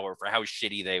staying power for how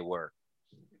shitty they were.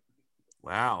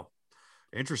 Wow.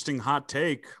 Interesting hot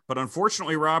take. But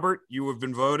unfortunately, Robert, you have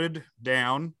been voted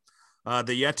down.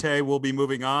 The Yeti will be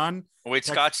moving on. Wait,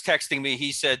 Scott's texting me.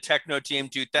 He said Techno Team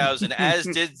 2000, as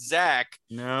did Zach.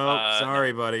 No,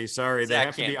 sorry, buddy. Sorry. Zach they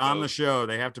have to be on vote. the show.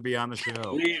 They have to be on the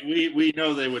show. We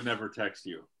know they would never text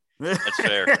you. That's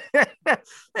fair.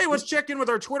 Hey, let's check in with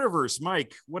our Twitterverse.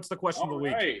 Mike, what's the question of the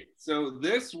week? Right. So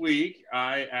this week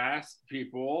I asked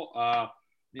people,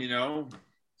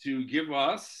 to give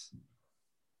us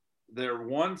their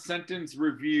one sentence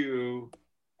review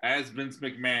as Vince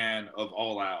McMahon of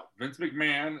All Out. Vince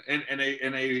McMahon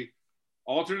in a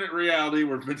alternate reality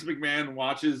where Vince McMahon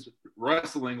watches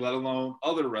wrestling, let alone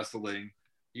other wrestling.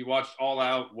 He watched All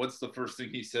Out. What's the first thing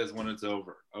he says when it's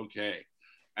over? Okay.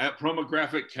 At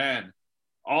Promographic Ken,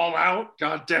 All Out?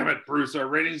 God damn it, Bruce. Our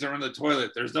ratings are in the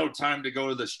toilet. There's no time to go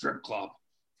to the strip club.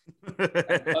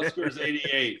 At Huskers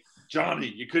 88,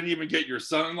 Johnny, you couldn't even get your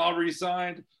son-in-law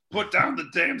re-signed? Put down the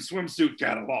damn swimsuit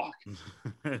catalog.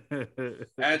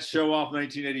 At Show Off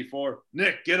 1984,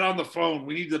 Nick, get on the phone.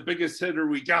 We need the biggest hitter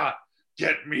we got.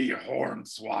 Get me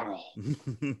Hornswoggle.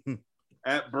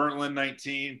 At Burnlin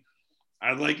 19,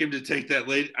 I'd like him to take that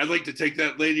lady. I'd like to take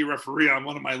that lady referee on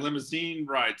one of my limousine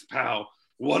rides, pal.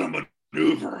 What a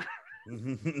maneuver.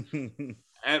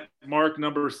 At Mark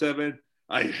number 7,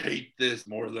 I hate this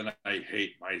more than I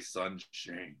hate my son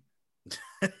Shane.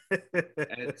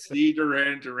 And C.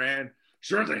 Duran,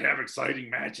 sure they have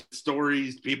exciting matches,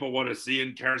 stories people want to see,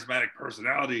 and charismatic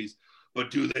personalities,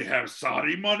 but do they have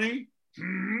Saudi money?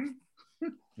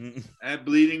 At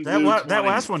Bleeding Blue, that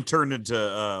last one turned into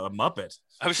a Muppet.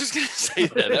 I was just gonna say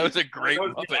that was a great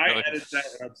Muppet. I added that.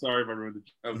 I'm sorry if I ruined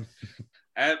the joke.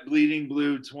 At Bleeding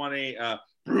Blue 20,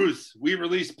 Bruce, we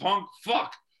released Punk.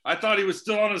 Fuck, I thought he was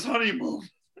still on his honeymoon.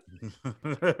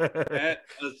 At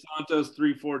Santos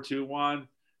 3421,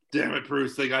 damn it,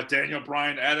 Bruce, they got Daniel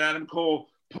Bryan. At Adam Cole,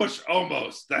 push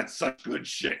almost. That's such good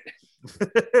shit.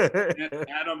 At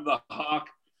Adam the Hawk,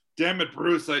 damn it,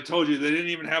 Bruce, I told you they didn't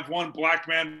even have one black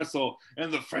man wrestle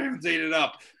and the fans ate it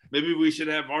up. Maybe we should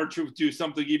have R-Truth do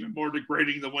something even more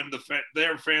degrading to win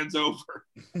their fans over.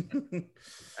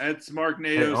 At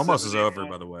Smarknado, hey, almost is over,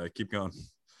 by the way. Keep going.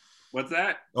 What's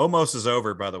that? Almost is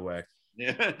over, by the way.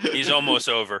 Yeah. He's almost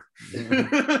over.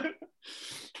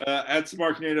 At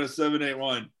Smarknado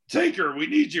 781, Taker, we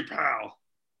need you, pal.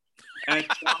 At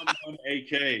Tom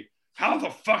AK, how the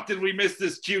fuck did we miss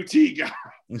this QT guy?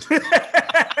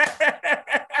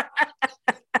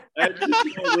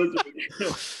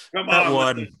 Come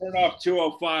on, turn off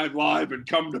 205 live and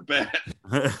come to bed.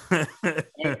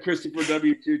 At Christopher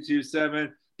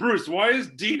W227, Bruce, why is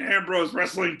Dean Ambrose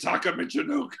wrestling Taka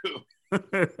Michinoku?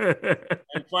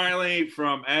 And finally,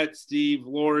 from at Steve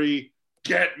Laurie,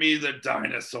 get me the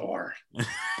dinosaur.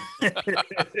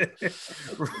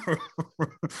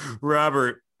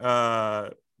 Robert,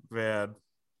 man,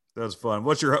 that was fun.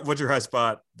 What's your high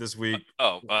spot this week?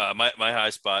 My high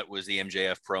spot was the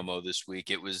MJF promo this week.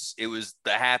 It was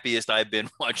the happiest I've been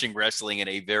watching wrestling in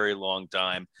a very long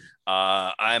time.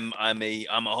 I'm a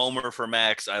homer for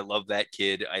Max. I love that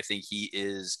kid. I think he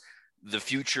is the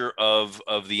future of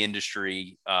the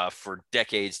industry for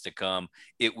decades to come.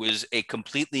 It was a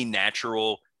completely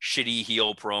natural, shitty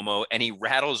heel promo, and he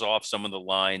rattles off some of the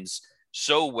lines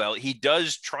so well. He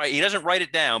doesn't write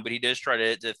it down, but he does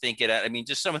try to think it out. I mean,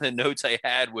 just some of the notes I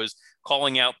had was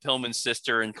calling out Pillman's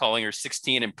sister and calling her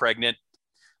 16 and pregnant,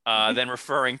 then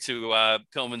referring to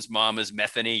Pillman's mom as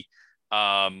Methany.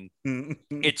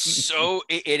 It's so,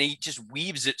 and he just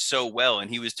weaves it so well. And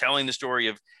he was telling the story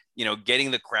of, getting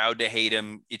the crowd to hate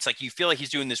him. It's like you feel like he's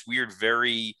doing this weird,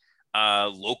 very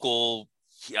local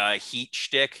heat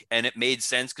shtick, and it made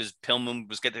sense because Pillman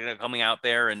was coming out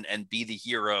there and be the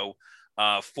hero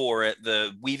for it.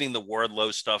 The weaving the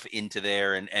Wardlow stuff into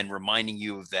there and reminding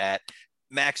you of that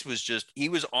Max was he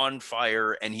was on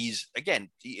fire, and I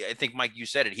think, Mike, you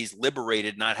said it, he's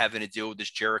liberated not having to deal with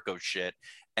this Jericho shit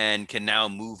and can now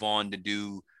move on to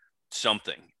do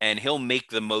something, and he'll make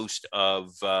the most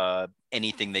of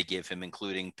anything they give him,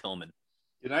 including Pillman.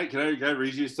 Can I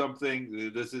read you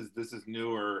something? This is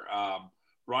newer.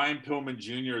 Brian Pillman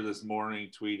Jr. this morning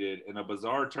tweeted, in a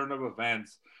bizarre turn of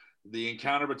events, the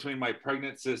encounter between my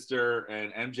pregnant sister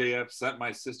and MJF sent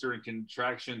my sister in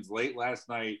contractions late last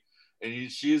night,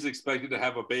 and she is expected to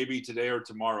have a baby today or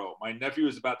tomorrow. My nephew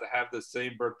is about to have the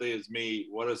same birthday as me.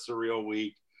 What a surreal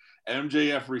week.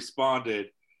 MJF responded,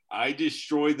 I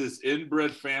destroyed this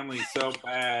inbred family so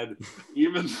bad,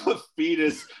 even the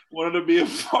fetus wanted to be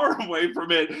as far away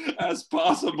from it as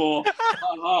possible.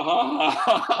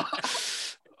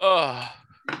 Oh,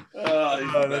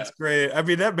 that's great. I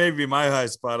mean, that may be my high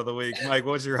spot of the week. Mike,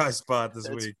 what's your high spot this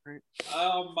week?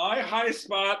 My high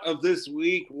spot of this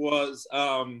week was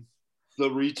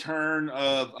the return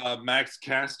of Max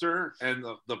Caster and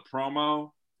the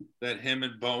promo that him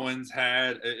and Bowens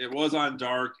had. It was on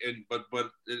Dark, but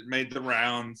it made the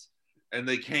rounds, and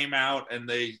they came out and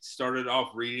they started off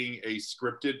reading a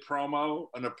scripted promo,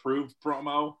 an approved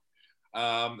promo,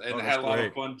 and it had a lot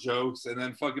of fun jokes. And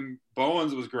then fucking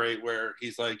Bowens was great, where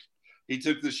he's like, he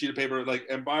took the sheet of paper, like,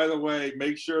 and by the way,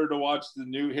 make sure to watch the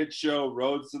new hit show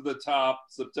Roads to the Top,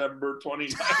 September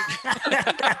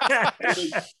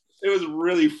 29th. It was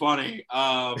really funny.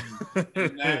 And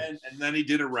then he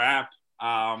did a rap.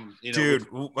 Dude,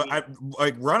 I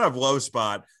like run of low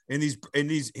spot in these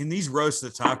roast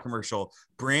the top commercial.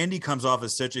 Brandy comes off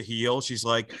as such a heel. She's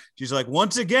like,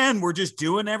 once again, we're just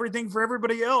doing everything for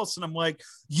everybody else. And I'm like,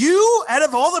 you, out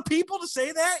of all the people to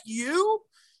say that, you?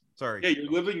 Sorry. Yeah, you're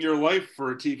living your life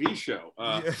for a TV show.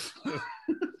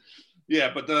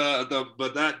 Yeah, but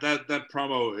that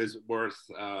promo is worth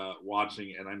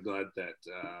watching, and I'm glad that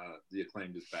the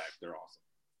Acclaimed is back. They're awesome.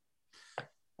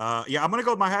 Yeah, I'm going to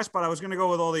go with my high spot. I was going to go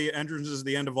with all the entrances at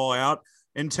the end of All Out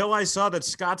until I saw that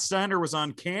Scott Steiner was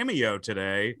on Cameo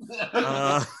today.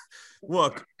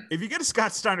 Look, if you get a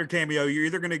Scott Steiner cameo, you're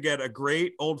either going to get a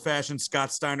great old-fashioned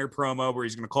Scott Steiner promo where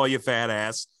he's going to call you fat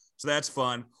ass, so that's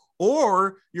fun,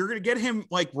 or you're going to get him,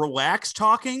 like, relaxed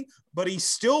talking, but he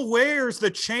still wears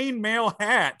the chainmail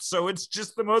hat, so it's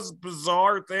just the most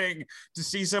bizarre thing to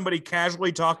see somebody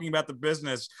casually talking about the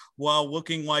business while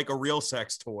looking like a real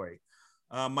sex toy.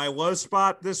 My low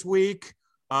spot this week,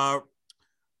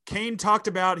 Kane talked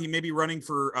about he may be running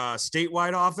for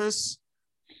statewide office,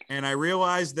 and I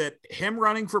realized that him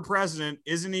running for president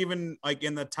isn't even like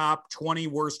in the top 20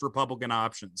 worst Republican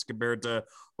options compared to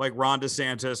like Ron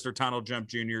DeSantis or Donald Trump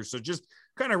Jr. So just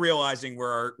kind of realizing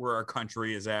where our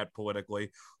country is at politically.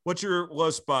 What's your low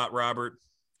spot, Robert?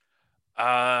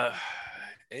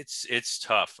 It's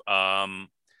tough. Trying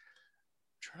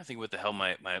to think what the hell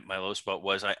my low spot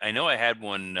was. I know I had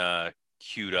one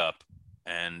queued up,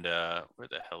 and where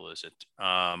the hell is it?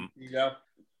 Yeah.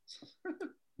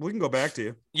 We can go back to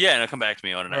you. Yeah, and it'll come back to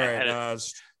me on it. All right,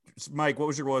 Mike, what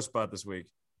was your low spot this week?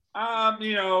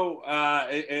 It's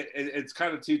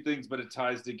kind of two things, but it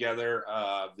ties together.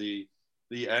 The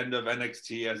end of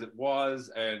NXT as it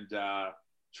was, and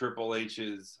Triple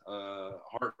H's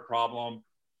heart problem.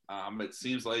 It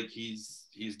seems like he's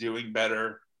doing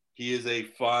better. He is a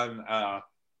fun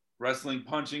wrestling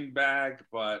punching bag,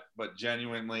 but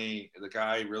genuinely, the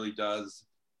guy really does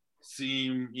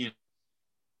seem,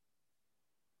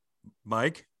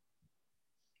 Mike?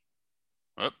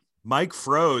 What? Mike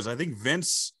froze. I think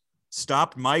Vince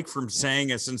stopped Mike from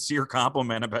saying a sincere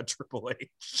compliment about Triple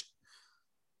H.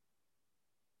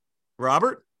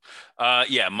 Robert?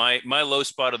 Yeah, my low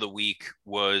spot of the week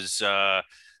was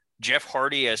Jeff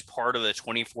Hardy as part of the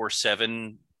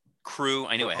 24/7 crew.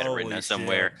 I knew I had it written down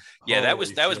somewhere. Yeah, that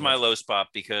was my low spot,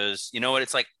 because you know what,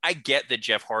 it's like, I get that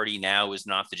Jeff Hardy now is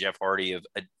not the Jeff Hardy of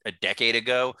a decade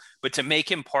ago, but to make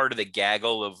him part of the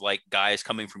gaggle of like guys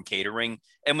coming from catering,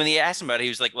 and when they asked him about it, he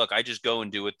was like, look, I just go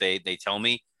and do what they tell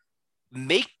me.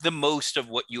 Make the most of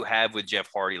what you have with Jeff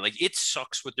Hardy. Like, it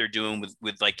sucks what they're doing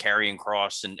with like Karrion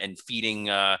Kross and feeding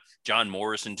John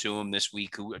Morrison to him this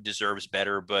week, who deserves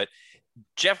better. But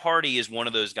Jeff Hardy is one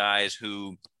of those guys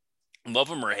who, love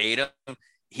him or hate him,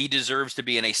 he deserves to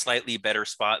be in a slightly better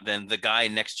spot than the guy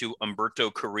next to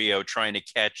Humberto Carrillo trying to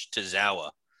catch Tozawa.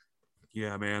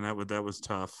 Yeah, man, that was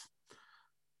tough.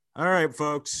 All right,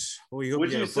 folks.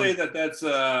 Would you say that's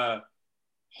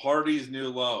Hardy's new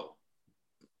low?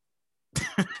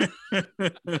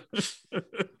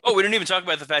 Oh, we didn't even talk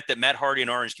about the fact that Matt Hardy and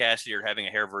Orange Cassidy are having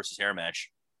a hair versus hair match.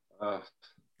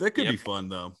 That could be fun,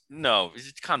 though. No,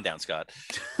 calm down, Scott.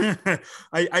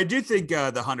 I do think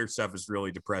the Hunter stuff is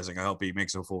really depressing. I hope he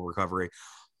makes a full recovery.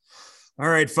 All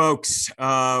right, folks.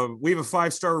 Leave a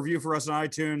 5-star review for us on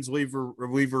iTunes. Leave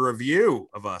a review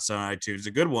of us on iTunes.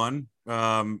 A good one.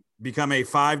 Become a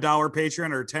 $5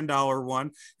 patron or a $10 one.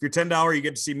 If you're $10, you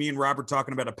get to see me and Robert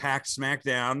talking about a packed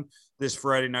SmackDown this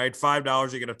Friday night.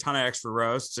 $5, you get a ton of extra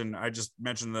roasts. And I just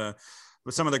mentioned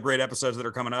some of the great episodes that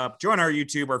are coming up. Join our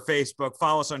YouTube, our Facebook,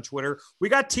 follow us on Twitter. We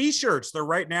got t-shirts. They're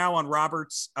right now on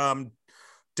Robert's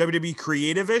WWE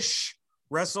Creative-ish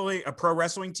wrestling, a pro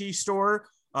wrestling tee store.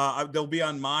 They'll be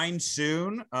on mine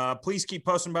soon. Please keep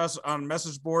posting about us on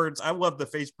message boards. I love the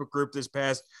Facebook group this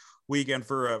past weekend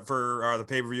for the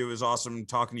pay-per-view. It was awesome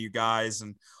talking to you guys.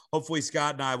 And hopefully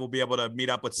Scott and I will be able to meet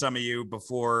up with some of you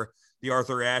before the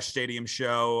Arthur Ashe Stadium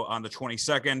show on the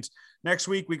 22nd. Next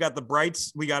week, we got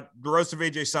the roast of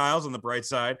AJ Styles on the bright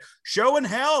side. Show in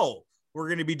Hell. We're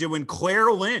going to be doing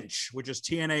Claire Lynch, which is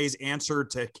TNA's answer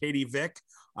to Katie Vick.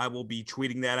 I will be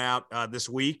tweeting that out this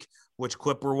week, which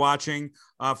clip we're watching.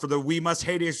 For the We Must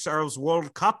Hate Ourselves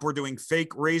World Cup, we're doing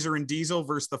Fake Razor and Diesel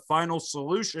versus The Final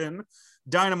Solution,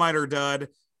 Dynamite or Dud,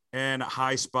 and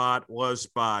High Spot, Low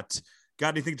Spot.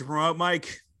 Got anything to promote,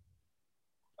 Mike?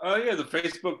 Yeah, the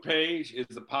Facebook page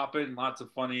is a poppin'. Lots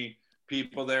of funny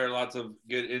people there. Lots of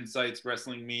good insights,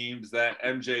 wrestling memes. That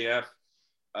MJF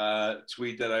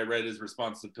tweet that I read his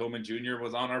response to Pillman Jr.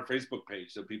 was on our Facebook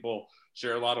page. So people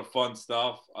share a lot of fun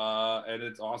stuff, and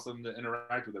it's awesome to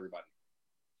interact with everybody.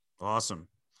 Awesome.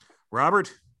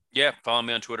 Robert? Yeah, follow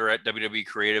me on Twitter at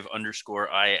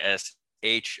WWEcreative_ISH.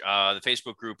 The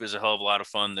Facebook group is a hell of a lot of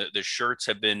fun. The shirts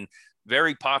have been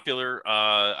very popular.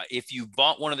 If you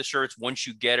bought one of the shirts, once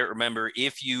you get it, remember,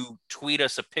 if you tweet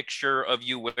us a picture of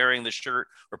you wearing the shirt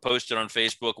or post it on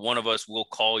Facebook, one of us will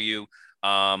call you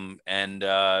and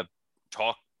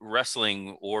talk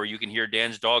wrestling, or you can hear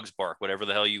Dan's dogs bark, whatever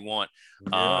the hell you want.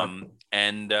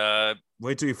 Yeah.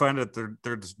 Wait till you find out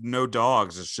there's no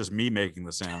dogs. It's just me making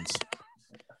the sounds.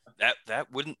 That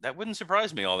wouldn't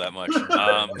surprise me all that much.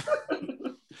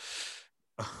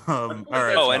 All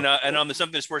right. Oh, and on the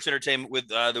Something Sports Entertainment with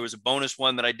there was a bonus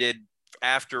one that I did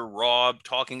after Raw,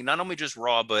 talking not only just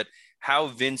Raw, but how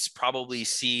Vince probably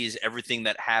sees everything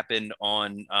that happened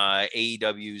on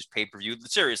AEW's pay-per-view.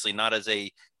 Seriously, not as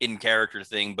a in-character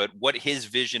thing, but what his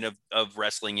vision of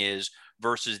wrestling is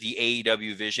versus the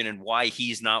AEW vision, and why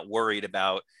he's not worried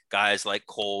about guys like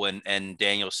Cole and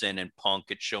Danielson and Punk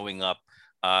showing up.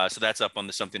 So that's up on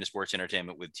the Something to Sports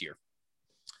Entertainment with tier.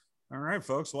 All right,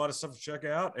 folks, a lot of stuff to check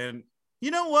out. And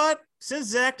you know what? Since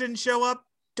Zach didn't show up,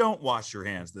 don't wash your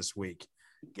hands this week.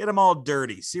 Get them all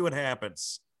dirty. See what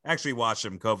happens. Actually, wash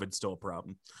them. COVID's still a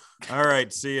problem. All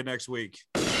right, see you next week.